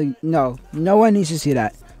 I don't like. No, no one needs to see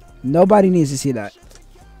that. Nobody needs to see that.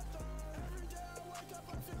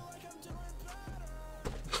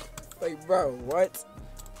 Like, bro, what?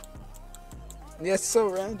 Yeah, it's so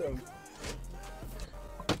random.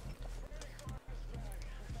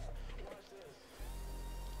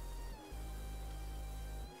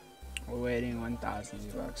 We're waiting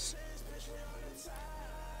 1,000 bucks.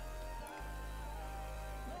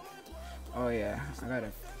 Oh yeah, I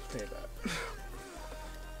gotta pay that.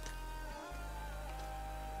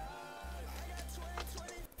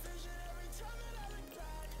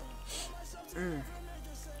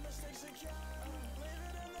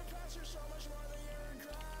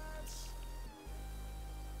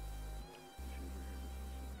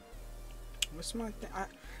 What's my thing?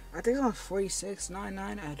 I think it's on 46.99.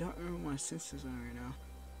 I don't remember my census on right now.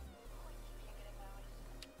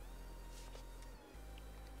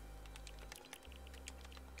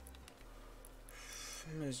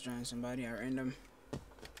 I'm just trying somebody at random.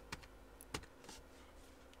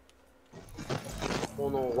 Oh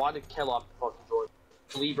no, why did Kelo have to fucking join?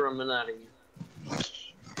 Leave her a minute out of you.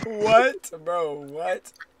 What, bro?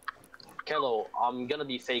 What? Kelo, I'm gonna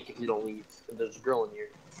be fake if you don't leave. There's a girl in here.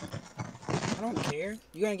 I don't care.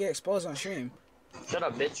 You're gonna get exposed on stream. Shut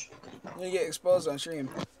up, bitch. You're gonna get exposed on stream.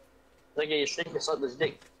 Look at you shaking suck this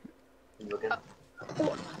dick. You looking?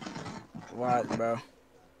 What, bro?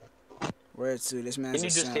 Where to? This man's Can you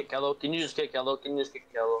a just simp. kick Kelo? Can you just kick Kelo? Can you just kick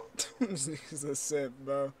Kelo? This nigga's a simp,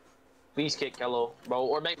 bro. Please kick Kelo, bro.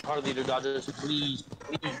 Or make part of leader Dodgers. Please.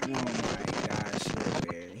 Please. Oh my gosh,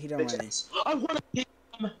 you're weird. He don't want Bitch. I wanna kick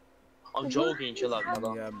him. I'm joking. Chill out,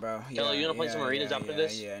 Kelo. Yeah, bro. Kelo, you wanna play some arenas after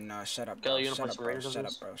this? Yeah, no, shut up, bro. Kelo, you wanna Shut play up, some bro. arenas after Shut up,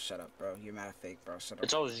 this? bro. Shut up, bro. You're mad fake, bro. Shut up.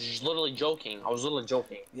 Bitch, I was just literally joking. I was literally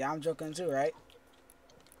joking. Yeah, I'm joking too, right?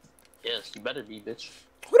 Yes, you better be, bitch.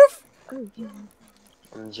 Who the f?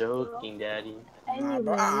 I'm joking, daddy. Nah,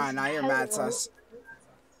 bro. Nah, you're mad sus.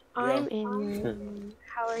 I'm in.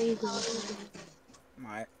 How are you doing?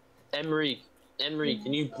 Alright. Emery,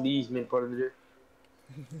 can you please make part of leader?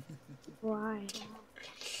 Why?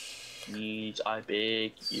 Please, I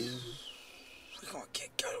beg you. We're gonna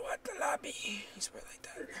kick Kelo out the lobby. He's weird like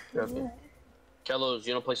that. Okay. Kelos,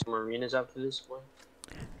 you wanna play some arenas after this, boy?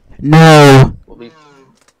 No. We'll be.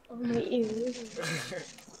 Oh my ears.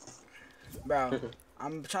 Bro,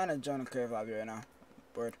 I'm trying to join a curve lobby right now.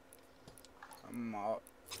 Bored. I'm out.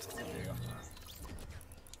 There you go.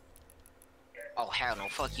 Oh hell no,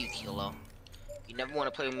 fuck you, Kelo. You never want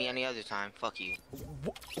to play with me any other time. Fuck you.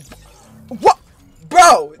 What?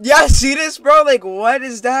 Bro, y'all see this, bro? Like, what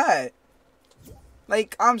is that?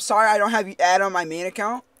 Like, I'm sorry I don't have you add on my main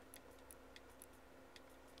account.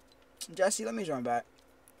 Jesse, let me join back.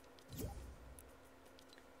 You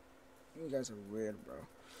guys are weird, bro.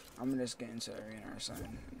 I'm gonna just get into arena or something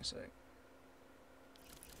in a sec.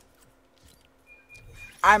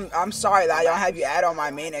 I'm sorry that I don't have you add on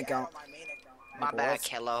my main account. My Like, bad, what?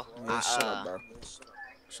 Kelo. Yeah, shut up, bro.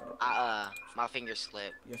 Shut up. My finger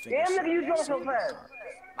slipped. Your finger slipped.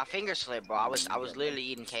 My finger slipped, bro. I was literally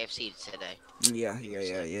eating KFC today. Yeah.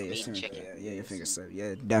 Meat chicken. Yeah, your finger slipped.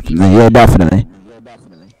 Yeah, definitely.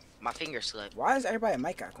 My finger slipped. Why is everybody at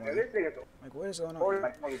mic corner? Like, what is going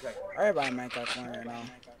on? Everybody at mic corner right now.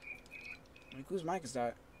 Like, whose mic is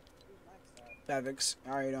that? Bevix.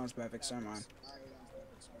 I already know it's Bevix. Never mind.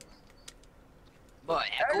 But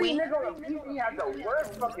Every echoey? nigga on PC has the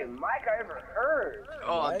worst fucking mic I ever heard.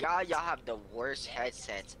 Oh What? god, y'all have the worst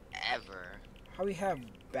headsets ever. How we have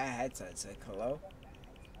bad headsets? Like, hello?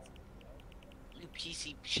 You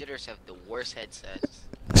PC shitters have the worst headsets.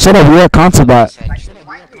 Shut up, you're a console bot. Shit, oh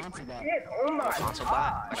my Console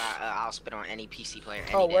bot, but I'll spit on any PC player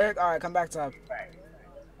any Oh, day. where? Alright, come back, Top.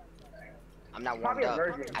 I'm not Probably warmed a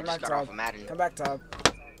up. virgin. I Come just back, got off Top. of Madden. Come back, Top.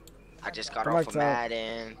 I just got Come off back, of Top.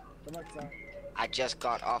 Madden. Come back, Top. I just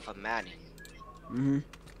got off of Madden.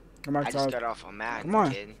 Come back, I just Top. got off of Madden, Come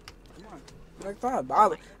on. kid. Come back, Top.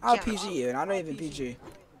 I'll PG you, and I'm not even PG.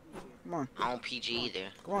 Come on. I don't PG either.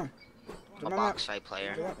 Come on. I'm a Come on. box fight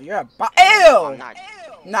player. You're a bot. I'm Ew! not.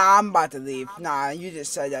 Nah, I'm about to leave. Nah, you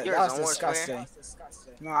just said that. You're That a was Zone Wars disgusting.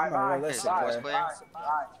 No, I'm a You're a realistic Zone Wars player. player?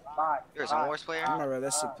 You're a Zone Wars player? I'm a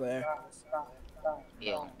realistic player.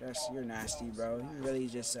 Ew. You're nasty, bro. You really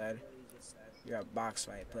just said you're a box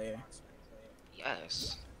fight player.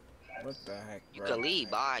 Yes. What the heck, You bro? could leave.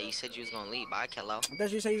 Bye. You said you was gonna leave. Bye, Kelo. I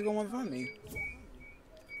thought you said you was gonna fund me.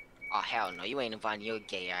 Oh hell no, you ain't inviting your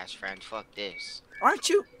gay ass friend. Fuck this. Aren't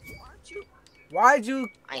you? Why'd you?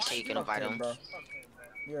 I ain't say you can invite Okay, him. bro.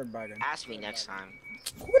 You're a bugger. Ask me next time.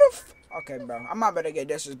 Who the f? Okay, bro. I'm not about to get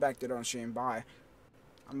disrespected on stream. Bye.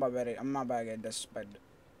 I'm not about to get disrespected.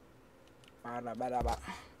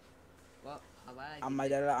 Well,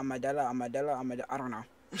 I don't know.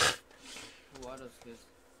 what is this?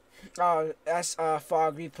 Oh, that's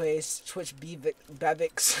Fog replays Twitch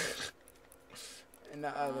Bevix and the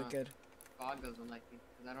other kid. Fog doesn't like me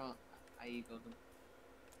because I ego them.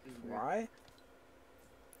 Why?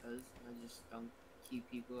 Because I just don't keep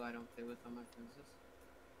people I don't play with on my friends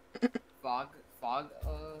list. Fog,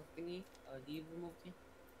 thingy, do you remove me?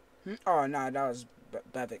 Oh, no, that was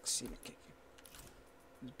Bevix. He didn't kick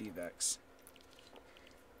you. It was Bvex.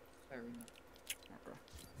 Fair enough.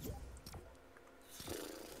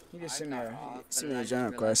 You just I send me got a off, but send me then a I just journal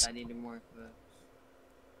realized quest. I needed more for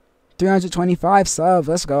 325 subs.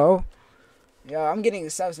 Let's go. Yo, I'm getting the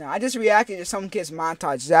subs now. I just reacted to some kid's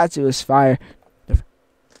montage. That too was fire.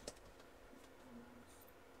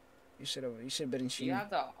 You should have been in Do stream. you have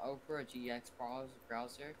the Opera GX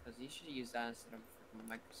browser? Because you should use that instead of freaking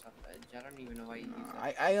Microsoft Edge. I don't even know why you use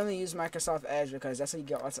that. I only use Microsoft Edge because that's how you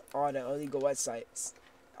get all the illegal websites.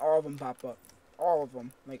 All of them pop up. All of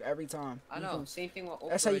them. Like every time. I know. Same thing with Opera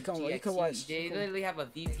That's how you GX. can watch. They literally have a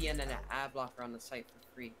VPN and an ad blocker on the site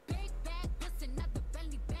for free.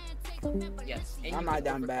 Yes. And I'm you not can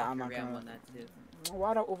down bad. overclock I'm your not RAM gonna. on that too.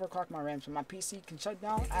 Why do I overclock my RAM so my PC can shut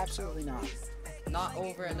down? Absolutely not. Not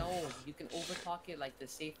over and over. You can overclock it like the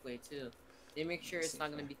safe way too. They make sure it's not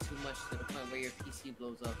gonna be too much to the point where your PC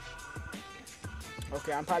blows up.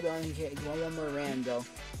 Okay, I'm probably only getting one more RAM though.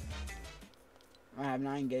 I have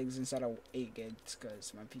 9 gigs instead of 8 gigs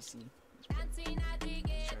because my PC.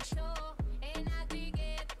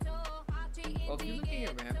 Well, if you look at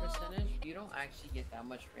your RAM percentage, you don't actually get that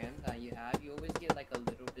much RAM that you have. You always get like a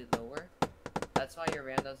little bit lower. That's why your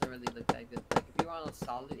RAM doesn't really look that good. Like if you were on a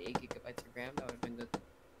solid 8 gigabytes of RAM, that would have been good.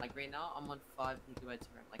 Like right now, I'm on 5 gigabytes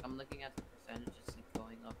of RAM. Like I'm looking at the percentage just like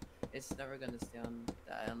going up. It's never gonna stay on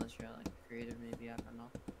that unless you're like creative, maybe. I don't know.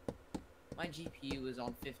 My GPU is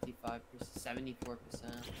on 55%, 74%.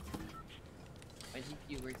 My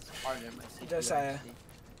GPU works harder than my CPU. Just actually.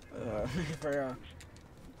 for real.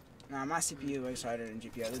 Nah, my CPU works harder than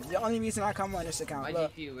GPU. The only reason I come on this account. My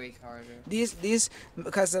Look, GPU works harder. these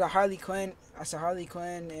because of the Harley Quinn. That's the Harley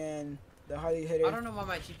Quinn and the Harley hitter. I don't know why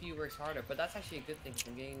my GPU works harder, but that's actually a good thing. 'Cause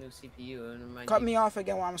I'm getting a new CPU and my Cut me off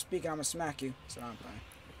again while I'm speaking. I'm gonna smack you. So I'm playing.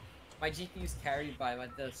 My GPU is carried by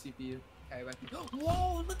the CPU. Carried by.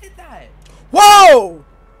 Whoa! Look at that. Whoa!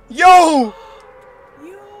 Yo!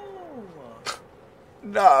 Yo!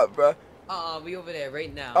 Nah, bro. We over there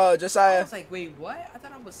right now. Oh, I Josiah. was like, wait, what? I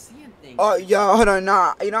thought I was seeing things. Oh, yo, hold on.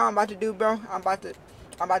 Nah, you know what I'm about to do, bro? I'm about to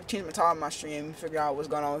change my time on my stream, figure out what's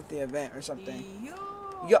going on with the event or something.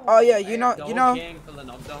 Yo, oh yeah, you know, The whole gang pulling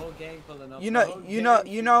up. The whole gang pulling up. you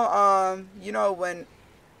know when.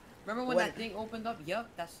 Remember when that thing opened up?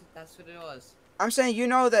 Yep, that's what it was. I'm saying, you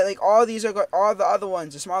know that like all these are all the other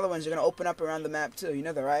ones, the smaller ones, are gonna open up around the map too. You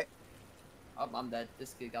know that, right? Oh, I'm dead.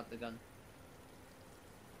 This kid got the gun.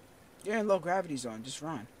 You're in low gravity zone. Just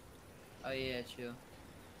run. Oh yeah, true.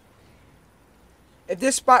 If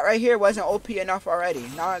this spot right here wasn't OP enough already,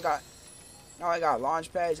 now I got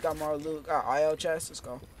launch pads, got more loot, got IO chests. Let's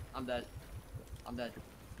go. I'm dead. I'm dead.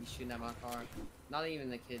 He's shooting at my car. Not even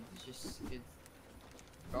the kid. It's just kids.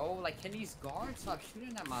 Bro, like, can these guards stop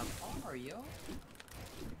shooting at my car, yo?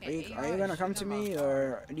 Are you gonna come to me,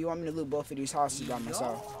 or do you want me to loot both of these houses by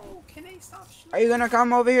myself? Yo, can they stop shooting? Are you gonna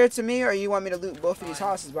come over here to me, or you want me to loot both of these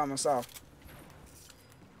houses by myself?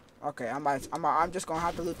 Okay, I'm just gonna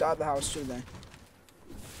have to loot the other house too then.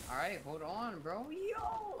 Alright, hold on, bro.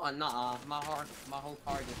 Yo! Nah, my whole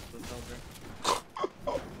car just flipped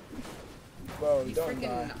over. Bro, He's don't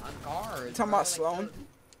freaking die. on guards. Talking about Sloan?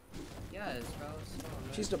 Yes, bro. Sloan,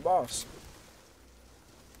 She's the boss.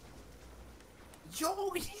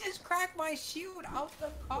 Yo, he just cracked my shield out the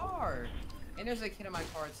car. And there's a kid in my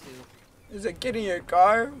car too. There's a kid in your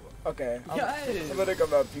car? Okay. Yes. I'm gonna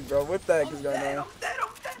come up to you, bro. What the heck is going on? I'm dead.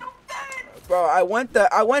 Bro, I want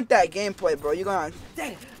that gameplay, bro. You gonna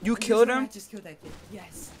You killed him? I just killed that kid.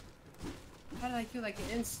 Yes. How did I kill that kid?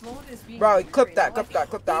 And Sloan is being Bro, clip that.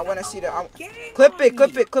 I wanna see that. Clip it.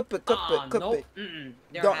 Clip it.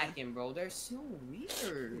 They're hacking, bro. They're so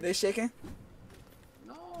weird. They shaking?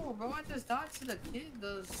 No, bro. I just dodged to the kid,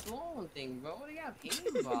 the Sloan thing, bro. They got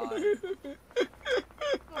aimbot.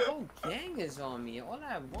 The whole gang is on me. All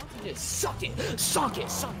I want to do is suck it. Like,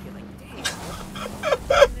 dang.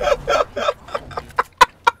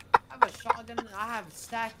 I have a shotgun. I have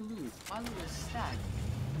stacked loot. My loot is stacked.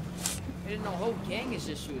 And the whole gang is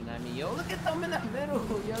just shooting at me, yo. Look at them in the middle,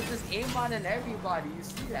 yo. Just aimbot and everybody. You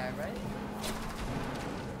see that, right?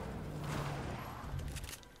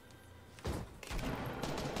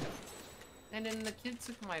 and then the kid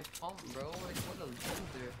took my pump, bro. Like, what a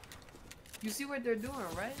loser. You see what they're doing,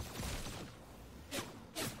 right?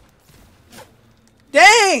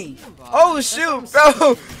 Dang! Oh That's shoot, what bro!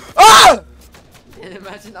 I'm Ah! saying.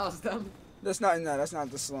 Imagine that was them. That's not no, that's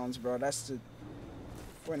not the Sloans, bro. That's the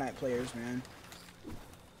Fortnite players, man.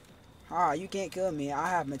 Ah, you can't kill me. I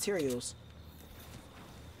have materials.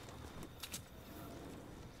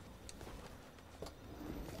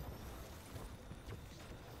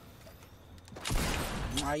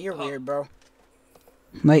 Ah, you're weird, bro.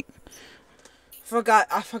 Like,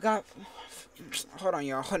 I forgot. Hold on,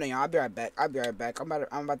 y'all. I'll be right back.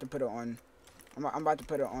 I'm about to put it on. I'm about to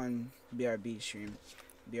put it on BRB stream.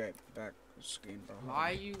 Be right back. Screen, bro.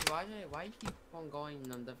 Why you keep on going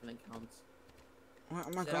on different accounts?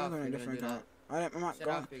 I'm not going on a different account.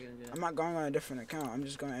 I'm not going on a different account. I'm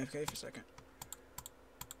just going AFK for a second.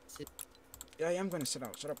 Yeah, I'm gonna sit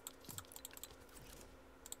out. Shut up.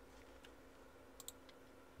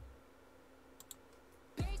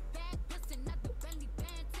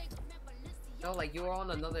 No, like you were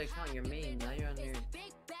on another account, your main. Now you're on here.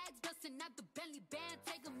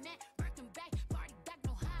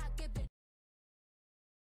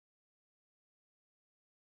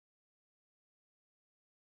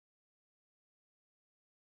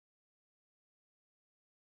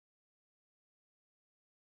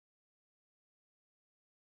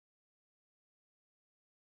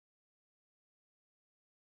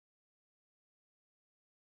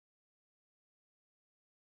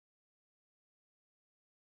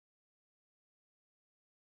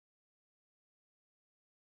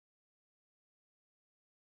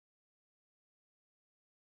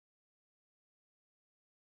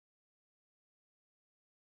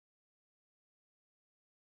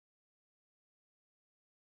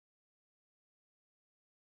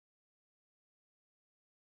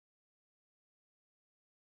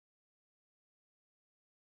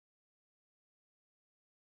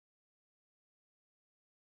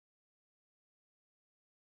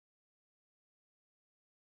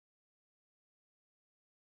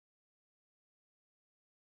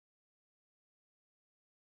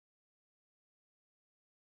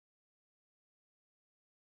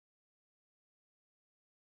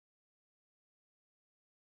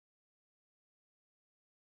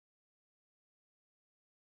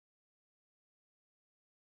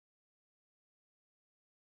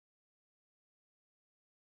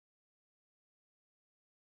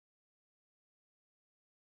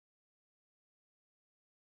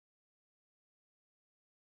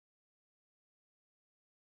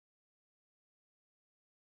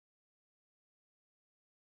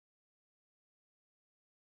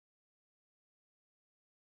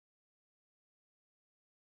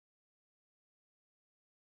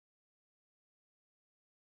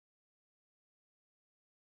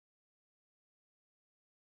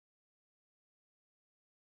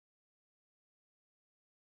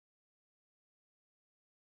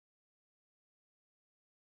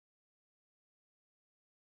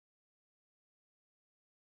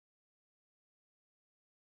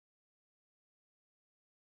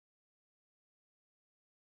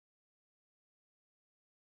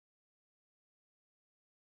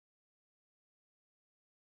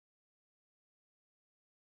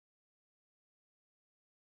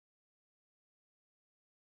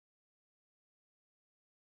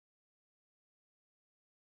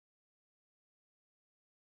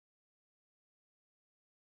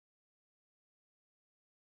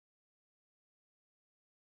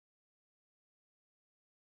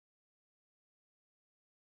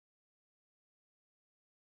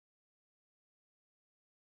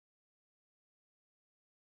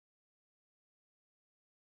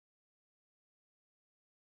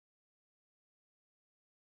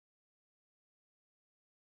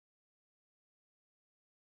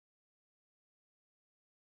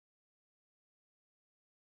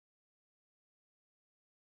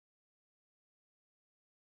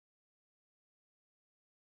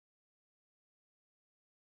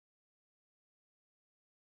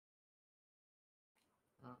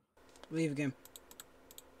 Leave again.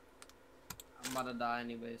 I'm about to die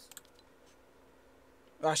anyways.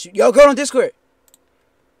 Oh shoot. Yo, go on Discord.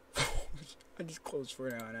 I just closed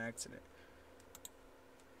Fortnite on accident.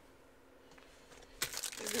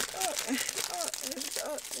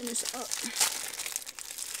 It's up.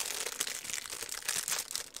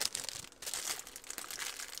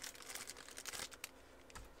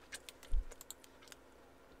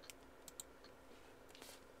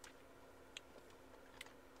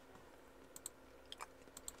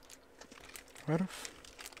 What?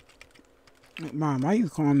 Mom, why you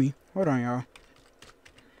calling me? Hold on, y'all.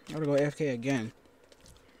 I gotta go AFK again.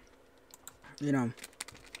 You know,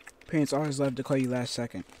 parents always love to call you last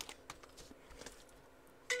second.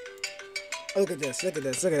 Look at this, look at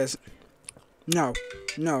this, look at this. No,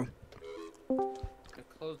 no. I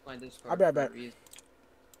closed my Discord I'll be right for a back. reason.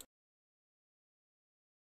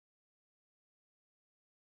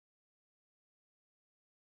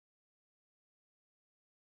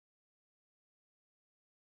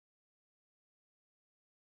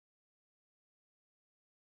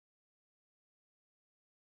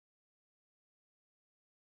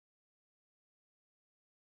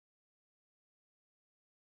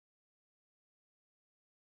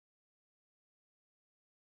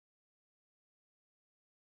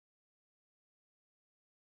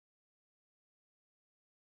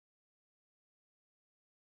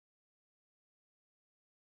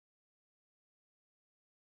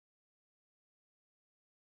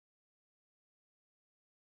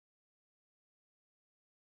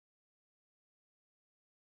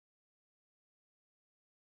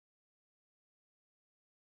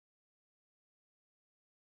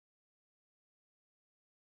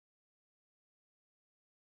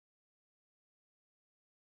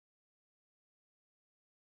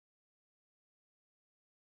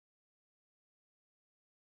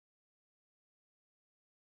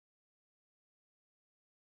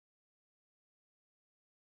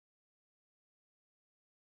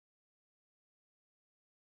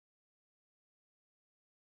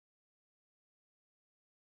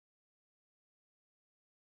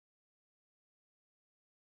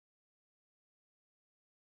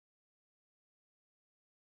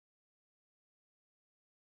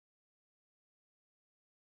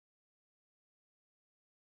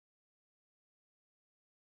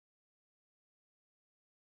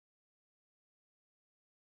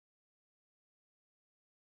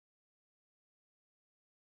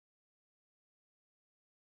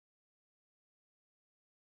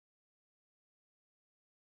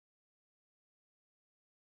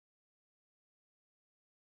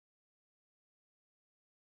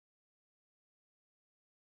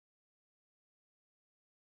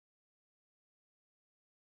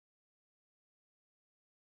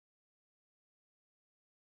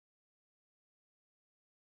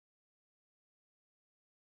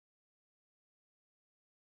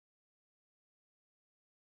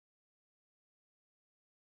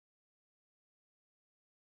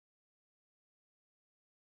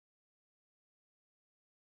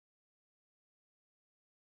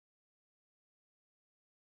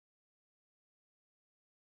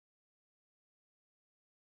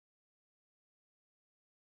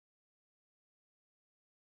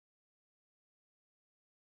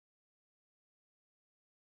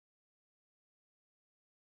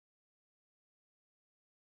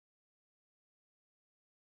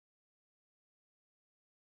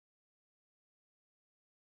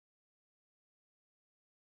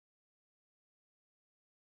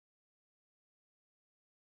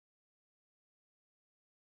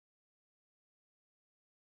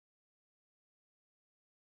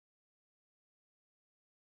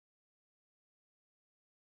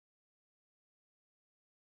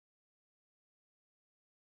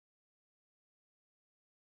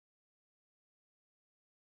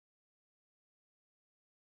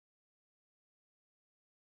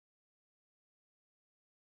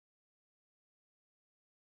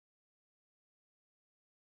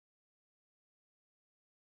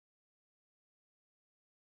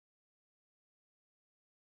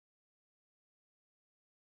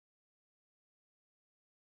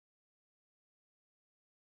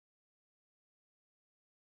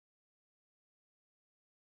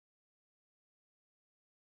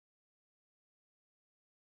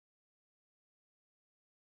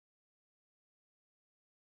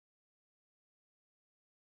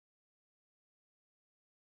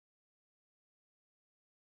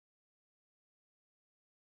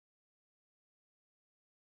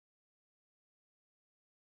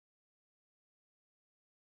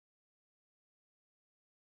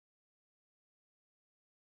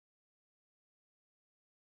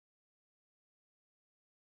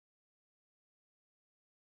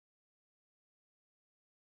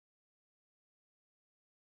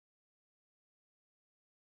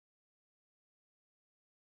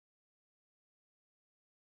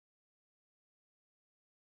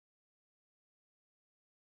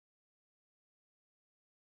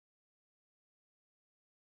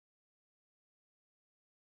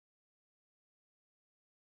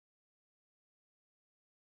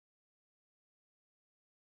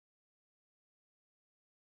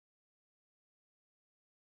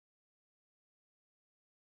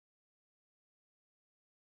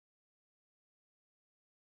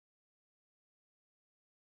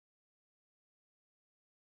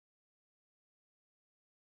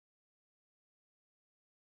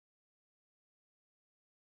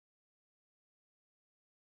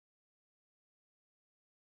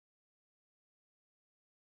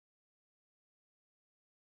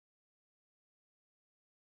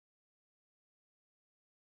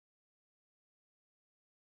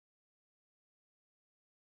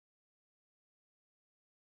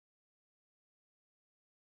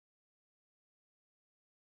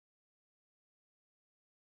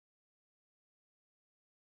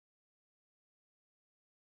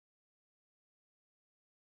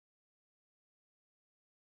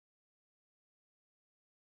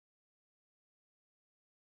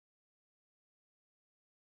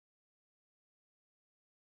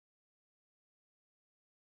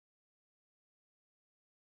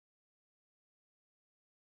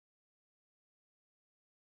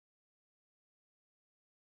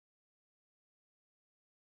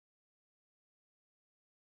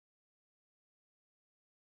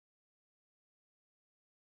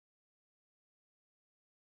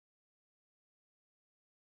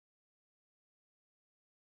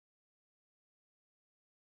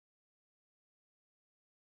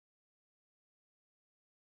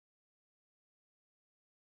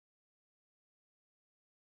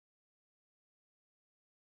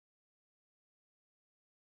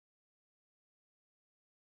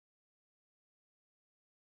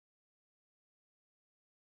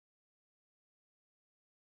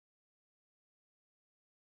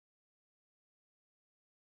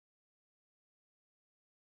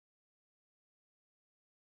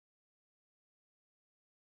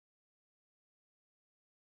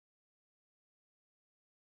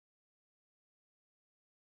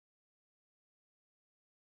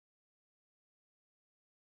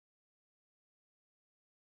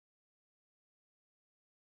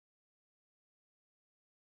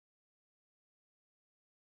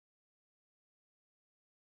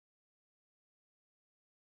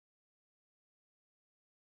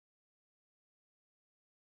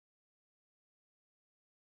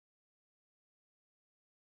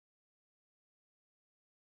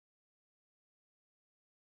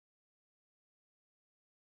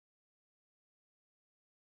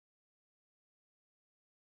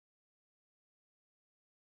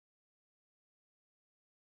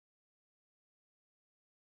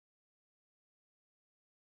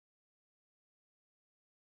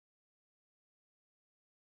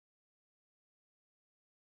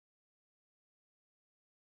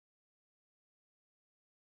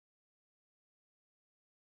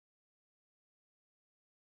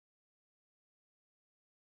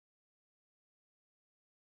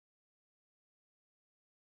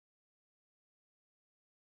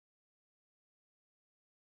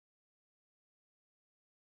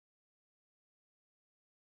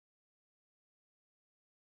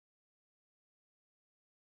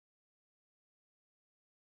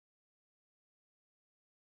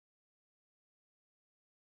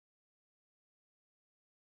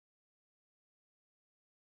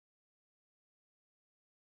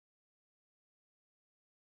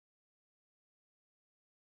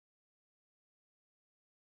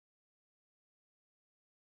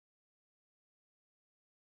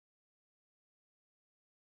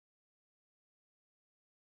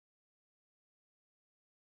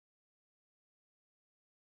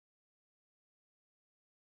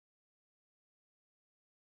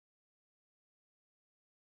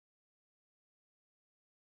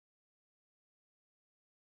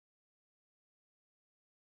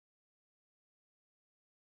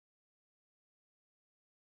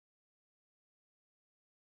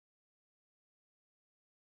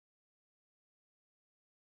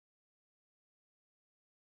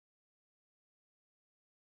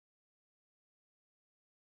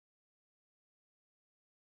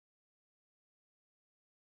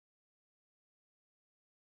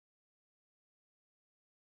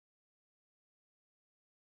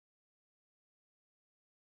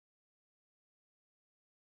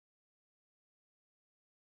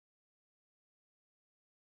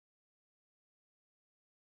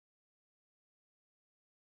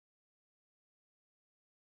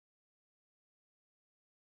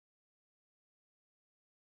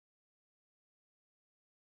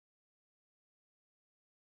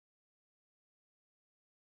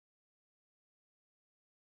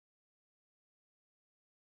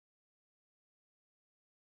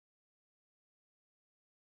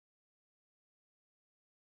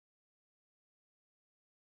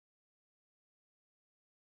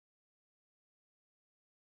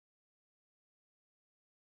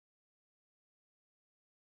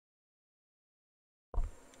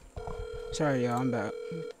 Sorry, y'all. I'm back.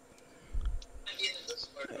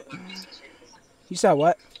 You said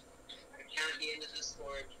what?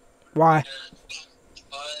 Why?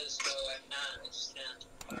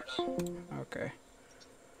 Okay.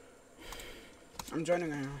 I'm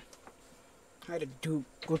joining right now. I had to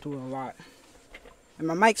go through a lot. And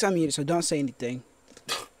my mic's unmuted, so don't say anything.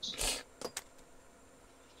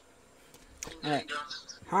 Alright.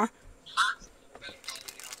 Huh?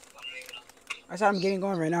 I said I'm getting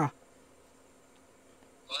going right now.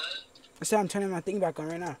 I said I'm turning my thing back on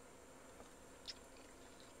right now.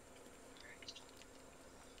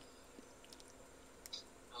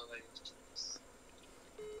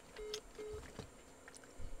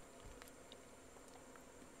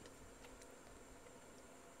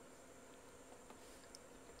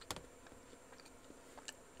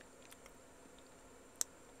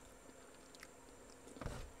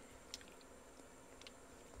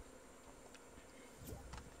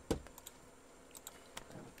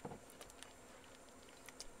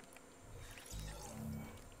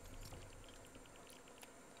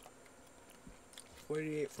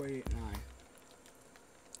 $48, $48, $9.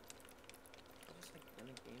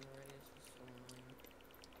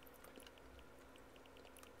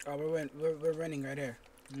 Oh, we're running right here.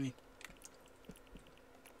 We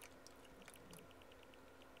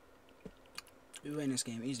win this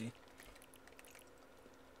game easy.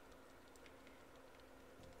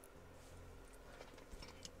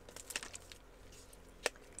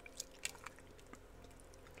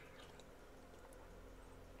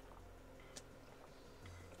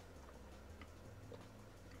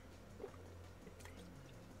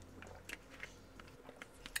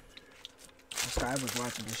 Sky was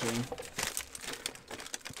watching the stream.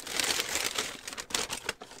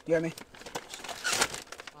 You hear me?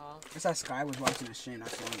 I said Sky was watching the stream not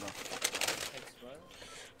too long ago.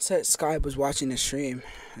 I said Sky was watching the stream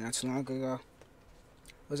not too long ago.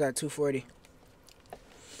 It was at 240.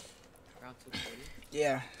 Around 240?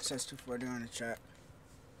 Yeah, it says 240 on the chat.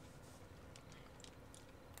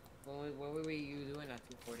 What were you doing at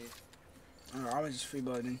 240? I was just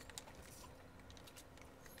freeboarding.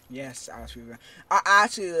 Yes, I was freeboarding. I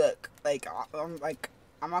actually look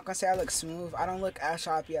I'm not gonna say I look smooth. I don't look as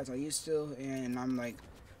choppy as I used to, and I'm like,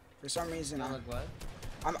 for some reason, You look what?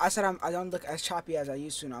 I don't look as choppy as I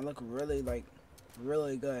used to, and I look really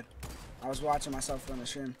really good. I was watching myself on the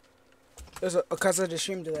stream. Because of the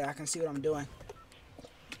stream delay, I can see what I'm doing.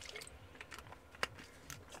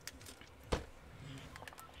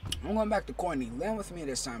 I'm going back to corny. Land with me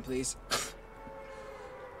this time, please.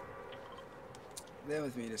 Land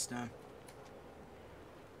with me this time.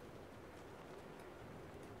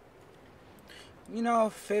 You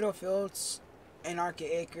know, Fatal Fields, Anarchy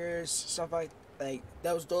Acres, stuff like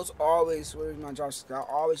those always were my jobs. I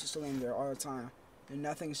always used to land there all the time, and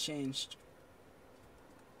nothing's changed.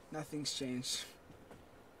 Nothing's changed.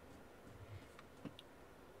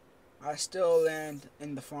 I still land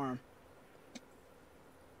in the farm.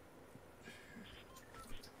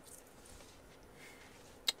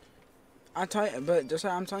 I'm telling you, but just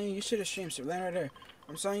like I'm telling you, you should have streamed. So land right there.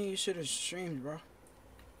 I'm telling you, you should have streamed, bro.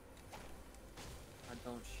 I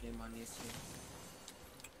don't stream on YouTube.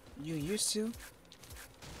 You used to.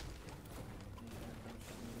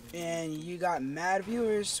 And you got mad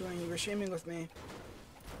viewers when you were streaming with me.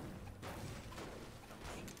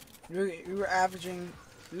 We were averaging,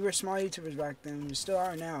 we were small YouTubers back then. We still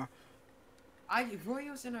are now.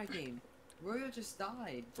 Royo's in our game. Royo just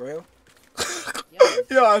died. Royo? Yes.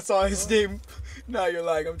 Yeah, I saw his name. No, you're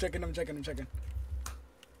lying. I'm checking.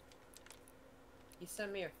 He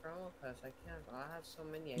sent me a friend request. I can't. I have so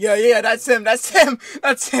many. Yeah, that's him. That's him.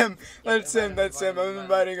 Yeah, That's him. I'm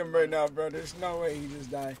inviting him right now, bro. There's no way he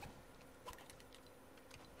just died.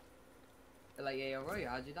 They're like, yo, Royo,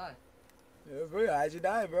 how'd you die? Yeah, bro, how'd you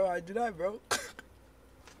die, bro?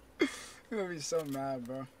 You're gonna be so mad,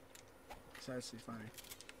 bro. It's actually funny.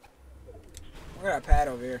 I got a pad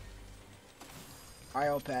over here.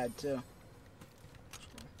 IO pad, too.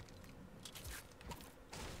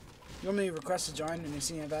 You want me to request to join and you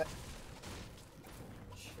see that?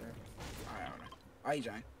 Sure. I don't know. Why you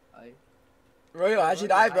join? I. Royo, how'd you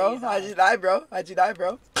die, bro? How'd you die, bro? How'd you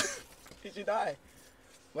die?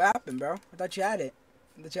 What happened, bro? I thought you had it.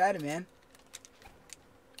 Man.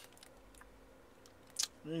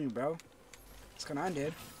 Bro. What's going on,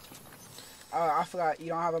 dude? I forgot you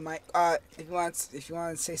don't have a mic. If you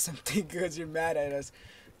want to say something good, you're mad at us.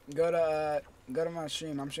 Go to my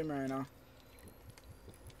stream. I'm streaming right now.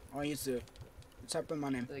 On YouTube. Type in my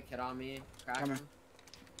name. The kid on me. Crack him.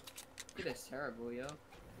 Dude, that's terrible, yo.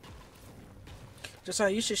 Just how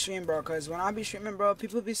you should stream, bro. Cause when I be streaming, bro,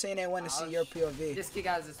 people be saying they want to see your POV. This kid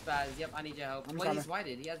has a spaz. Yep, I need your help. I'm Well, coming. he's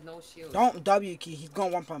whited. He has no shield. Don't W key. He's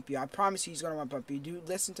gonna one pump you. I promise you, he's gonna one pump you. Dude,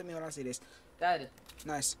 listen to me when I say this. Dead.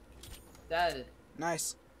 Nice. Dead.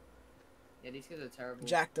 Nice. Yeah, these kids are terrible.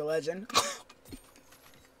 Jack the Legend.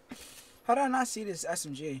 How did I not see this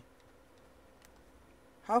SMG?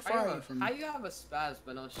 How far are you from me? How you have a spaz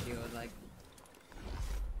but no shield? Like,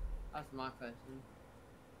 that's my question.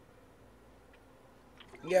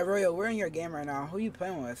 Yeah, Royal, we're in your game right now. Who you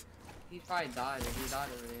playing with? He probably died. He died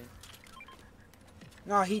already.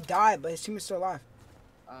 No, he died, but his team is still alive.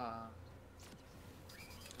 I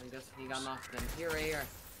guess he got knocked in. Here, right here.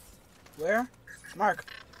 Where? Mark.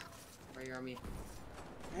 Right here on me.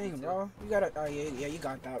 Dang, bro. You gotta. Oh, yeah, you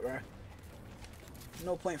got that, bro.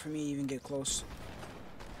 No point for me to even get close.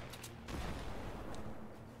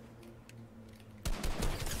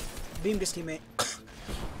 Beam this teammate.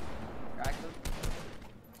 Crack him.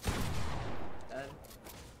 Dead.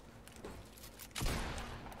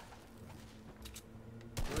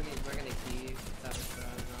 We're gonna keep that.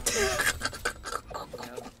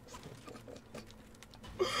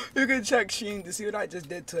 You can check Sheen to see what I just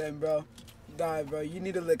did to him, bro. Die, bro. You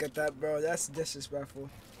need to look at that, bro. That's disrespectful.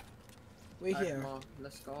 Wait Right, here. come on,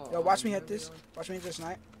 let's go. Yo, watch me hit this. Watch me hit this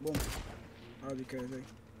night. Boom. That'll be crazy.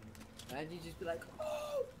 And you just be like,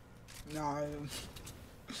 oh. No,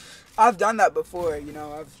 I've done that before. You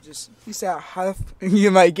know, I've just. You said half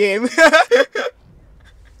in my game.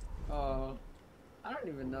 Oh. I don't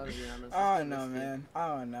even know, to be honest. I don't know, man. I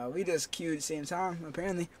don't know. We just queued at the same time,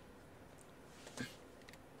 apparently.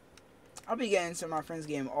 I'll be getting into my friend's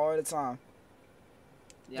game all the time.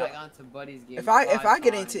 Yeah, I got into Buddy's game. If I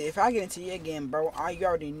get into your game, bro, you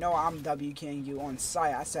already know I'm WKing you on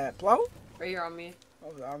site. I said, Plo? Right here on me.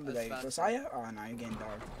 Oh, I'm like, Josiah? Oh no, you're getting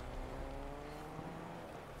dog.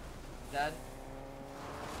 Dead.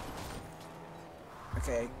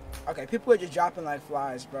 Okay, people are just dropping like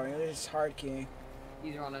flies, bro. You're just hard keying.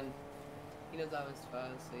 He's running. He doesn't have his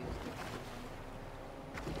fast, so he's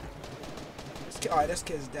Alright, this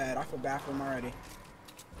kid's dead. I feel bad for him already.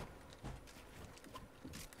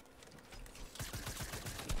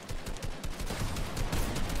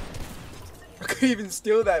 I couldn't even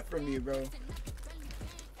steal that from you, bro.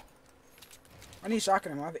 I need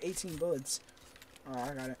shotgun him. I have 18 bullets. Oh,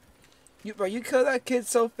 I got it. Bro, you killed that kid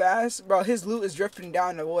so fast, bro. His loot is drifting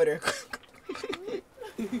down the water.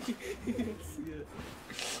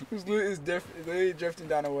 His loot is literally drifting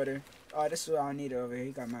down the water. Oh, this is what I need over here.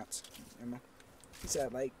 He got mats. He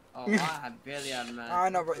said like. Oh, I barely had mats. I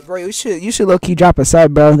know, bro. You should low key drop a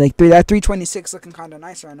sub, bro. Like that 326 looking kind of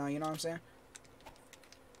nice right now. You know what I'm saying?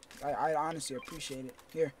 I honestly appreciate it.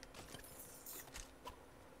 Here.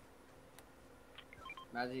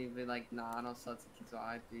 Imagine you'd be like, nah, I don't sell tickets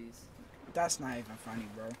or IPs. That's not even funny,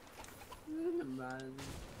 bro. Man.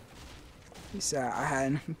 He said I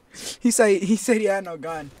had. He said he had no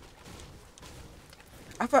gun.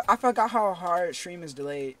 I forgot how hard stream is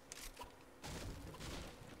delayed.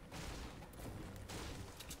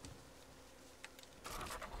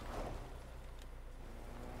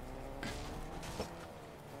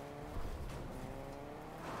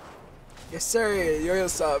 Yes, sir. Yo,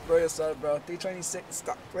 what's up, bro? What's up, bro? 326.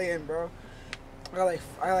 Stop playing, bro.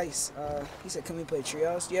 He said, can we play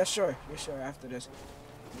trios? Yeah, sure. Yeah, sure. After this.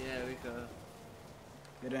 Yeah, we could.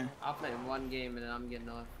 Get in. I'll play one game and then I'm getting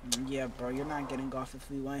off. Yeah, bro. You're not getting off if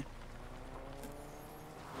we win.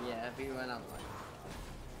 Yeah, if we win, I'm like.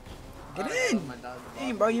 Get in!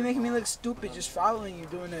 Hey, bro, you making me look stupid just following you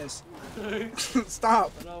doing this.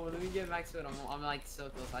 Stop. No, let me get max food. I'm like so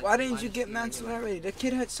close. Why didn't you get max food already? The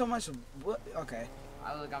kid had so much. What? Okay.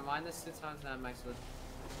 I minus 2 times and I have max food.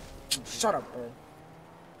 Shut up, bro.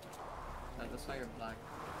 That's why you're black.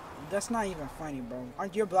 That's not even funny, bro.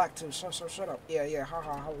 Aren't you black too? So shut up. Yeah. Ha.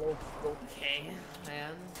 Hello. Okay,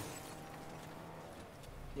 man.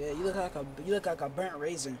 Yeah, you look like a burnt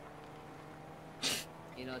raisin.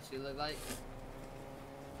 You know what you look like?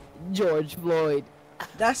 George Floyd.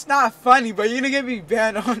 That's not funny, bro. You're gonna get me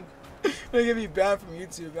banned on. You're gonna get me banned from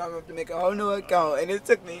YouTube. I'm gonna have to make a whole new account, and it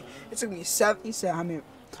took me 7. He said, "How many?"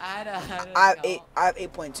 I have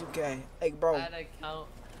 8.2K. Like, bro. I had an account.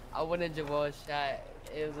 I went in Jamal's chat.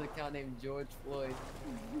 It was an account named George Floyd.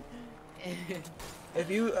 If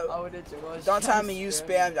you I went in Jamal's don't chat tell me you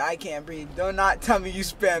spammed I Can't Breathe. Do not tell me you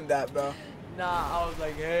spammed that, bro. Nah, I was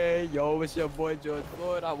like, hey, yo, it's your boy George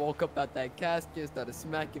Floyd. I woke up at that casket, started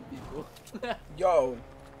smacking people. Yo,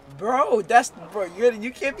 bro, bro.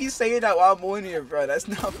 You can't be saying that while I'm on here, bro. That's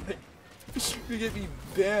not. You get me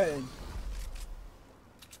banned.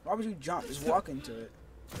 Why would you jump? Just walk into it.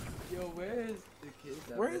 Yo, where is the kid?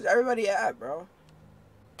 Where is everybody at, bro?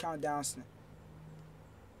 countdown.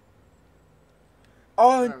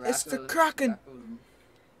 Oh, Remember, it's the Rapper- Kraken.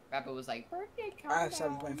 Rapper was like, birthday I have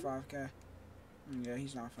countdown. 7.5k. Yeah,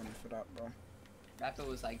 he's not funny for that, bro. Rapper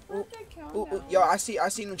was like, Ooh, birthday ooh, countdown. yo, I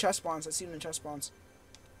see new chest spawns. I see new chest spawns.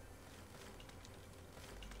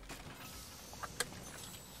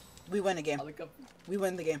 We win the game. I'll look up. We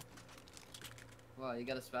win the game. Wow, you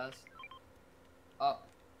got a spaz? Oh,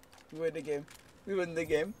 We win the game. We win the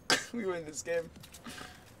game. We win this game.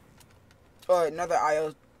 Oh, another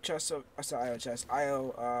IO chest. I said IO chest.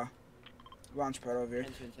 IO launch pad over here.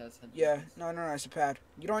 entrance chest. Yeah, no, it's a pad.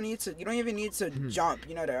 You don't even need to jump.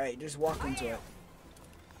 You know that, right? Just walk into it.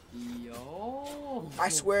 Yo. I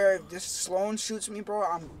swear, if this Sloan shoots me, bro,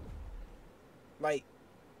 I'm like,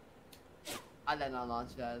 I did not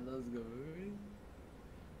launch that. Let's go.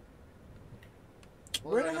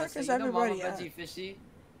 What where was I the gonna heck say? is You know everybody Mama at? Veggie Fishy?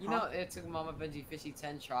 You Huh? know it took Mama Veggie Fishy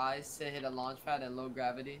 10 tries to hit a launch pad in low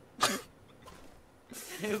gravity?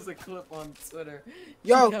 It was a clip on Twitter.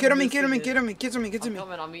 Yo, She get kept to me, get to me, missing get it. to me, get to me, get to I'm me.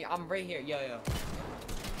 coming on me. I'm right here. Yo.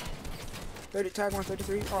 30 tag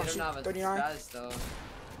 133. Oh They don't shoot, have a 39. spaz though.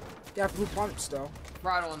 They have blue pumps though.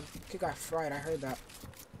 Right on. Kid got fried. I heard that.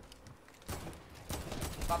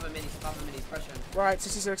 Pop a minis, pressure. Right,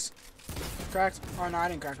 66. Cracked. Oh no, I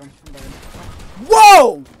didn't crack him. I'm bad.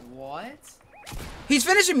 Whoa! What? He's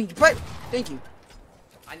finishing me. Play. Thank you.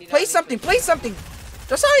 I need Play something. Play something.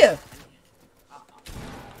 Josiah.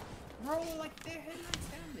 Bro, like they're hitting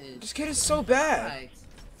my damage. This kid is so bad. Right.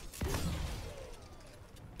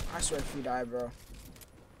 I swear if you die, bro.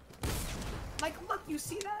 Like, look, you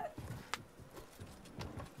see that?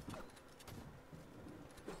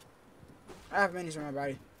 I have minis on my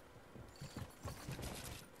body.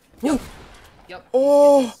 Yep. Woo! Yep.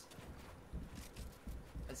 Oh!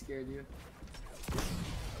 I scared you.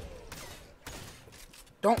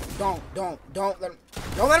 Don't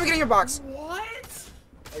let him get in your box. What?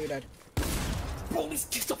 Oh, you're dead. Bro, these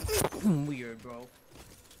kids are weird, bro.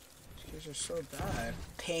 These kids are so bad.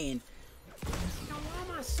 Pain. Yo,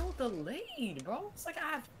 why am I so delayed, bro? It's like I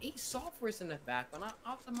have 8 softwares in the back when I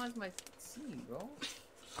optimize my PC, bro.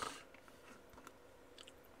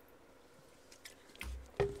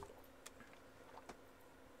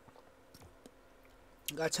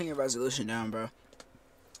 You gotta turn your resolution down, bro.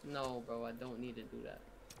 No, bro, I don't need to do that.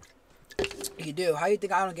 You do. How you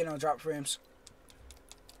think I don't get no drop frames?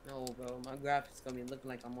 No, bro, my graphics gonna be looking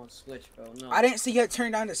like I'm on Switch, bro. No. I didn't see you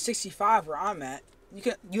turn down to 65 where I'm at.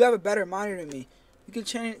 You have a better monitor than me. You can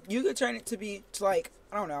turn it to be to like,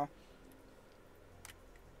 I don't know.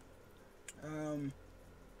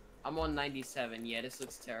 I'm on 97. Yeah, this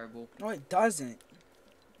looks terrible. No, it doesn't.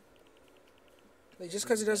 Like just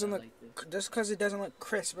because it doesn't I look, like this. just because it doesn't look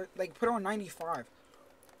crisp, but like put it on 95.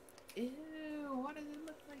 Ew, why does it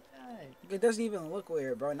look like that? It doesn't even look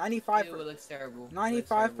weird, bro. 95. Ew, it looks terrible.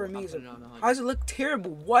 95 for It me looks is. terrible. I'll put it on 100. How does it look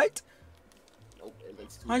terrible? What? Nope, it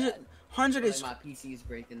looks too 100. bad. 100 Like is. my PC is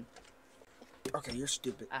breaking. Okay, you're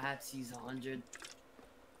stupid. I have C's 100.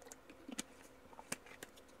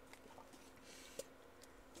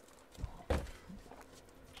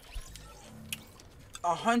 A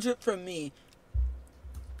 100 for me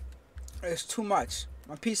is too much.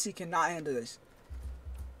 My PC cannot handle this.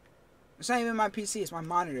 It's not even my PC, it's my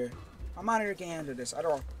monitor. My monitor can't handle this at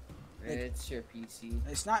all. It's your PC.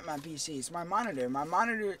 It's not my PC, it's my monitor. My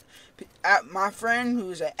monitor, my friend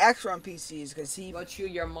who's an expert on PCs, because he... But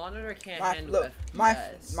your monitor can't my, handle look,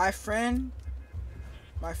 FPS. my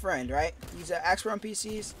friend, right? He's an expert on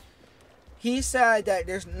PCs. He said that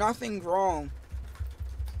there's nothing wrong.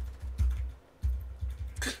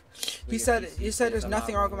 He said there's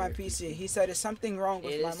nothing wrong with my PC. He said there's something wrong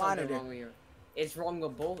with my monitor. It's wrong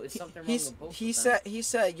with both. It's something wrong with both. He said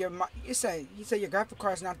your graphic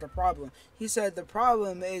card is not the problem. He said the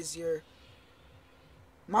problem is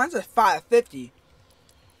mine's a 550.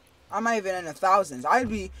 I'm not even in the thousands. If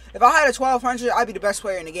I had a 1200, I'd be the best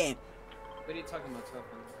player in the game. What are you talking about,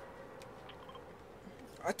 1200?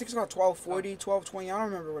 I think it's called 1240, 1220. I don't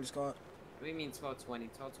remember what it's called. What do you mean 1220?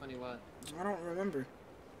 1220 what? I don't remember.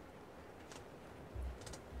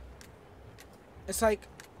 It's like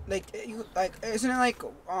isn't it like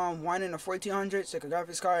 1 in a 1400? Like a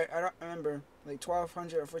graphics card. I don't remember. Like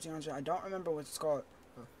 1200 or 1400. I don't remember what it's called.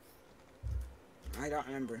 I don't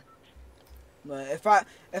remember. But if I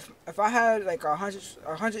had like 100,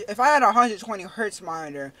 if I had a 120 hertz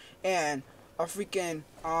monitor and a freaking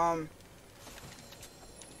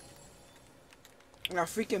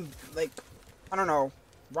like I don't know,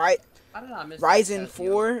 right? Ryzen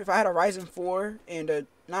 4. If I had a Ryzen 4 and a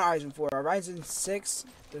not Ryzen 4, a Ryzen 6,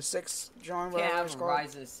 the 6 John whatever it's called.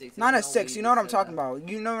 Ryzen 6. Not a 6. You know what I'm talking about.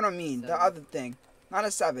 You know what I mean. The other thing. Not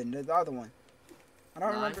a 7. The other one. I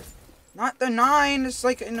don't 9? remember. Not the 9. It's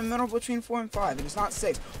like in the middle between 4 and 5. And it's not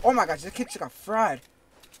 6. Oh my gosh, this kid just got fried.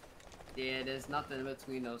 Yeah, there's nothing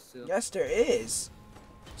between those two. Yes, there is.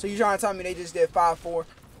 So you trying to tell me they just did 5, 4?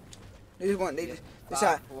 They just want. They just.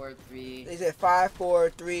 5, 4, 3. They said 5, 4,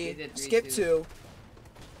 3. They did 3, Skip 2.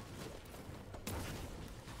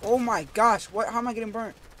 Oh my gosh! What? How am I getting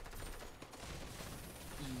burnt?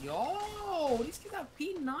 Yo, these kids have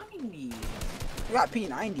P90s. I got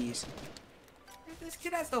P90s. This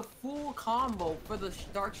kid has the full combo for the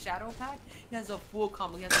Dark Shadow pack. He has a full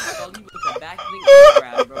combo. He has a Scully with the back link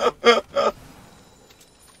and grab, bro.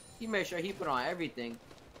 He made sure he put on everything.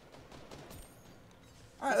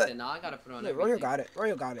 He said, nah, I gotta put on everything. Royal got it.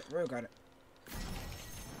 Royal got it. Royal got it.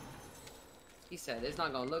 He said it's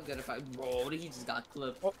not gonna look good if I. Bro, he just got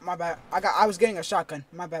clipped. Oh my bad. I was getting a shotgun.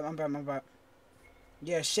 My bad. My bad. My bad.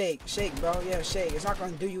 Yeah, shake, bro. Yeah, shake. It's not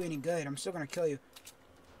gonna do you any good. I'm still gonna kill you.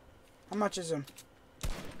 How much is him?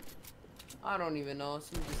 I don't even know.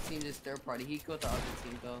 Some just team this third party. He killed the other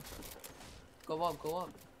team though. Go up, go up.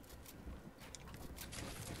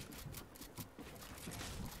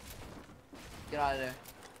 Get out of there.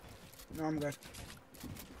 No, I'm good.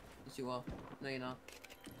 Yes, you will. No, you're not.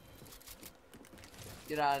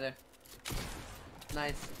 Get out of there.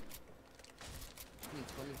 Nice. I need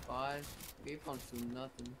 25. Grape pumps do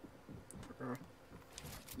nothing.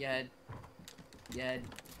 Your head. Your head.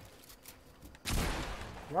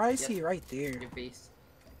 Why is he right there? Your face.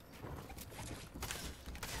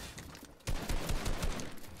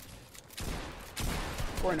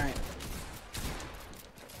 Fortnite.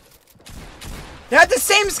 They had the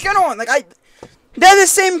same skin on. Like they had the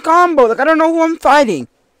same combo. Like I don't know who I'm fighting.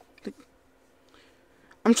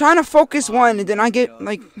 I'm trying to focus one, and then I get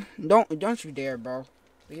like, don't you dare, bro.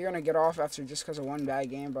 You're gonna get off after just because of one bad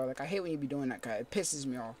game, bro. Like I hate when you be doing that, guy. It pisses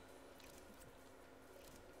me off.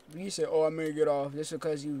 You say, oh, I'm gonna get off just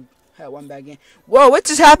because you had one bad game. Whoa, what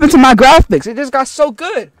just happened to my graphics? It just got so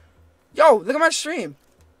good. Yo, look at my stream.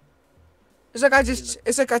 It's like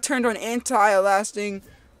I turned on anti-elasting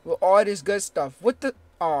with all this good stuff. What the?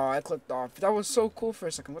 Oh, I clicked off. That was so cool for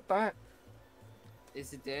a second. What the heck?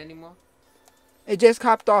 Is it there anymore? It just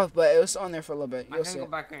hopped off, but it was on there for a little bit. I can go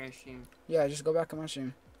back on your stream. Yeah, just go back on my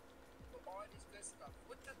stream.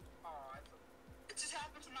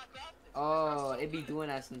 Oh, it be doing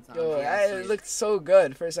that sometimes. Yo, Yeah, it looked so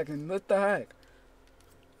good for a second. What the heck?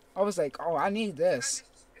 I was like, oh, I need this.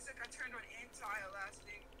 It's like I turned on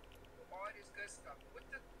anti-elastic with all this good stuff. What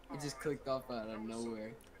the? It just clicked off out of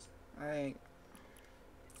nowhere. Like,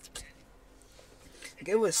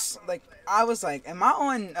 it was like I was like, am I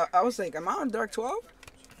on? I was like, am I on Dark 12?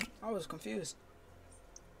 I was confused.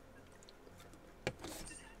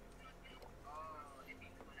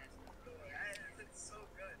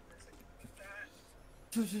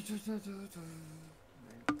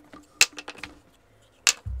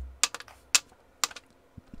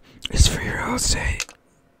 It's for your own sake.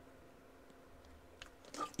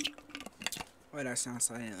 Why that sound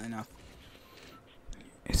silent enough?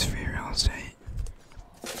 It's for your own sake.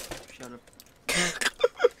 Shut up.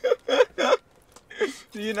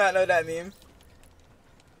 Do you not know that meme?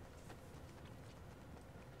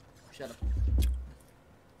 Shut up.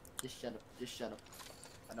 Just shut up. Just shut up.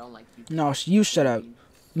 I don't like you. No, you shut up.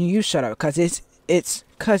 You shut up, cause it's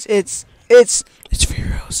for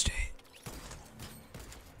your own sake.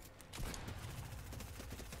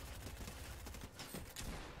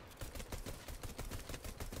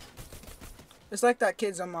 It's like that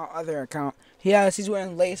kid's on my other account. He's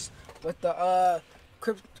wearing lace with the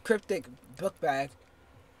cryptic book bag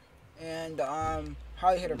and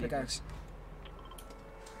Holly hitter pickaxe.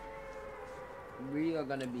 We are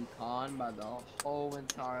gonna be conned by the whole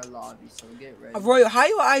entire lobby, so get ready. Royal, how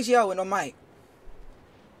you IGL with no mic?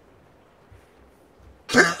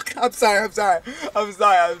 I'm sorry. Don't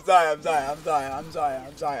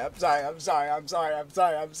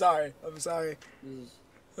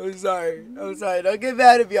get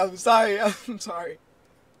mad at me. I'm sorry.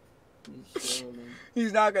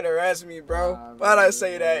 He's not gonna arrest me, bro. Why'd I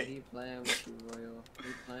say that? He playing with you, Royal.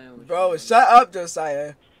 He playing with bro, you. shut up,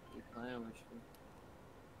 Josiah. He playing with you.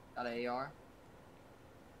 Got an AR?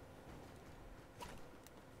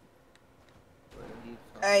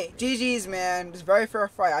 Hey, GG's, man. It's a very fair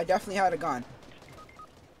fight. I definitely had a gun.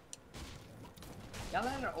 Y'all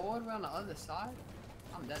had an order on the other side?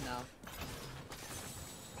 I'm dead now.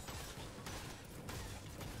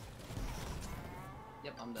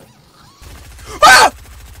 Yep, I'm dead. Ah!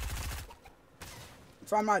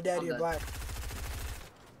 If I'm not dead, I'm you're dead. black.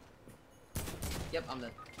 Yep, I'm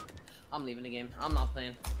dead. I'm leaving the game. I'm not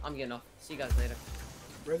playing. I'm getting off. See you guys later.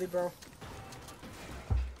 Really, bro?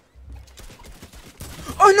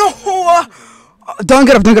 Oh no! Don't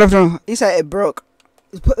get up, don't get up, don't. He said it broke.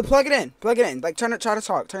 Plug it in, plug it in. Like try to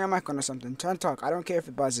talk. Turn your mic on or something. Try to talk. I don't care if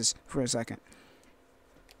it buzzes for a second.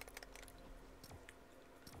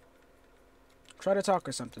 Try to talk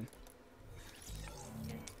or something.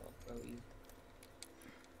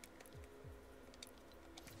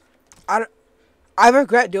 I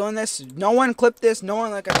regret doing this. No one clipped this. No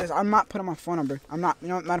one look at this. I'm not putting my phone number. I'm not. You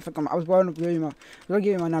know, matter of fact, I was going to give you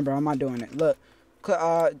my number. I'm not doing it. Look, do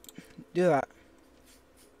that.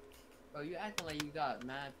 Bro, you acting like you got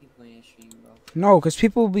mad people in your stream, bro. No, cause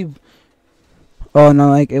people will be. Oh no,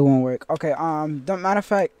 like it won't work. Okay. Don't matter of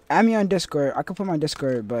fact, add me on Discord. I could put my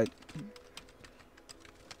Discord, but.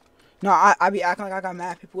 No, I be acting like I got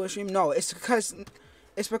mad people in stream. No, it's because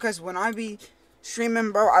when I be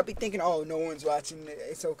streaming, bro, I be thinking, oh, no one's watching it.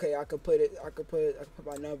 It's okay. I could put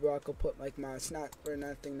my number. I could put like my snap or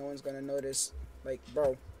nothing. No one's gonna notice. Like,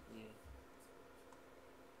 bro. Yeah.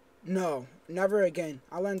 No, never again.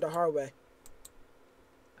 I learned the hard way.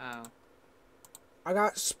 Oh. I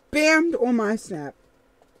got spammed on my snap.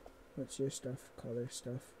 What's your stuff? Color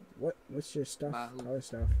stuff. What's your stuff? Color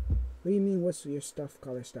stuff. What do you mean? What's your stuff?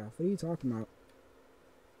 Color stuff. What are you talking about?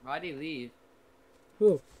 Why'd he leave?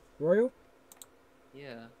 Who? Royal?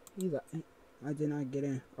 Yeah. I did not get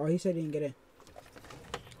in. Oh, he said he didn't get in.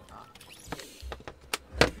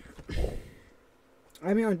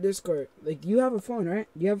 I mean on Discord. Like, you have a phone, right?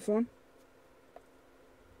 You have a phone?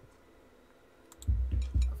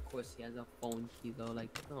 Of course he has a phone, Kelo.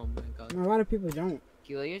 Like, oh my god. No, a lot of people don't.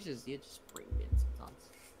 Kelo, you're just bringing it sometimes.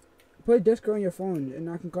 Put Discord on your phone, and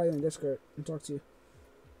I can call you on Discord and talk to you.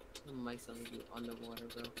 The mic's on you underwater,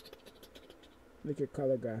 bro. Look your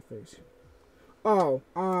color graphics. Oh,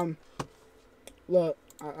 look,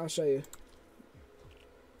 I'll show you.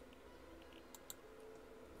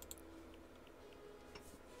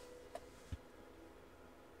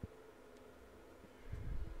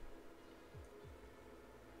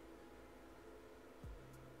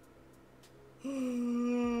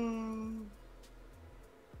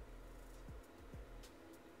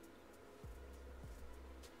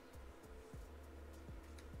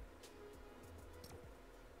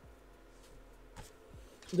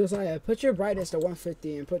 Josiah, put your brightness to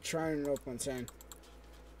 150 and put trying up on 10.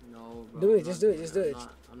 No, bro. Do it, just do it, just do it.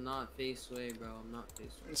 I'm not face sway, bro. I'm not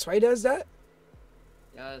face sway. Sway does that?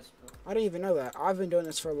 Yes, bro. I didn't even know that. I've been doing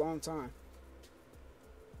this for a long time.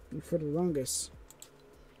 For the longest.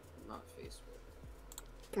 I'm not face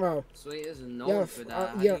sway. Well, Sway is known for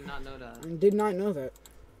that. How yeah. do you not know that? I did not know that.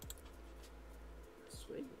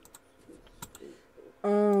 Sway.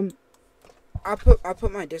 I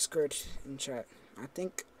put my Discord in chat. I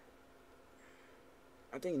think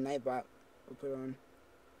Nightbot will put on.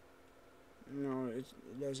 No, it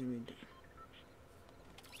doesn't mean.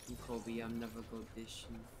 Kobe, I'm never go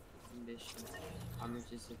dishing. I'm just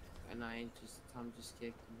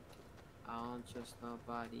kicking. I don't trust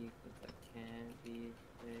nobody 'cause I can't be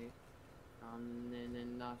fake. I'm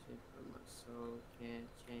in nothing for my soul, can't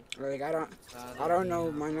change. Like I don't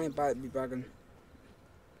know. My Nightbot be bugging.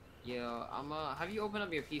 Yo, have you opened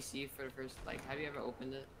up your PC for the first, like, have you ever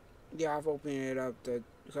opened it? Yeah, I've opened it up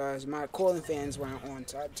because my cooling fans weren't on,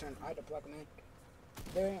 so I had to plug them in.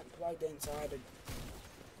 They weren't plugged in, so I had to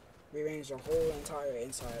rearrange the whole entire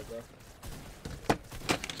inside, bro.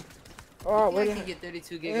 Oh, I can get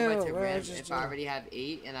 32 gigabytes of RAM if I already have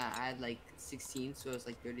 8 and I had like 16, so it's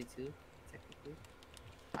like 32 technically.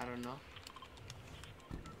 I don't know.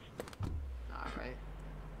 Alright.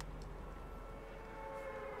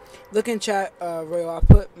 Look in chat, Royal. I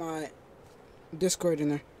put my Discord in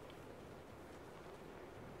there.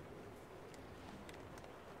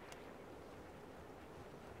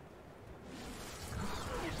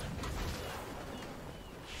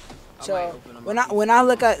 So when I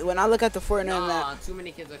look at the Fortnite map, too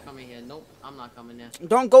many kids are coming here. Nope, I'm not coming there.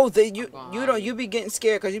 Don't go there. You be getting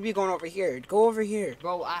scared because you be going over here. Go over here.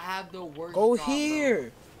 Bro, I have the worst. Go here.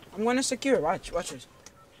 Bro. I'm gonna secure. Watch this.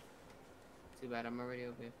 Too bad. I'm already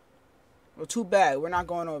over here. Well, too bad. We're not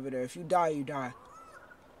going over there. If you die, you die.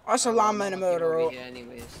 Us a llama in the middle of the road.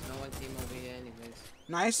 Anyways, no one came over here anyways.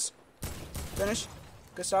 Nice. Finish.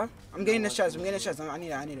 Good stuff. I'm getting this chest. I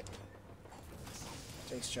need it.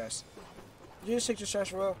 Takes chest. Did you just take your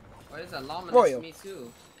chest, Royal? What is that llama? Royal. Me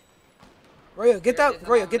too. Royal, get that.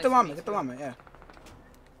 Royal, get the llama. Get the llama. Yeah.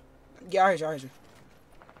 Yeah, I heard you.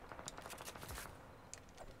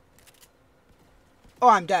 Oh,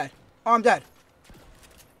 I'm dead. I'm dead.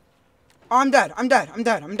 I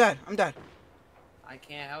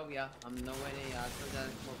can't help ya. I'm nowhere near ya. I told that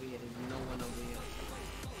over here. There's no one over here.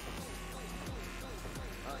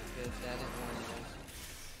 Oh, good. That is one of those.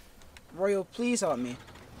 Royal, please help me.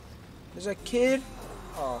 There's a kid.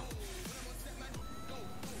 Oh.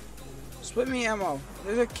 Split me ammo.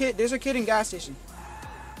 There's a kid. There's a kid in gas station.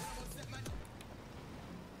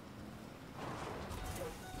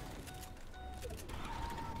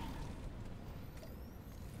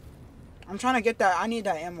 I'm trying to get that. I need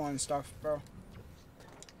that ammo and stuff, bro.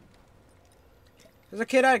 There's a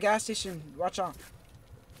kid at a gas station. Watch out.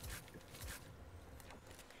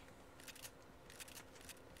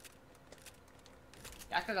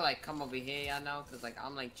 I could like come over here, y'all know, cause like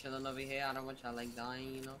I'm like chilling over here. I don't want y'all like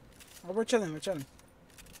dying, you know. Oh, we're chilling. We're chilling.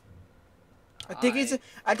 I think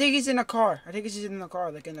he's in the car. I think he's in the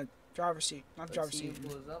car, like in the driver's seat, not the driver's seat.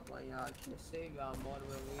 Pulls up like y'all can save y'all more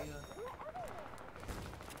than we are.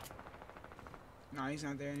 Nah, he's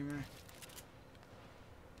not there anymore.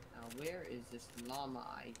 Now where is this llama?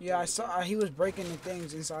 Yeah, I saw. He was breaking the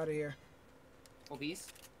things inside of here. Obese?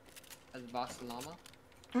 As boss llama?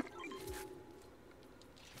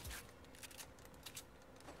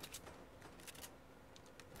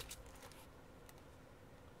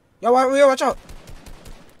 Yo, watch out!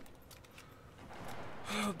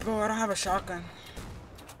 Oh, bro, I don't have a shotgun.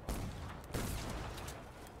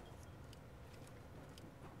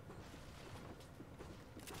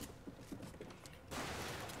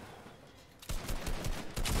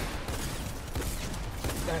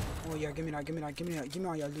 Oh yeah, give me that, give me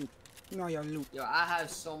all your loot. Give me all your loot. Yo, I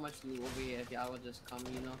have so much loot over here if y'all would just come,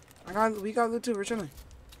 you know. We got loot too, we're chilling.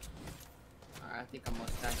 Alright, I think I'm gonna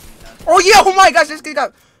stack you guys. Oh yeah, oh my gosh, this kid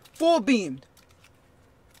got full beamed.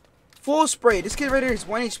 Full spray. This kid right here is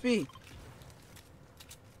 1 HP.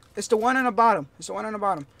 It's the one on the bottom. It's the one on the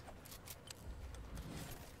bottom.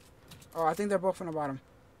 Oh, I think they're both on the bottom.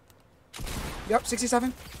 Yep,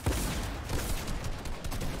 67.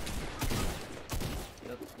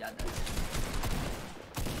 Yep, yeah, that's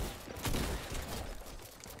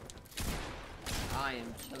I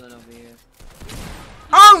am chilling over here.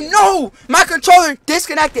 Oh no! My controller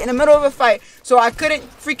disconnected in the middle of a fight, so I couldn't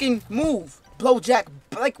freaking move. Blowjack,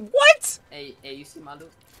 like what? Hey, you see my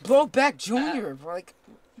loot? Blowback Junior, bro, like,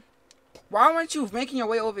 why weren't you making your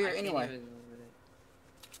way over here anyway?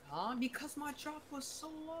 Huh? Because my drop was so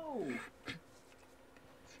low.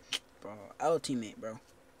 Bro, L teammate, bro.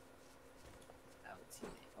 L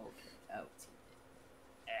teammate, okay, L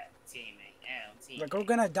teammate, L teammate, L teammate. Like, we're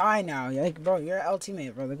gonna die now. Like, bro, you're an L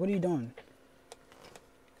teammate, bro. Like, what are you doing?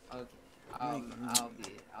 Okay, I'll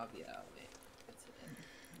be out, mate.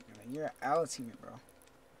 You're an L teammate, bro.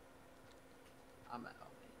 I'm out,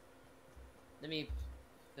 mate.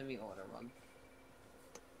 Let me order one.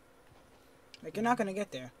 Like, you're not gonna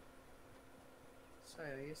get there.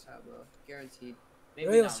 Sorry, yes, bro. Guaranteed. Maybe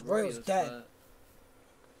Royals, not Royals dead. But...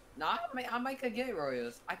 Nah, I might could get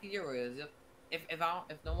Royals. I could get Royals. If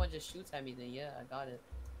no one just shoots at me, then yeah, I got it.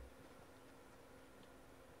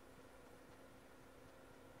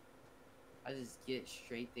 I just get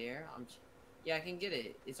straight there. Yeah, I can get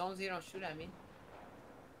it. As long as they don't shoot at me.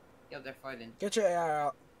 Yep, they're fighting. Get your AR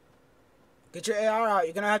out. Get your AR out.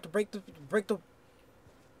 You're gonna have to break the. Bro,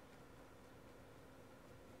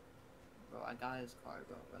 I got his card,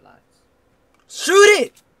 bro. Relax. Shoot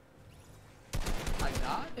it! I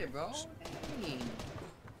got it, bro. Dang.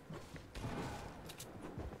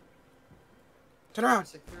 Turn around.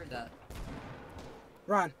 Secured that.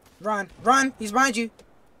 Run, run, run! He's behind you.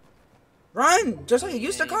 Run! Just like you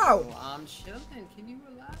used to go. I'm chilling. Can you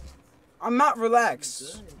relax? I'm not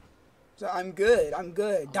relaxed. Good. So I'm good. I'm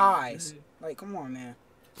good. Dies. Good. Like, come on, man.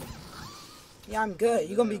 Yeah, I'm good.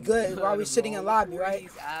 You're gonna be good while we sitting in lobby, right?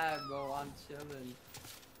 Bro, I'm chilling.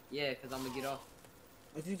 Yeah, cause I'm gonna get off.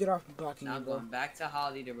 If you get off blocking, now I'm going back to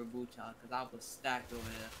Holly to reboot y'all, cause I was stacked over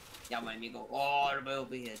there. Y'all might me go all the way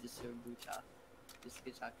over here just to reboot y'all. Just to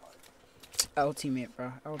get y'all card. L teammate,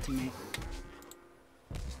 bro. L teammate.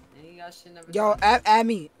 And you guys should never. Yo, add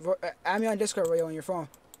me. Add me on Discord, Royo, on your phone.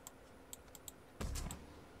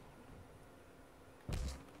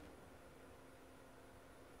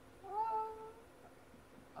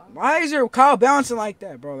 Why is your cow bouncing like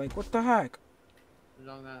that, bro? Like, what the heck?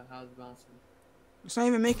 How's it bouncing? It's not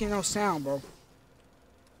even making no sound, bro.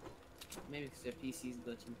 Maybe because their PC's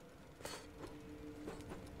glitching.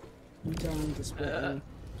 You tell him to split ammo.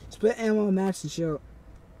 Split ammo, match and shield.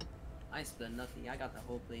 I ain't split nothing. I got the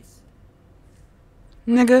whole place.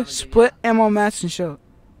 Nigga, split ammo, match and shield.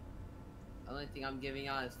 The only thing I'm giving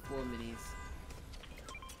y'all is 4 minis.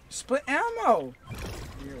 Split ammo.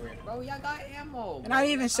 Bro, y'all got ammo. And I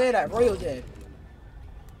didn't even say that. Royal did.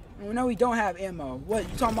 We know we don't have ammo. What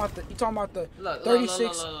you talking about? You talking about the look,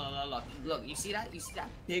 36? Look, you see that? You see that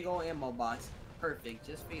big old ammo box? Perfect,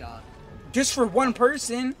 just for y'all. Just for one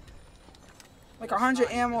person? Like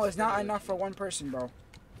 100 ammo is not enough for one person, bro.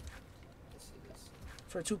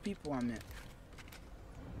 For 2 people, I meant.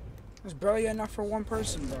 It's barely enough for 1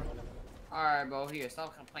 person, bro. Alright, bro, here,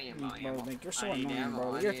 stop complaining about Bro, ammo. like, you're so I need annoying, ammo,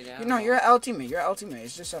 bro. I You're, need you know, ammo. you're an L teammate. You're an L teammate.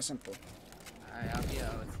 It's just that simple. Alright, I'll be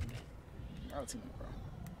a L teammate, bro.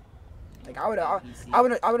 Like, I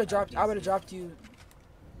would have dropped you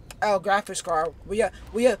L graphics card. Where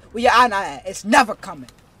your eye not at? It's never coming.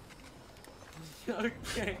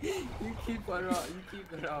 Okay, you keep it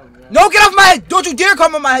up, bro. No, get off my head! Don't you dare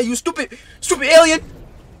come on my head, you stupid alien!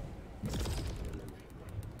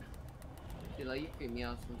 Dude, like, you creep me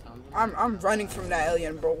out sometimes. I'm running from that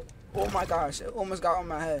alien, bro. Oh my gosh, it almost got on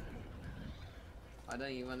my head. Why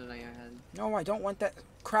don't you want it on your head? No, I don't want that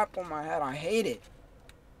crap on my head. I hate it.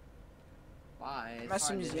 Why? It's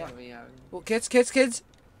Messing hard to me up. get when you have- Well, kids.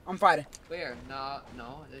 I'm fighting. Where? No,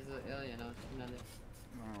 there's an alien. No, none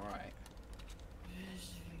of Alright.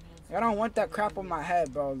 I don't want that crap on my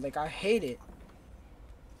head, bro. Like, I hate it.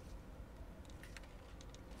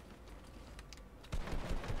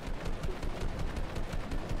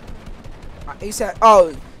 He said,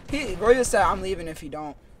 oh, Roy said, I'm leaving if you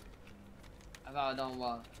don't. I thought I don't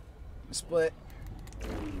what? Split.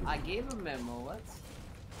 I gave a memo, what?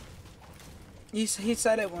 He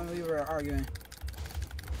said it when we were arguing.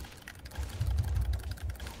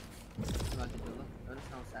 About to do it. That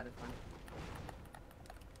sounds satisfying.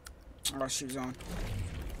 Oh, shoes on.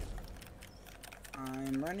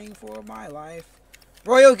 I'm running for my life.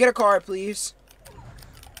 Royal, get a card, please.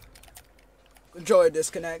 Controller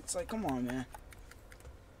disconnects. Like, come on, man.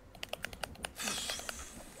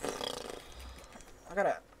 I got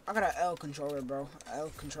a L controller, bro. L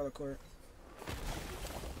controller cord.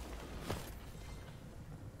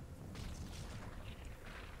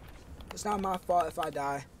 It's not my fault if I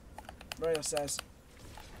die. Royal says.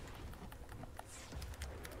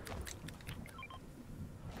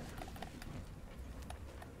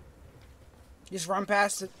 Just run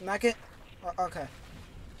past it, knock it? Okay.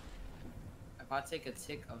 If I take a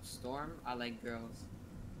tick of storm, I like girls.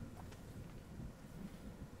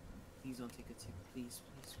 Please don't take a tick, please.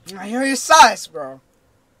 I hear your size, bro.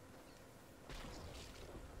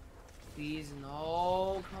 Please,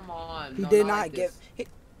 no, come on. He No, did not not like give. this.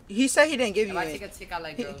 He said he didn't give If you I any. take a tick, I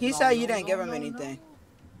like girls. He No, said no, you didn't no, give him no, anything.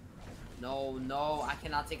 No, I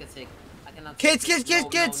cannot take a tick. I cannot. Kids, take a tick.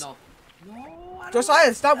 kids. No, I don't Josiah,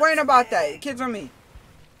 like stop worrying about that. Kids on me.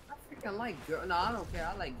 I freaking like girls. No, I don't care.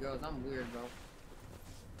 I like girls. I'm weird, bro.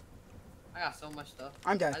 I got so much stuff.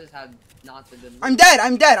 I'm dead. I just had not to good. I'm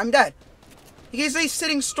dead. He's a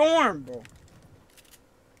sitting storm, bro.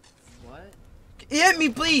 What? Hit me,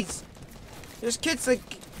 please. There's kids like.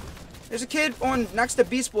 There's a kid on next to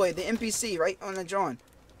Beast Boy, the NPC, right on the John.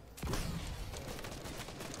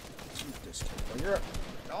 This kid, bro.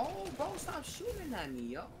 Oh, bro, stop shooting at me,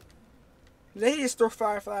 yo. They just throw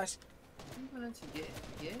fireflies. I'm going to get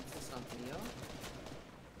into something, yo.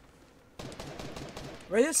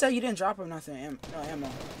 Ray said you didn't drop him nothing. No ammo.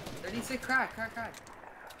 36 crack.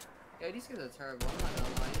 Yo, these kids are terrible. I'm not gonna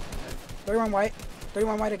lie. 31 white.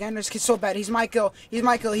 31 white again. This kid's so bad. He's my kill. He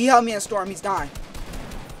held me in a storm. He's dying.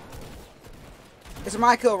 It's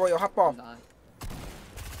my kill, Royal. Hop off.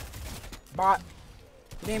 Bot.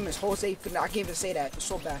 His name is Jose. I can't even say that. It's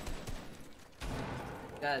so bad.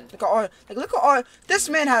 Dead. Look at all. This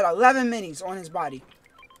man had 11 minis on his body.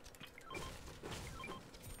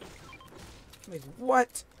 Like,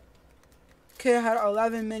 what? Kid had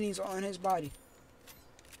 11 minis on his body.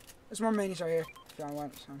 There's more minis right here. If y'all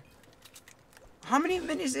want some. How many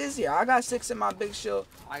minis is here? I got 6 in my big shield.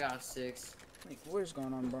 I got 6. Like, what is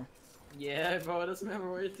going on, bro? Yeah, bro, that's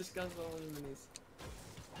remember where this gun's all in the minis.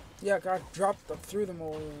 Yeah, I got dropped through them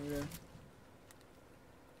all over there.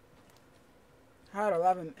 I had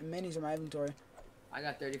 11 minis in my inventory. I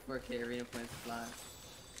got 34k arena points flat.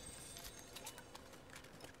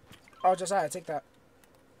 Oh, Josiah, take that.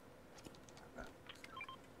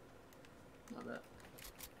 Not bad.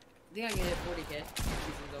 I think I can hit 40k.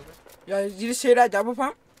 Season's over. Yeah, did you just hear that double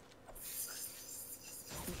pump?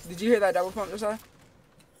 Did you hear that double pump, Josiah?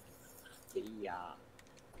 Yeah.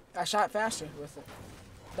 I shot faster with it.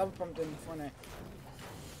 Double pump in Fortnite.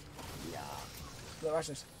 Yeah. Look, watch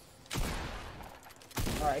this.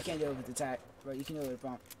 Alright, I can't do it with the attack, but you can do it with the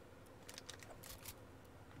pump.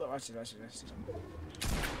 Look, watch this.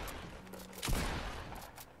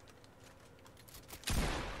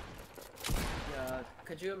 Yeah.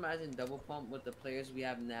 Could you imagine double pump with the players we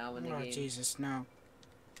have now in the Oh, game? Jesus, no.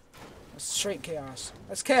 That's straight chaos.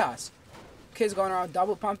 That's chaos. Kids going around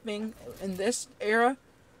double pumping in this era.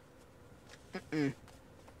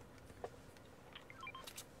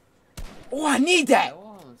 Oh, I need that. Go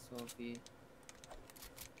on, Sophie.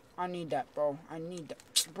 I need that, bro. I need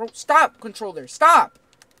that. Bro, stop, controller. Stop.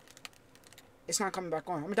 It's not coming back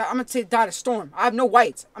on. I'm gonna die to storm. I have no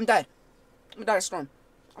whites. I'm dead. I'm gonna die to storm.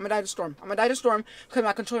 I'm gonna die to storm. I'm gonna die to storm because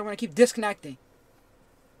my controller wanna keep disconnecting.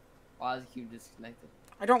 Why does it keep disconnected?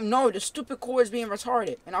 I don't know. The stupid core is being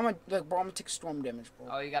retarded, and I'm gonna like, bro. I'm gonna take storm damage, bro.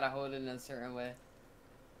 Oh, you gotta hold it in a certain way.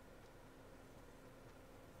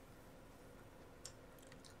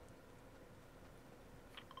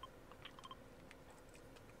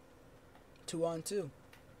 Two on two.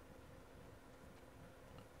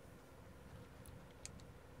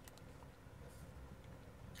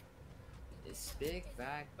 It's big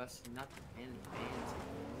back, busting up the bands.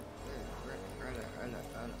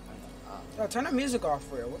 Yo, turn the music off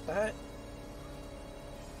for real. What the heck?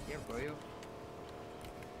 Yeah, bro.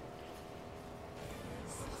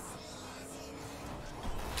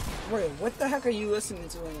 Wait, what the heck are you listening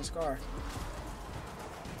to in this car?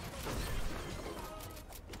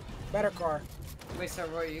 Better car. Wait, so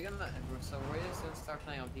Roy, you're gonna start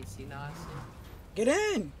playing on PC now? I see. Get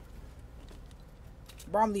in.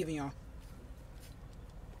 Bro, I'm leaving y'all.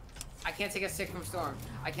 I can't take a stick from Storm.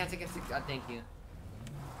 I can't take a stick. Thank you.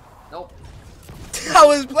 Nope. I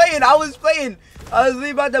was playing. I was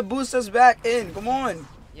really about to boost us back in. Come on.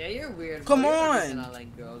 Yeah, you're weird. Come bro. on. You're not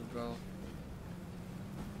like girls, bro.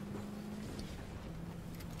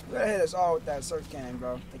 You gotta hit us all with that surf cannon,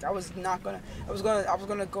 bro. Like I was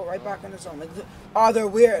gonna go right back in the zone. Like, oh, they're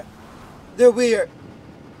weird. They're weird.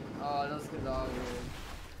 Oh, those kids are weird.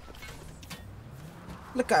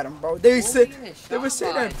 Look at them, bro. They were sitting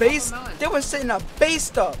there base. They were sitting up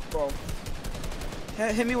based up, bro.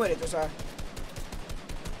 Hit me with it, Josiah.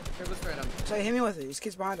 Josiah, hit me with it. These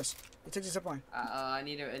kids behind us. He took this up on. I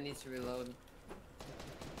need to reload.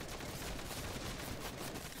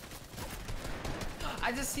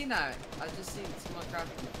 I just seen that. I just seen someone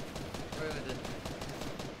crafting. Where with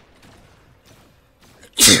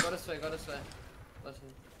it? Go this way. Go this way. Listen.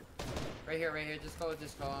 Right here. Just go.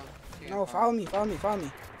 No, follow me.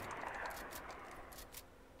 Kelo,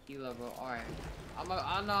 bro. Alright. I'm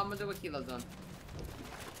gonna do what Kelo's done.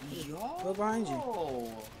 Yo. Build behind you.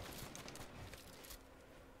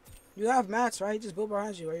 You have mats, right? Just build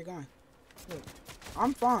behind you. Where you going? Look,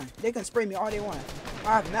 I'm fine. They can spray me all they want.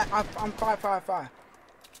 I have mat. I'm 555.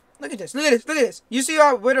 Look at this. You see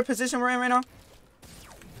where the position we're in right now?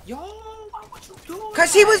 Yo, why would you do?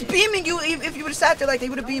 Cause he was beaming you. If you would have sat there like they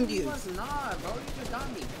would have beamed you. He was not, bro. You just got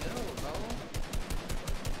me killed, bro.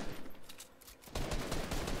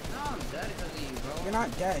 No, I'm dead because of you, bro. You're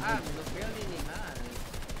not dead. I have barely any mats.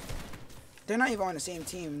 They're not even on the same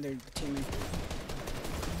team. They're teaming.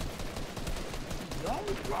 Yo,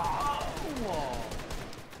 bro.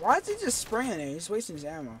 Why is he just spraying it? He's wasting his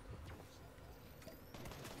ammo.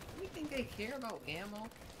 You think they care about ammo?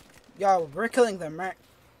 Yo, we're killing them, right?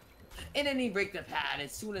 And then he break the pad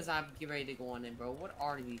as soon as I get ready to go on in, bro. What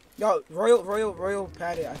are these? Yo, Royal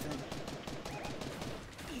padded, I think.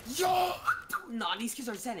 Yo! Nah, these kids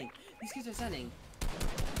are sending.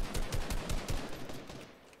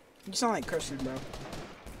 You sound like Christian, bro.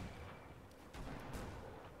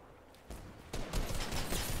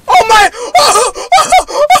 Oh my!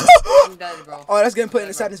 I'm dead, bro. Oh, that's getting put in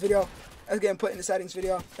the settings video. That's getting put in the settings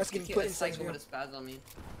video. That's getting put in the settings video. A psycho with a spaz on me.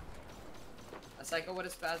 A psycho with a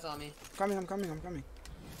spaz on me. I'm coming.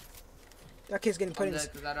 That kid's getting put in.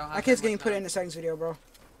 That kid's getting put in the settings video, bro.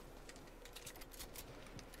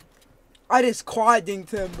 I just quad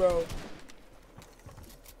dinked him, bro.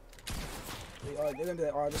 They're gonna be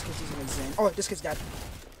like, oh, this kid's using insane. Oh, this kid's got.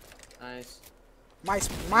 Nice. My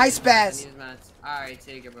spaz. Alright,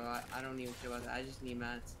 take it, bro. I don't even care about that. I just need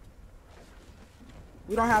mats.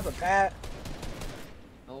 We don't have a bat.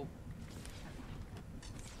 Nope.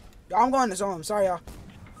 Yo, I'm going to zone. Sorry, y'all.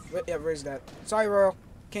 Yeah, where's that? Sorry, Royal.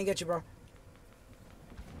 Can't get you, bro.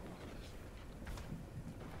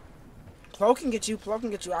 Plo can get you.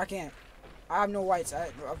 I can't. I have no whites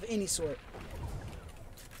of any sort.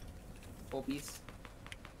 Poppies.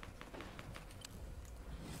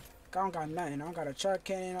 I don't got nothing. I don't got a chuck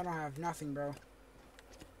cannon. I don't have nothing, bro.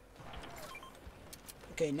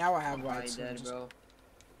 Okay, now I have whites. I'm dead, bro.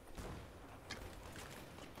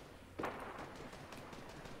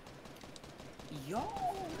 Yo,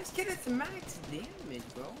 let's get it to max damage,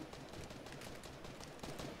 bro.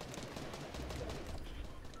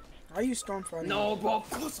 Are you storm fighting? No, bro. Of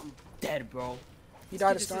course I'm dead, bro. You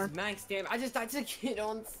died of storm? Max damage. I just died to kid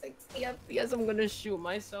on 60 FPS. I'm gonna shoot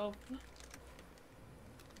myself.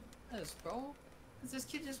 Yes, bro. Cause this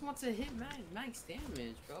kid just wants to hit max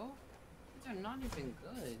damage, bro. These are not even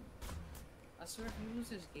good. I swear, if you lose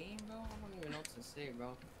this game, bro, I don't even know what to say,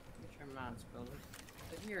 bro. Get your mods, bro. Look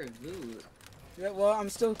at your loot. Yeah, well, I'm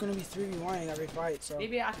still gonna be 3v1ing every fight, so.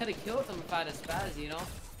 Maybe I could have killed him if I had a spaz, you know?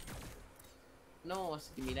 No one wants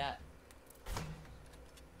to give me that.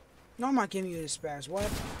 No, I'm not giving you this spaz. What?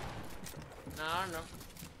 Nah, I don't know.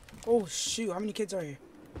 Oh, shoot. How many kids are here?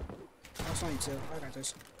 Oh, it's only 2. I got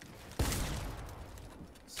this.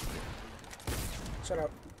 Shut up.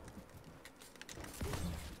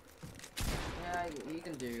 Yeah, you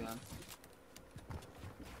can do one.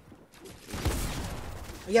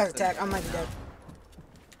 You guys attack. I might be dead.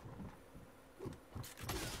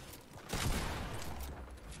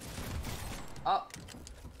 Oh.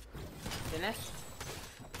 Finish.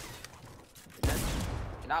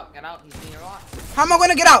 Get out. He's in your lot. How am I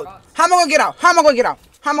gonna get out? How am I gonna get out? How am I gonna get out?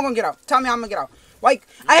 How am I gonna get out? Tell me how I'm gonna get out. Like,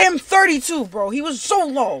 I hit him 32, bro. He was so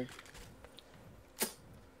low.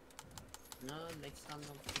 No, next time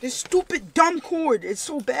don't. This stupid dumb cord is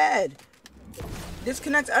so bad.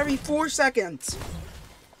 Disconnects every 4 seconds.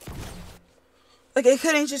 Like, it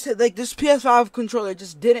couldn't just hit, like, this PS5 controller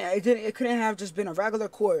just it couldn't have just been a regular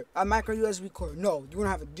cord, a micro USB cord. No, you want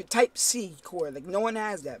to have a Type C cord. Like, no one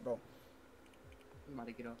has that, bro. I'm about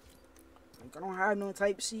to get off. Like, I don't have no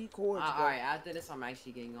Type C cords, bro. Alright, after this, I'm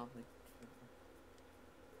actually getting off. Like,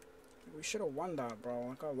 we should have won that, bro.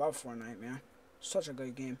 Like, I love Fortnite, man. Such a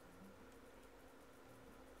good game.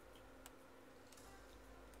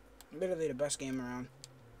 Literally the best game around.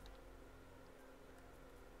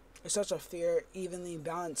 It's such a fair, evenly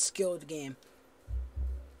balanced, skilled game.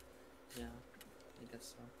 yeah, I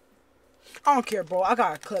guess so. I don't care, bro. I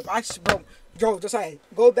got a clip. Bro, yo, just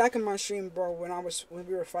go back in my stream, bro. When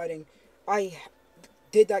we were fighting, I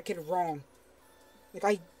did that kid wrong. Like,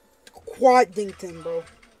 I quad dinked him, bro.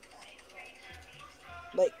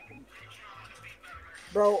 Like,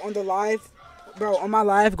 bro, on my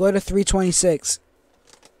live, go to 326.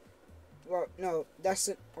 Well, no, that's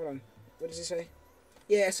it. Hold on. What does it say?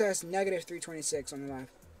 Yeah, it says negative 326 on the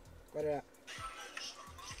live. Go to that.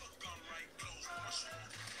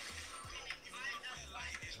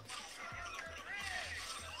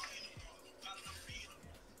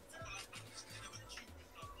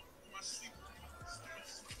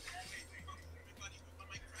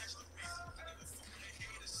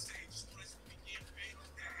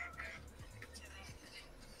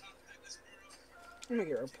 I'm gonna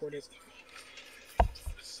get reported.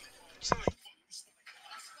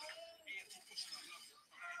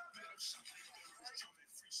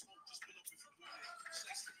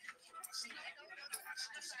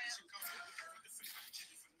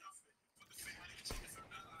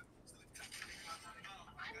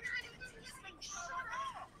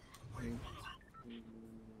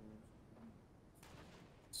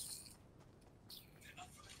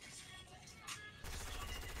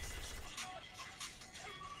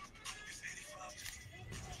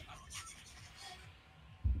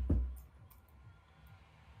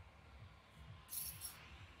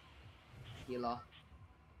 Kelo.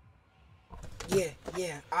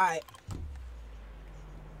 Yeah, alright.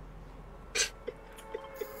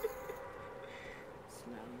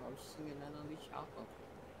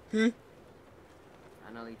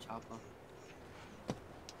 Anali Chopper.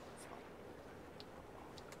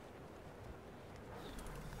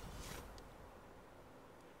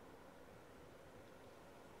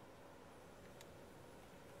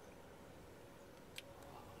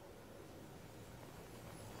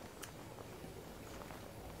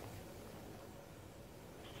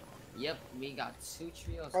 Yep, we got 2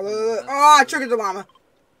 trios. Oh, I triggered the llama.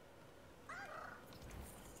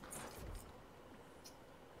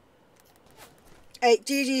 Hey,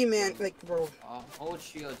 GG, man. Like, bro. Whole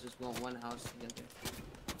trio just want one house together.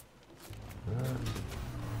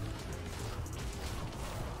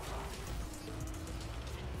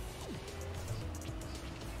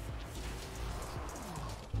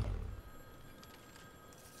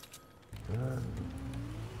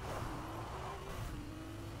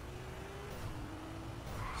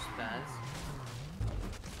 Spaz.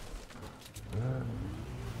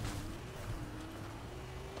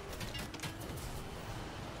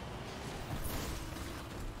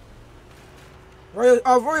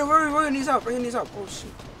 Roy needs help. Roy needs help. Oh,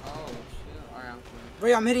 shoot. Oh, shit. Alright, I'm coming.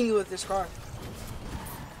 Roy, I'm hitting you with this car.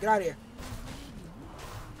 Get out of here.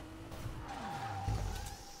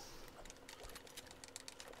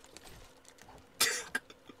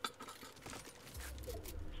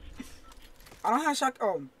 I don't have shock.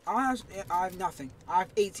 Oh, I have nothing. I have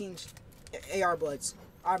 18 AR bullets.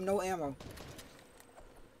 I have no ammo.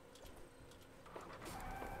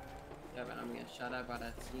 Yeah, but I'm getting shot at by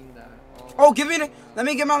that team that. Oh, give me the. Let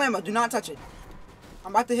me get my ammo. Do not touch it.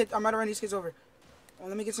 I'm about to run these kids over. Oh,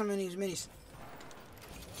 let me get some of these minis.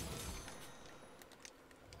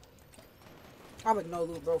 I have like no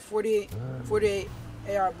loot, bro. 48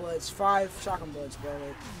 AR bullets, 5 shotgun bullets, bro.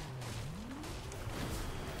 Like.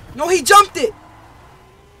 No, he jumped it!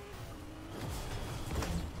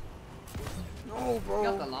 No, bro. You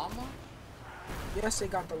got the llama? Yes, they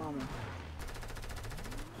got the llama.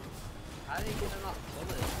 How did he get enough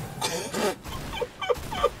bullets?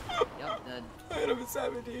 Yup, dead. I hit him at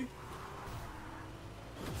 70. He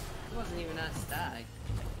wasn't even that stacked.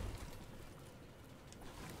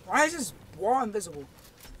 Why is this wall invisible?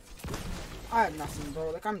 I have nothing, bro.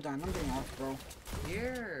 Like, I'm done. I'm getting off, bro.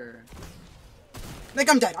 Here. Like,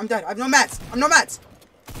 I'm dead. I'm dead. I have no mats. I'm no mats.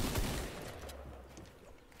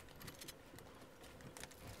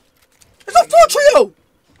 It's a full trio!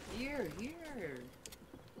 Here.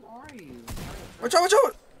 Where are you? Watch out, watch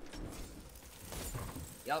out!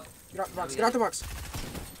 Yup. Get out the box. Get out the box.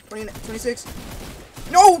 20, 26.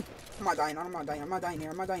 No! I'm not dying. I'm not dying. I'm not dying here.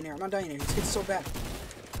 I'm not dying here. I'm not dying here. This kid's so bad.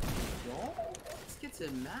 Yo, let's get to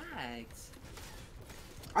max.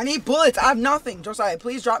 I need bullets. I have nothing. Josiah,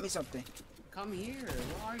 please drop me something. Come here.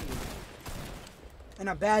 Where are you? In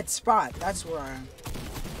a bad spot. That's where I am.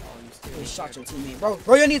 Oh, you still You shot your teammate.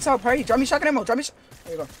 Bro, you need help. Hurry. Drop me shotgun ammo. Drop me.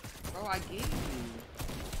 There you go. Bro, I gave you.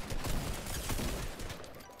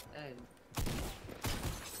 Hey.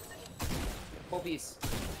 Kobe's.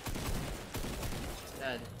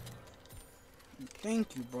 Dead.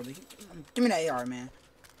 Thank you, brother. Give me that AR, man.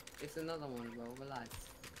 It's another one, bro. Relax.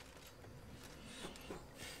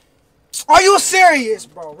 Are you serious,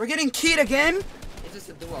 bro? We're getting keyed again? It's just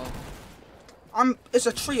a duo. It's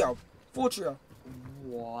a trio. Full trio.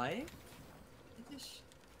 What?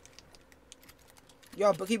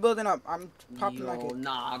 Yo, but keep building up. I'm popping like it.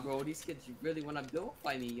 Nah, bro. These kids really wanna build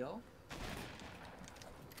by me, yo.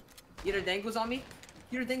 Either Dangle's on me.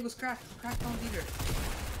 Either Dangle's cracked. Cracked on leader.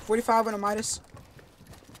 45 on a Midas.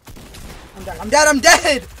 I'm dead. I'm dead. I'm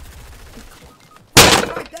dead.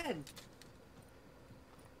 I'm dead.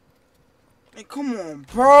 Hey, come on,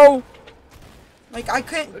 bro. Like, I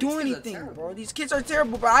can't Bro, do these kids are anything, terrible. bro. These kids are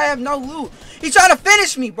terrible, but I have no loot. He's trying to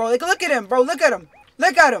finish me, bro. Like, look at him, bro. Look at him.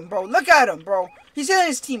 Look at him, bro. Look at him, bro. He's healing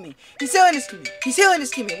his teammate. He's healing his teammate. He's healing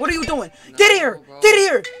his teammate. What are you doing? No, Get here. bro. Get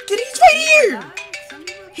here. Get He's right here.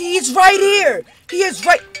 He's right here. He is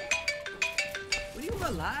right. Will you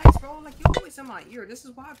relax, bro? Like, you're always in my ear. This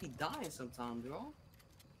is why I be dying sometimes, bro.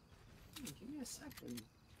 Give me a second.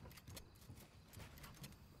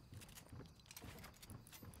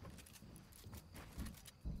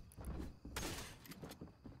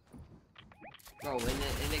 Bro,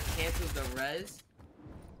 and it cancels the res.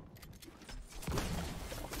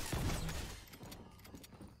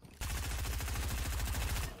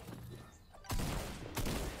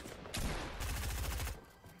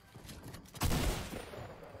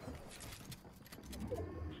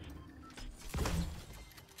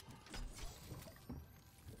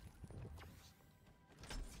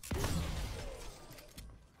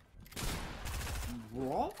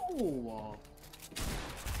 Bro.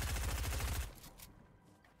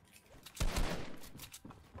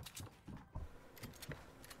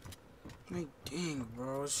 Like, dang,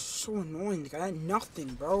 bro. It's so annoying. Like, I had nothing,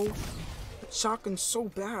 bro. That shotgun's so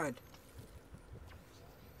bad.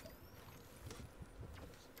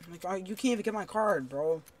 Like, you can't even get my card,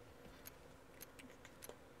 bro.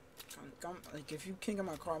 Like, if you can't get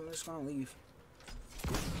my card, I'm just gonna leave.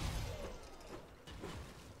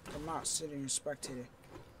 I'm not sitting and spectating.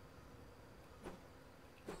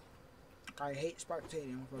 I hate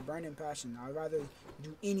spectating with a burning passion. I'd rather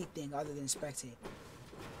do anything other than spectate.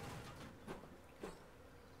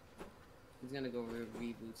 He's gonna go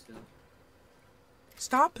reboot soon.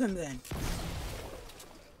 Stop him then.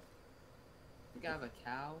 You have a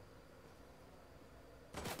cow?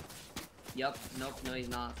 Yup. Nope. No, he's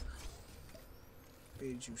not.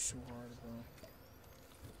 Baited you so hard, bro.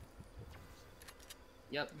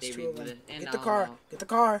 Yep. They It's true, man. rebooted. And Get the car. Get the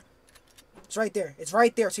car. It's right there. It's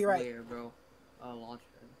right there. To your right. Where, bro? Oh, launch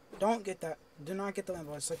pad. Don't get that. Do not get the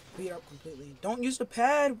Lambo. It's like beat up completely. Don't use the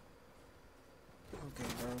pad. Okay,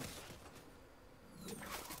 bro.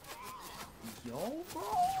 Yo, bro.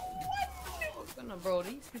 What? Bro,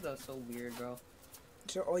 these kids are so weird, bro.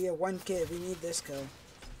 So, oh yeah, one kid. We need this kill.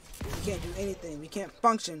 We can't do anything. We can't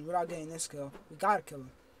function without getting this kill. We gotta kill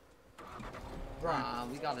him.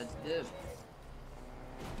 Run. We gotta dip.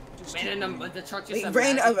 Just Man, keep and going. the truck just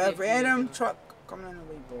Wait, a a random truck coming on the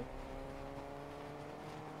way, bro.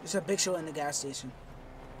 There's a big show in the gas station.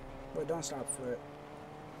 But don't stop for it.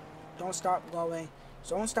 Don't stop going.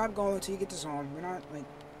 So don't stop going until you get to zone. We're not like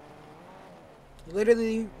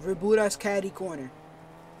literally reboot us caddy corner.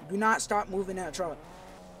 Do not stop moving that truck.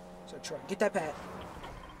 It's a truck. Get that pad.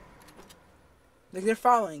 Like they're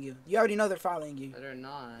following you. You already know they're following you. They're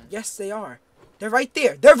not. Yes, they are. They're right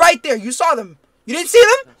there. They're right there. You saw them. You didn't see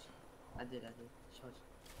them? I did. Shush.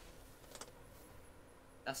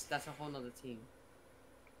 That's a whole nother team.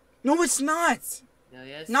 No, it's not. No,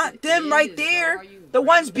 yes, Not them right there. The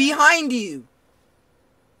ones behind you.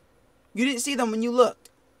 You didn't see them when you looked.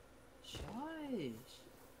 Shush.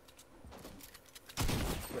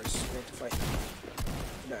 First, we have to fight.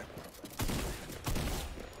 No.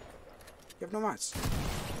 You have no mats.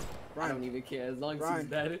 I don't even care as long as he's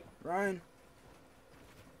dead. Ryan.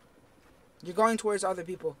 You're going towards other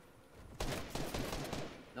people.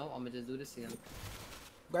 No, I'm gonna just do this again.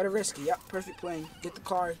 Gotta risk it. Yep, perfect plane. Get the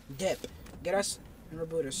car, dip. Get us and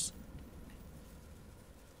reboot us.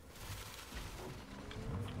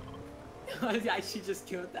 I should just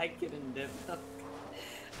killed that kid and dipped.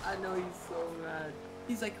 I know he's so mad.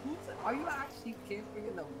 He's like, are you actually camping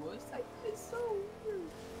in the woods? Like, it's so weird.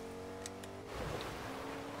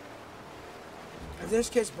 If there's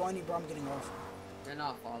kids blowing you, bro, I'm getting off. They're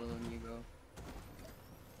not following you, bro.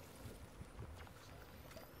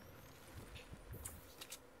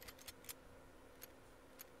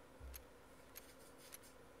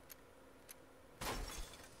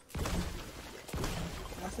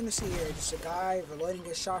 Nothing to see here. Just a guy reloading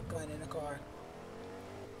his shotgun in a car.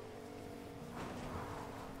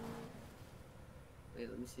 Wait,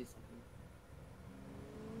 let me see something.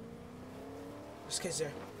 There's kids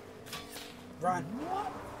there. Run.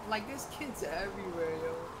 What? Like, there's kids everywhere,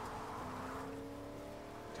 yo.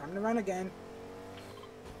 Time to run again.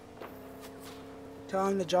 Tell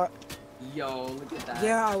him to drop. Yo, look at that.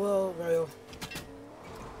 Yeah, I will, Royal.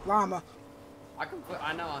 Llama. I can put.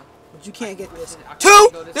 I know. But you can't get this. Two?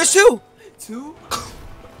 There's two! Two?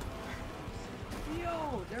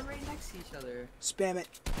 Yo, they're right next to each other. Spam it.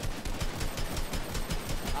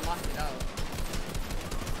 I locked it out.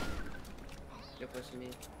 You're pushing me.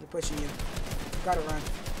 They're pushing you. Gotta run.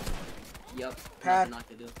 Yup. Pad. Not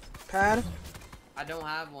to do. Pad. I don't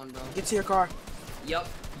have one, bro. Get to your car. Yup.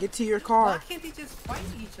 Get to your car. Why can't they just fight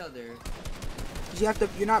each other? You have to.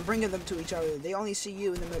 You're not bringing them to each other. They only see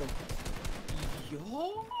you in the middle.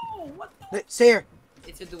 Yo, what the? Stay here.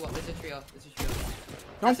 It's a duo. It's a trio. It's a trio.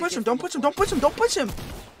 Don't push him. Don't push him. Don't push him. Don't push him.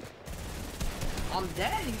 I'm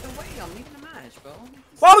dead. Either way, I'm leaving the match, bro.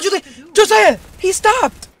 Why would you leave? Josiah, he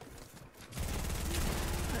stopped.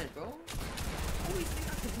 Bro. Always think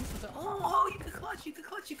I could do something. Oh, you could clutch. You could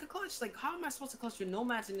clutch. You could clutch. Like, how am I supposed to clutch with no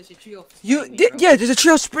mats in this trio? You did, yeah. There's a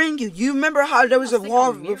trio spring you. You remember how there was a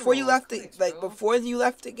wall before you left the before you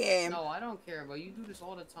left the game. No, I don't care, bro. You do this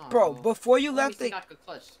all the time, bro. Before you left the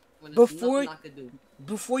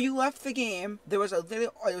before you left the game, there was a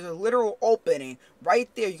literal opening right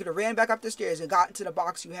there. You could have ran back up the stairs and got into the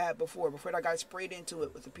box you had before that guy sprayed into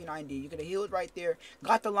it with the P90. You could have healed right there,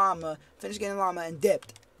 got the llama, finished getting the llama, and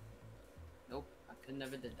dipped. Nope, I could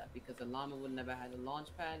never did that because the llama would never had a launch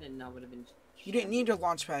pad and I would have been. You didn't need your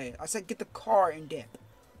launch pad. I said get the car and dip.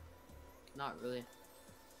 Not really.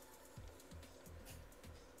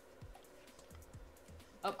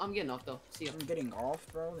 Oh, I'm getting off though. See ya. I'm getting off,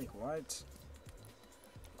 bro. Like what?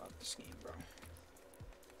 Love this game, bro.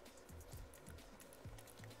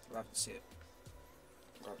 Love to see it.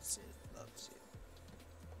 Love to see it. Love to see it.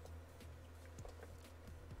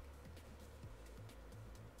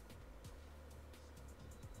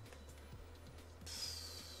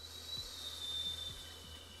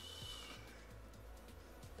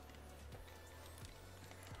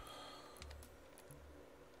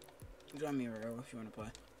 Join me, Rio, if you want to play.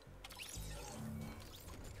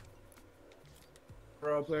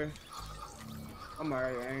 Pro player. I'm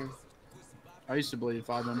alright, man. I used to believe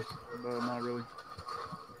 5 minutes, but not really.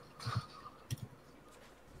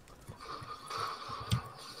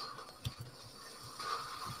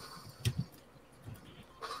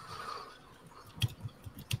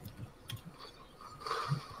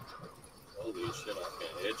 Holy shit, I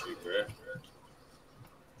can't hit you, bruh.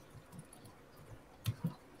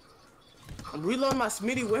 I'm reloading my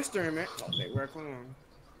Smitty Western, man. Oh, they work on.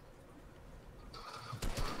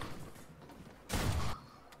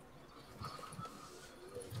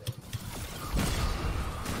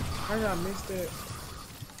 How did I miss that?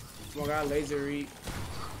 One guy laser read.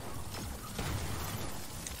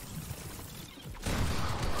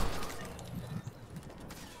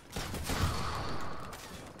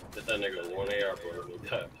 Did that nigga 1 AR for me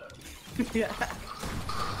that. Yeah.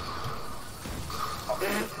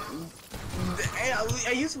 Hey,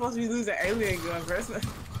 are you supposed to be losing an alien gun, bro?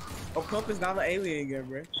 A pump is not an alien gun,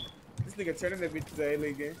 bro. This nigga turning that bitch to an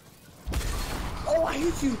alien gun. Oh, I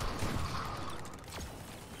hit you.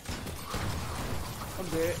 I'm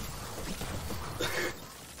dead.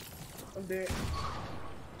 I'm dead.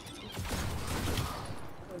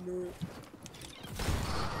 I knew it.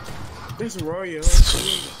 This Royal.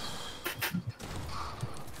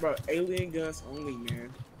 Bro, alien guns only,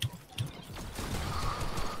 man.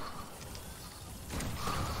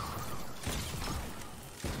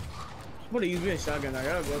 I'm gonna use me a shotgun. I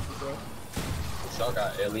gotta go for sure. Y'all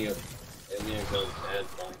got alien guns and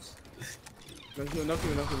phones. No kill, no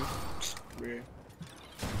kill, no kill. Weird.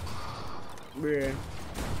 Weird.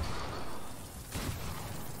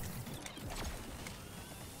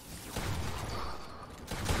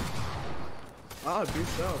 Oh, do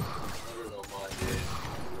so. I don't know my head.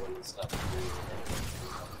 You wouldn't stop breathing.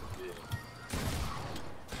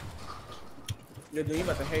 Yeah, dude, you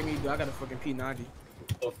about to hate me, dude. I got a fucking P90. What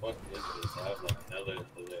the fuck is this? I have like another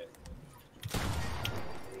delay.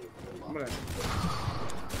 I'm gonna.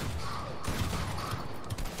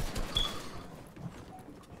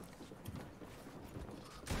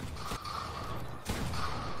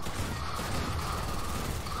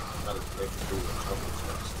 Gotta break through a couple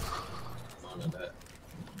times. None of that.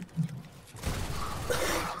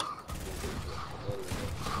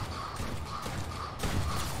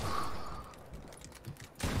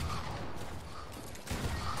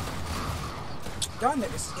 Y'all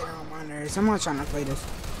niggas is getting on my nerves. I'm not trying to play this.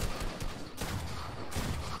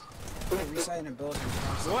 Resetting the building.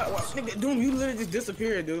 What? Nigga, Doom, you literally just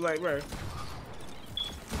disappeared, dude. Like, bro.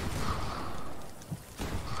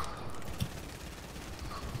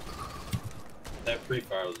 That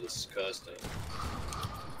pre-fire was disgusting.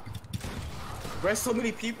 There's so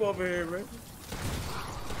many people over here, bro.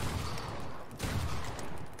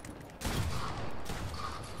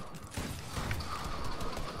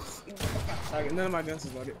 None of my guns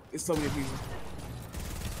is loaded. It's so many people.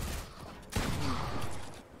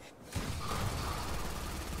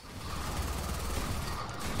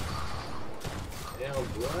 Damn,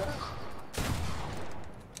 what?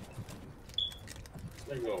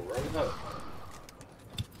 They gonna run up.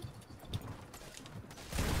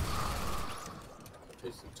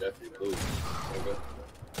 This is Jeffrey Blue. Nigga.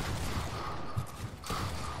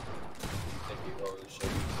 Think he gonna show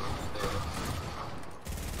you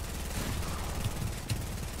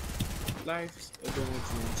Life's ability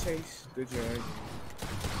to chase the dragon.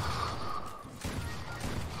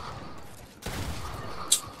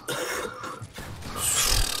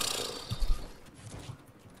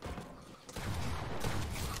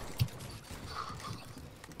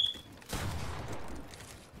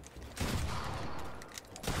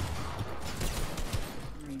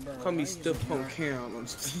 Call me stiff on cam. I'm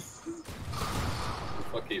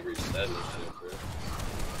fuck he reset this shit, bro.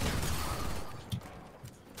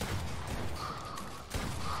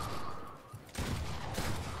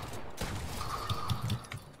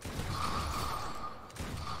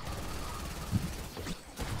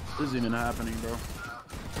 This isn't even happening, bro.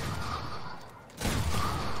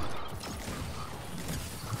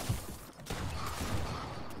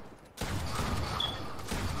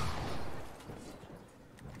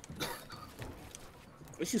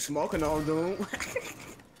 What you smoking on, dude?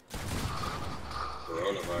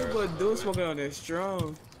 Coronavirus. What dude smoking on that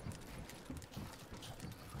strong?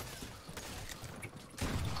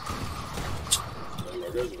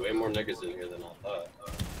 There's way more niggas in here than I thought.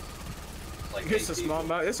 Like It's a small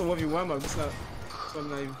map. It's a 1v1 map. It's not. So I'm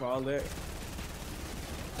not even for all that.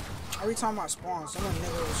 Every time I spawn, someone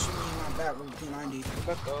nigga was shooting me in my back with a P90.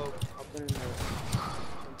 Let's go. Up in there.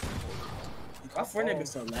 My friend nigga's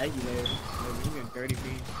so laggy there. Like, he getting 30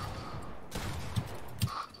 feet.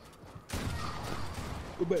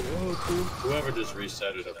 Whoever just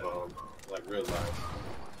reset it at home, like real life.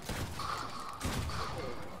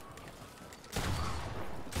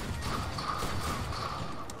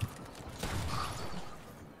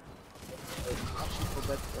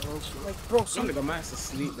 Like, bro, Some nigga might to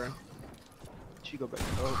sleep, bro. She go back to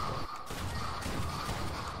bro.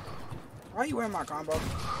 Why are you wearing my combo?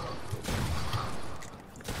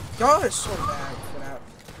 Y'all is so bad for that.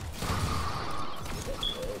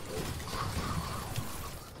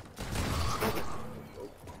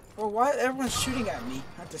 Bro, why everyone's shooting at me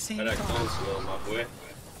at the same That time? console, my boy.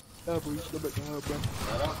 Yeah, bro, you should go back to her, bro.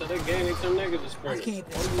 Shout out to the game, some niggas is I sprinters. can't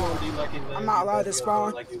even spawn. I'm not allowed to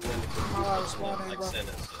spawn. I'm not allowed to spawn in, bro.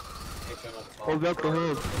 Go back to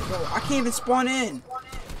her. Bro, I can't even spawn in.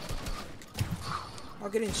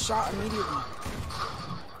 I'm getting shot immediately.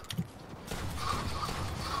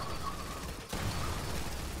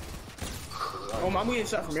 Oh, I'm getting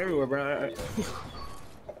shot from everywhere, bro.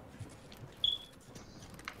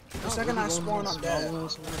 The second I spawn, I'm dead.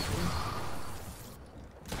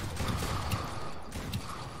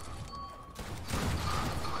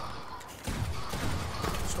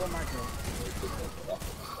 Score my kill.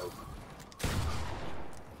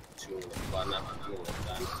 Well, not you want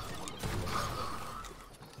that.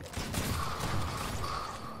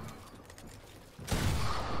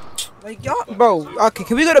 Like y'all, bro. Okay,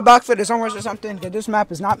 can we go to box for the summers or something? Cause this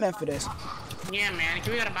map is not meant for this. Yeah, man.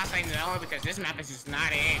 Can we go to boss like no? Because this map is just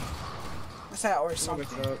not it. Let's have or something.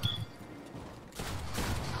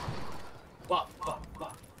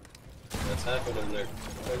 That's happening there.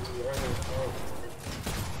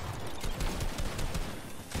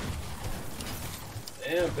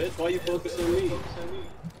 Damn, bitch, why you focusing on me?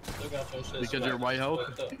 Still got your shit. Because you're white hoe?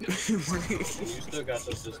 You still got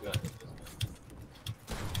your shit smacked.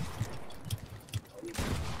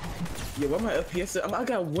 Yeah, what my FPS? I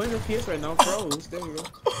got 1 FPS right now, froze. There we go.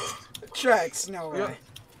 Tracks, no way. Yep.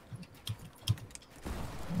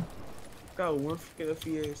 Got 1 freaking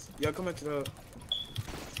FPS. Y'all come back to the.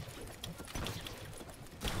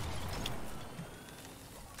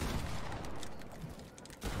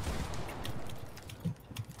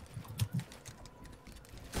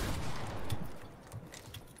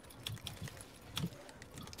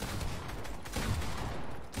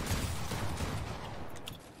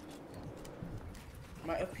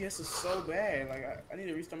 My FPS is so bad. Like I need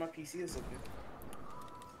to restart my PC or something.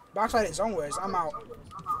 Box fight is somewhere. I'm out.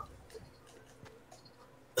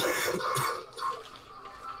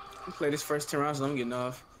 We play this first 10 rounds and I'm getting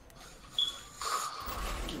off.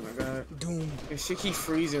 Oh my god. Doom. This shit keep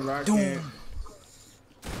freezing, right? Doom.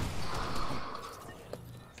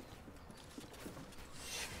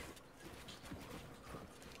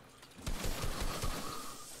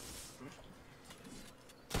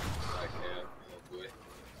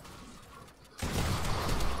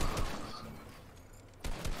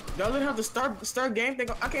 Y'all didn't have to start game thing.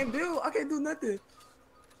 I can't do nothing.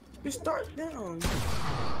 Just start down.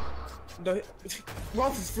 The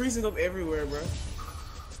Rolf is freezing up everywhere, bro.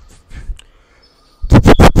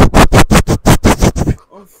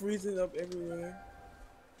 I'm freezing up everywhere.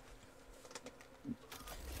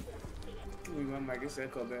 My mic is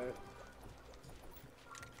echo bad.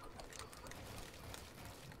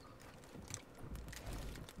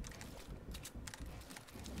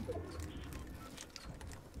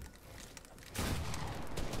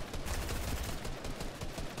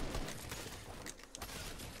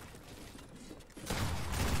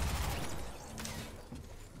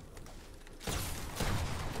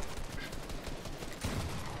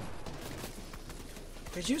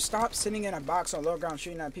 Could you stop sitting in a box on low ground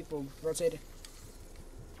shooting at people rotated?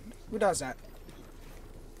 Who does that?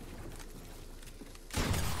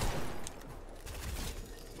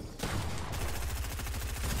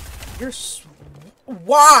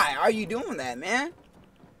 Why are you doing that, man?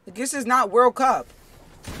 Like, this is not World Cup.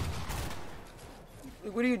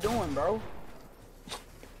 Like, what are you doing, bro?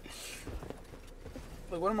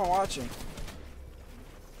 Like, what am I watching?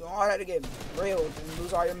 You all had to get railed and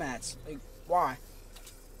lose all your mats. Like, why?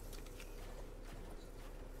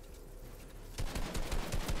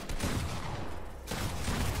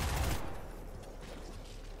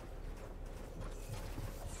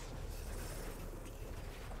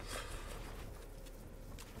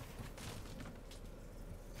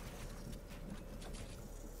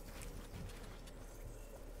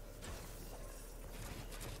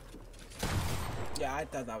 Yeah, I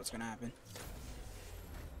thought that was gonna happen.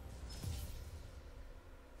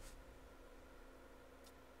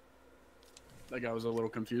 That guy was a little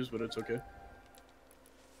confused, but it's okay.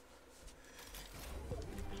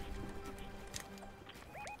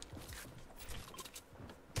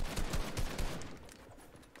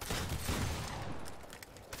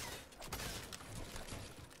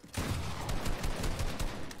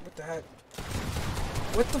 What the heck?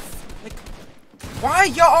 What the like? Why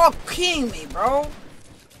y'all all keying me, bro?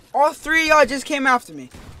 All 3 of y'all just came after me.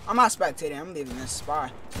 I'm not spectating. I'm leaving this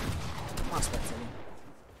spot. I'm not spectating.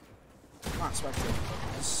 I'm not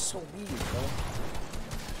spectating. It's so weird, bro.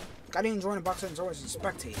 Like, I didn't join the box and always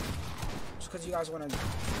spectate. Just because you guys want to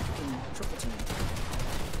freaking triple team me.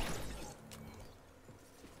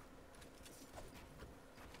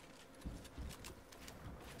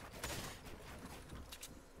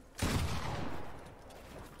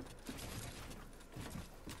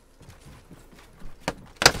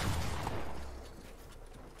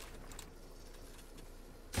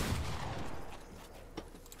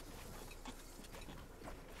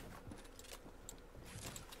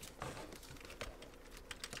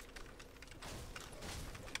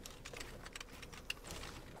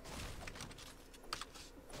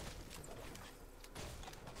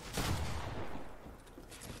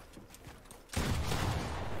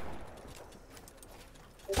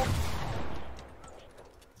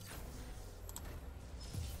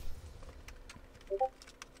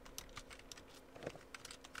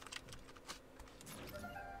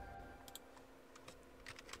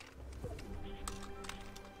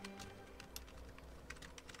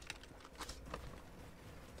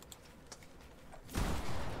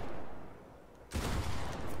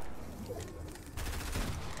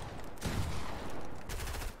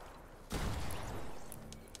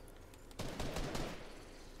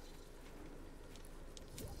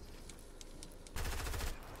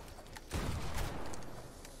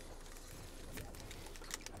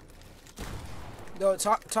 Yo,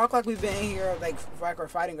 talk like we've been in here like we're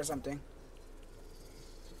fighting or something.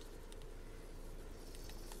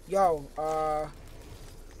 Yo,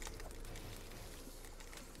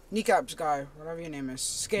 kneecaps guy, whatever your name is,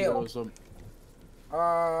 scale.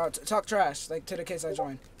 Talk trash like to the kids I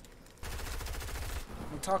joined.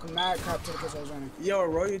 I'm talking mad crap to the kids I joined. Yo,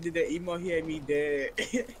 Roy did that emo. He had me dead.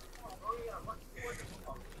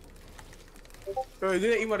 Bro, do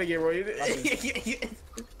that emo again, Roy.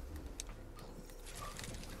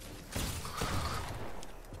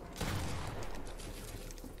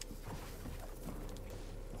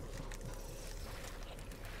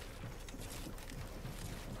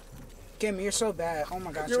 Kimmy, you're so bad. Oh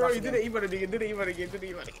my gosh. Yo, Roy, do that emo again. Do that emo again. Do that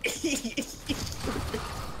emo again.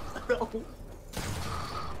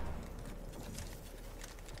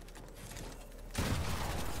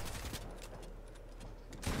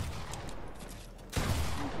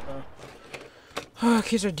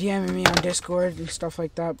 Kids are DMing me on Discord and stuff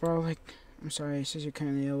like that, bro. Like, I'm sorry, it says you're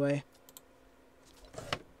currently away.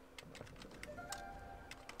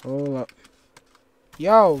 Hold up.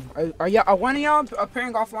 Yo, are one of y'all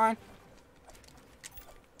appearing offline?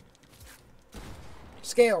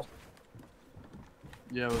 Scale.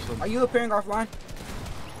 Yeah, what's up? Are you appearing offline?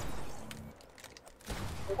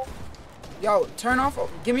 Yo, turn off.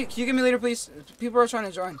 Can you give me later, please? People are trying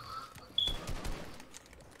to join.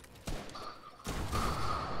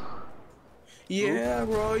 Yeah,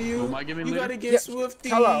 bro, you gotta get Swifty.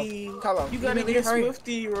 Kelo. You gotta get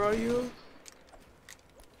Swifty, bro, you.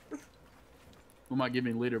 Who might give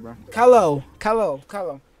me leader, bro? Kelo.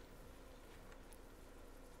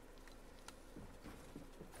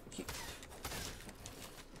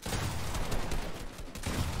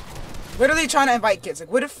 Literally trying to invite kids.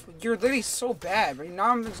 Like, what if you're literally so bad, bro?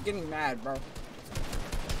 Now I'm just getting mad, bro.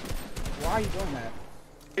 Why are you doing that?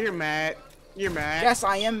 You're mad. You're mad. Yes,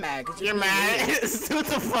 I am mad. You're mad. What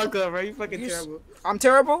the fuck up, bro? You fucking terrible. I'm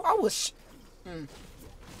terrible? I was.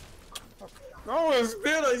 No one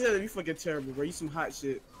spit on each other. You fucking terrible, bro. You some hot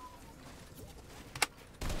shit.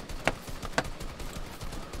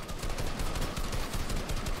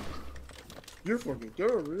 You're fucking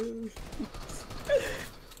terrible.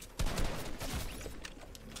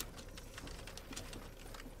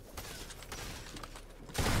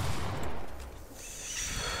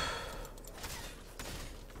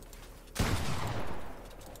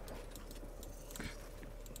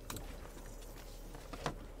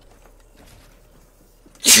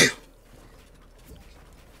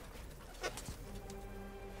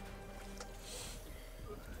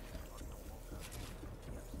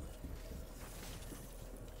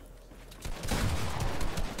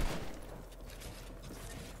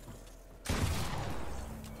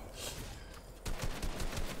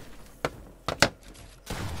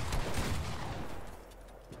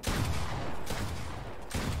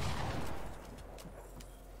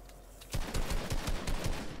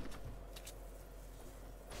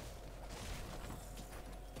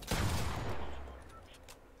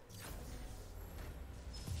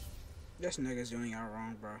 This nigga's doing y'all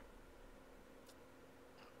wrong, bro.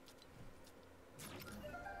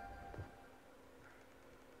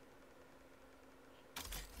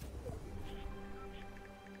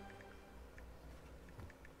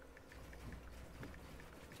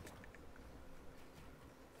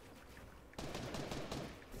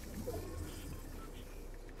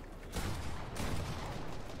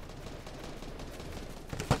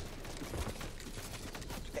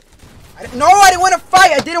 No, I didn't want to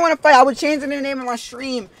fight. I didn't want to fight. I was changing the name of my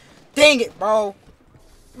stream. Dang it, bro.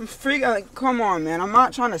 I'm freaking. Like, come on, man. I'm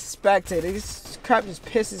not trying to spectate. This crap just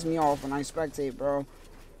pisses me off when I spectate, bro.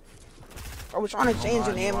 I was trying to change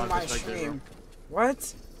the name of my stream.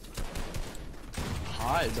 What?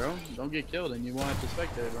 Hi, bro. Don't get killed and you won't have to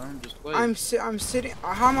spectate, bro. Just play. I'm sitting.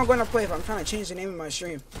 How am I going to play if I'm trying to change the name of my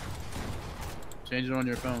stream? Change it on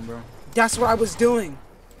your phone, bro. That's what I was doing.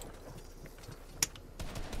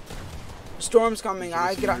 Storm's coming.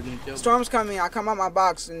 Storm's coming. I come out my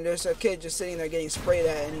box and there's a kid just sitting there getting sprayed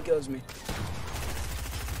at and he kills me.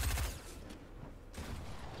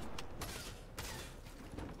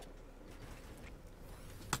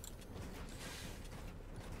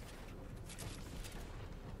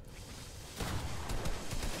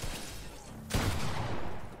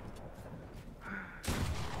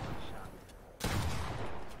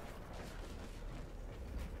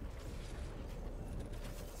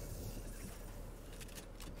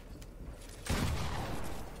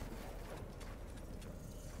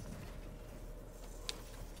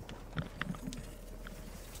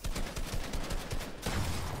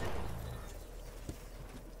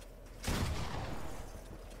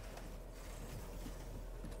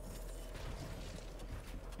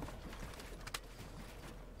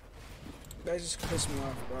 guys just piss me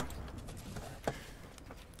off, bro.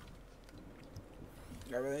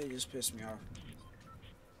 That really just pissed me off.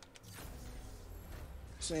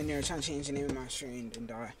 Sitting there trying to change the name of my stream and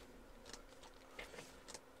die.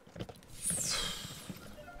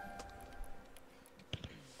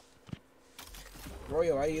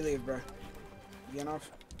 Royal, why do you leave, bro? You getting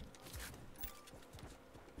off?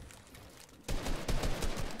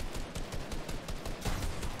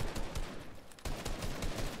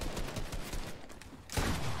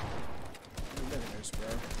 Look at this, bro.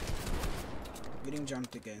 Getting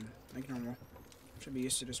jumped again. Like normal. Should be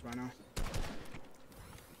used to this by now.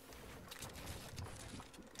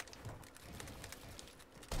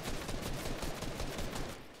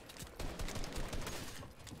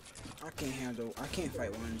 I can't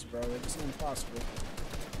fight ones, bro. It's impossible.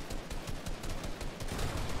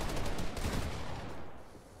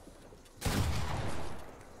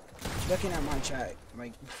 Looking at my chat,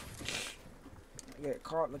 like, I get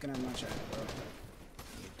caught looking at my chat, bro.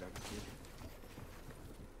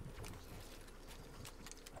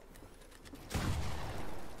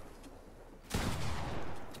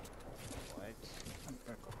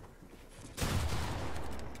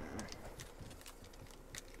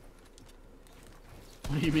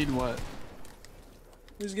 What do you mean what?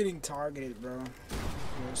 Who's getting targeted, bro?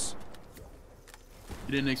 Yes.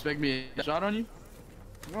 You didn't expect me to shot on you?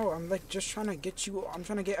 No, I'm like just trying to get you. I'm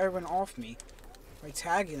trying to get everyone off me, like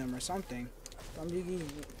tagging them or something. I'm being,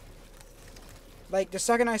 like the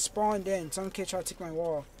second I spawned in, some kid tried to take my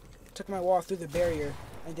wall, took my wall through the barrier,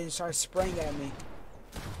 and then started spraying at me.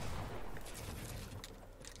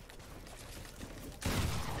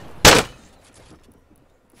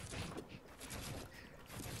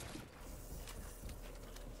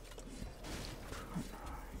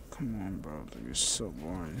 Come on, bro. You're so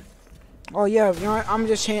boring. Oh yeah, you know what? I'm gonna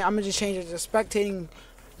just change it to spectating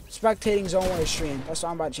zone 1 stream. That's what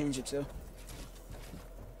I'm about to change it to.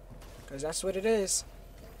 Cause that's what it is.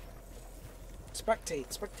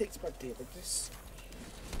 Spectate. Like this.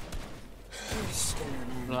 I'm scared,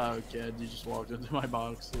 man. Oh, kid, you just walked into my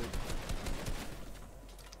box, dude.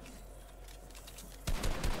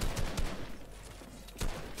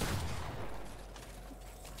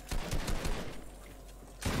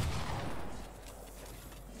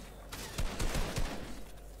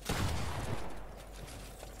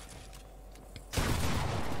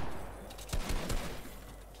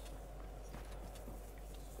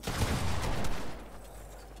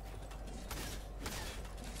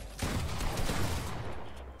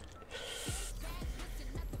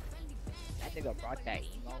 Nigga brought that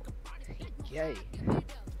emo. Yay.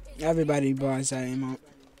 Everybody buys that emote.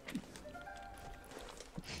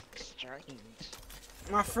 Strange.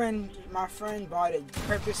 My friend bought it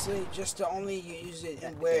purposely just to only use it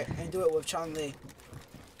and wear and do it with Chun-Li.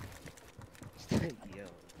 Yo,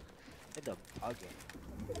 nigga bugging.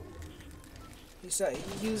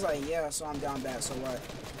 He was like, yeah, so I'm down bad. So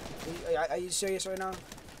what? Are you serious right now?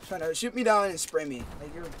 Trying to shoot me down and spray me?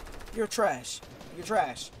 Like you're trash. You're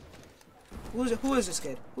trash. Who is this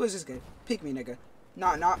kid? Who is this kid? Pick me, nigga.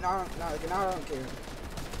 Nah, like, nah, I don't care.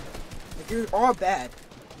 Like, you're all bad.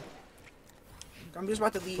 I'm just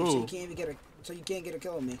about to leave so you can't even get a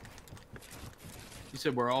kill on me. You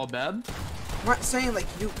said we're all bad? I'm not saying like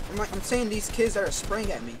you. I'm saying these kids that are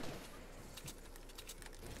spraying at me.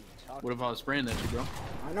 What if I was spraying at you, bro?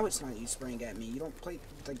 I know it's not you spraying at me. You don't play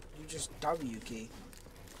like you just W key.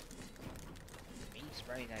 Me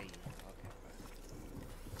spraying at you.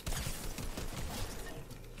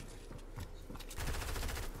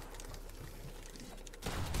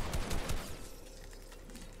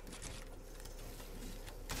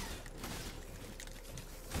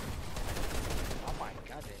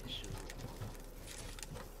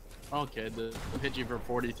 Okay, the hit you for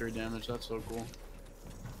 43 damage. That's so cool.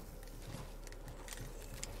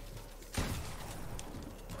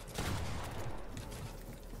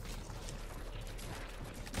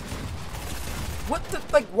 What the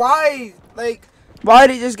like? Why? Like, why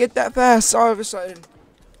did it just get that fast all of a sudden?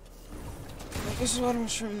 Like, this is what I'm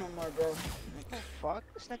streaming no more, bro. Like, fuck,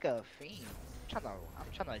 this nigga a fiend. I'm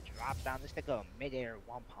trying to drop down this nigga mid-air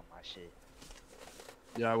one pump my shit.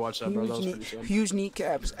 Yeah, I watched that, bro. That was pretty sad. Huge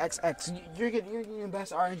kneecaps, XX. You're getting the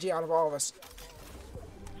best RNG out of all of us.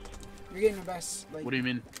 You're getting the best. Like, what do you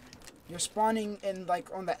mean? You're spawning in like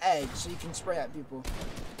on the edge, so you can spray at people.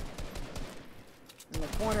 In the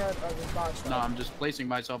corner of the box. No, I'm just placing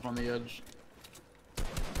myself on the edge.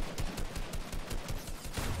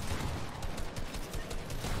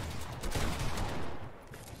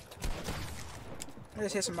 I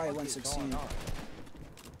just hit somebody 116.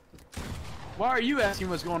 Why are you asking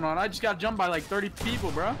what's going on? I just got jumped by like 30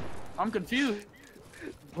 people, bro. I'm confused.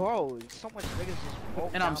 Bro, so much niggas just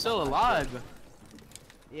broke And I'm down still on my alive. shit.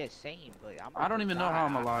 Yeah, same, but I'm I don't even know how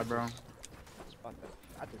I'm alive, bro.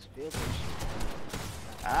 I just feel this shit.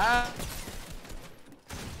 Ah.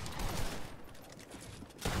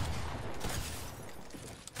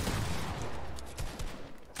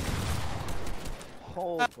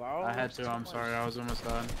 Oh, bro. I had to. I'm sorry. I was almost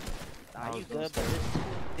done. Nah, you good, but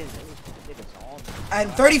this niggas on me.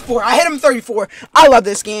 And 34. I hit him 34. I love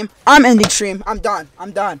this game. I'm ending stream. I'm done.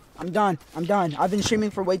 I'm done. I'm done. I'm done. I've been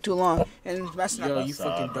streaming for way too long and it's messing Yo, up. you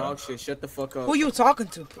fucking dog shit. Shut the fuck up. Who you talking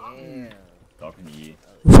to? Damn. Talking to you.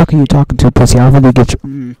 Who the fuck are you talking to, pussy? I'll really get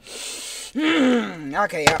you.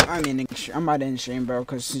 Okay, yeah, I'm ending. I'm about to end stream, bro,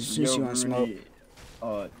 because since you want to smoke.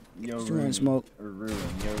 Yo, You want to smoke? Ruin.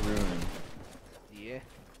 Yeah.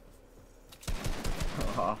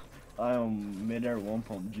 I am mid-air one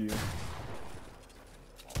pump G. Nigga,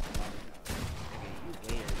 you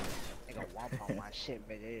weird. Nigga, womp on my shit,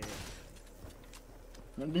 man.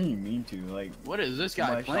 What do you mean to? Like, what is this guy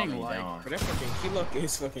somebody playing shot me like? down. But that fucking Kelo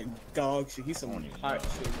is fucking dog shit. He's some hot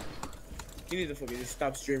shit. You need to fucking just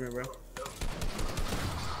stop streaming, bro.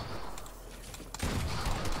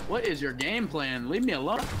 What is your game plan? Leave me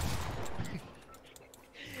alone.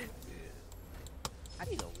 I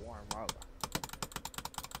need to warm up.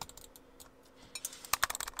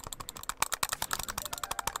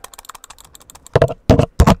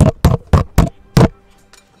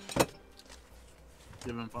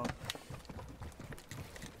 Give him phone.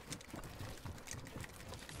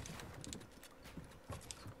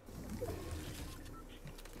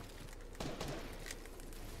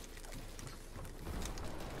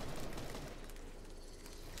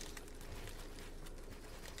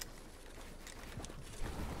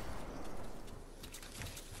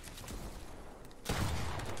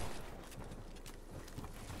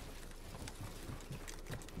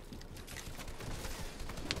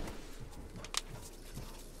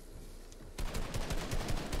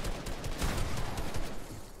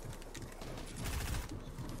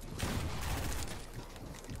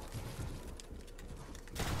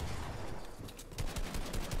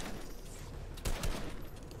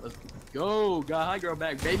 Let's go. Got high girl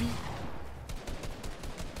back, baby.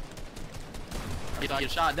 You thought you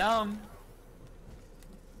shot down.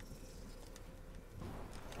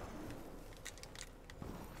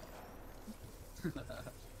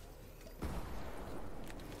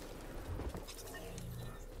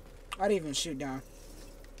 I didn't even shoot down.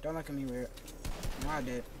 Don't look at me weird. No, I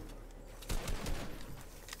did.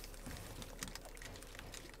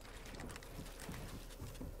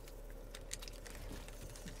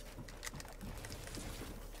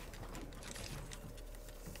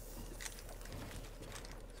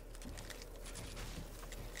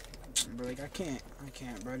 But like I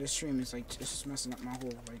can't, bro. This stream is like it's just messing up my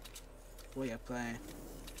whole like way of playing.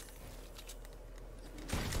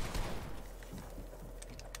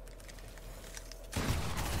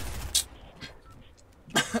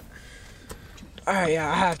 Alright,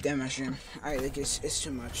 yeah, I have to end my stream. Alright, like it's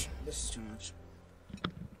too much. This is too much.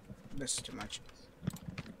 This is too much.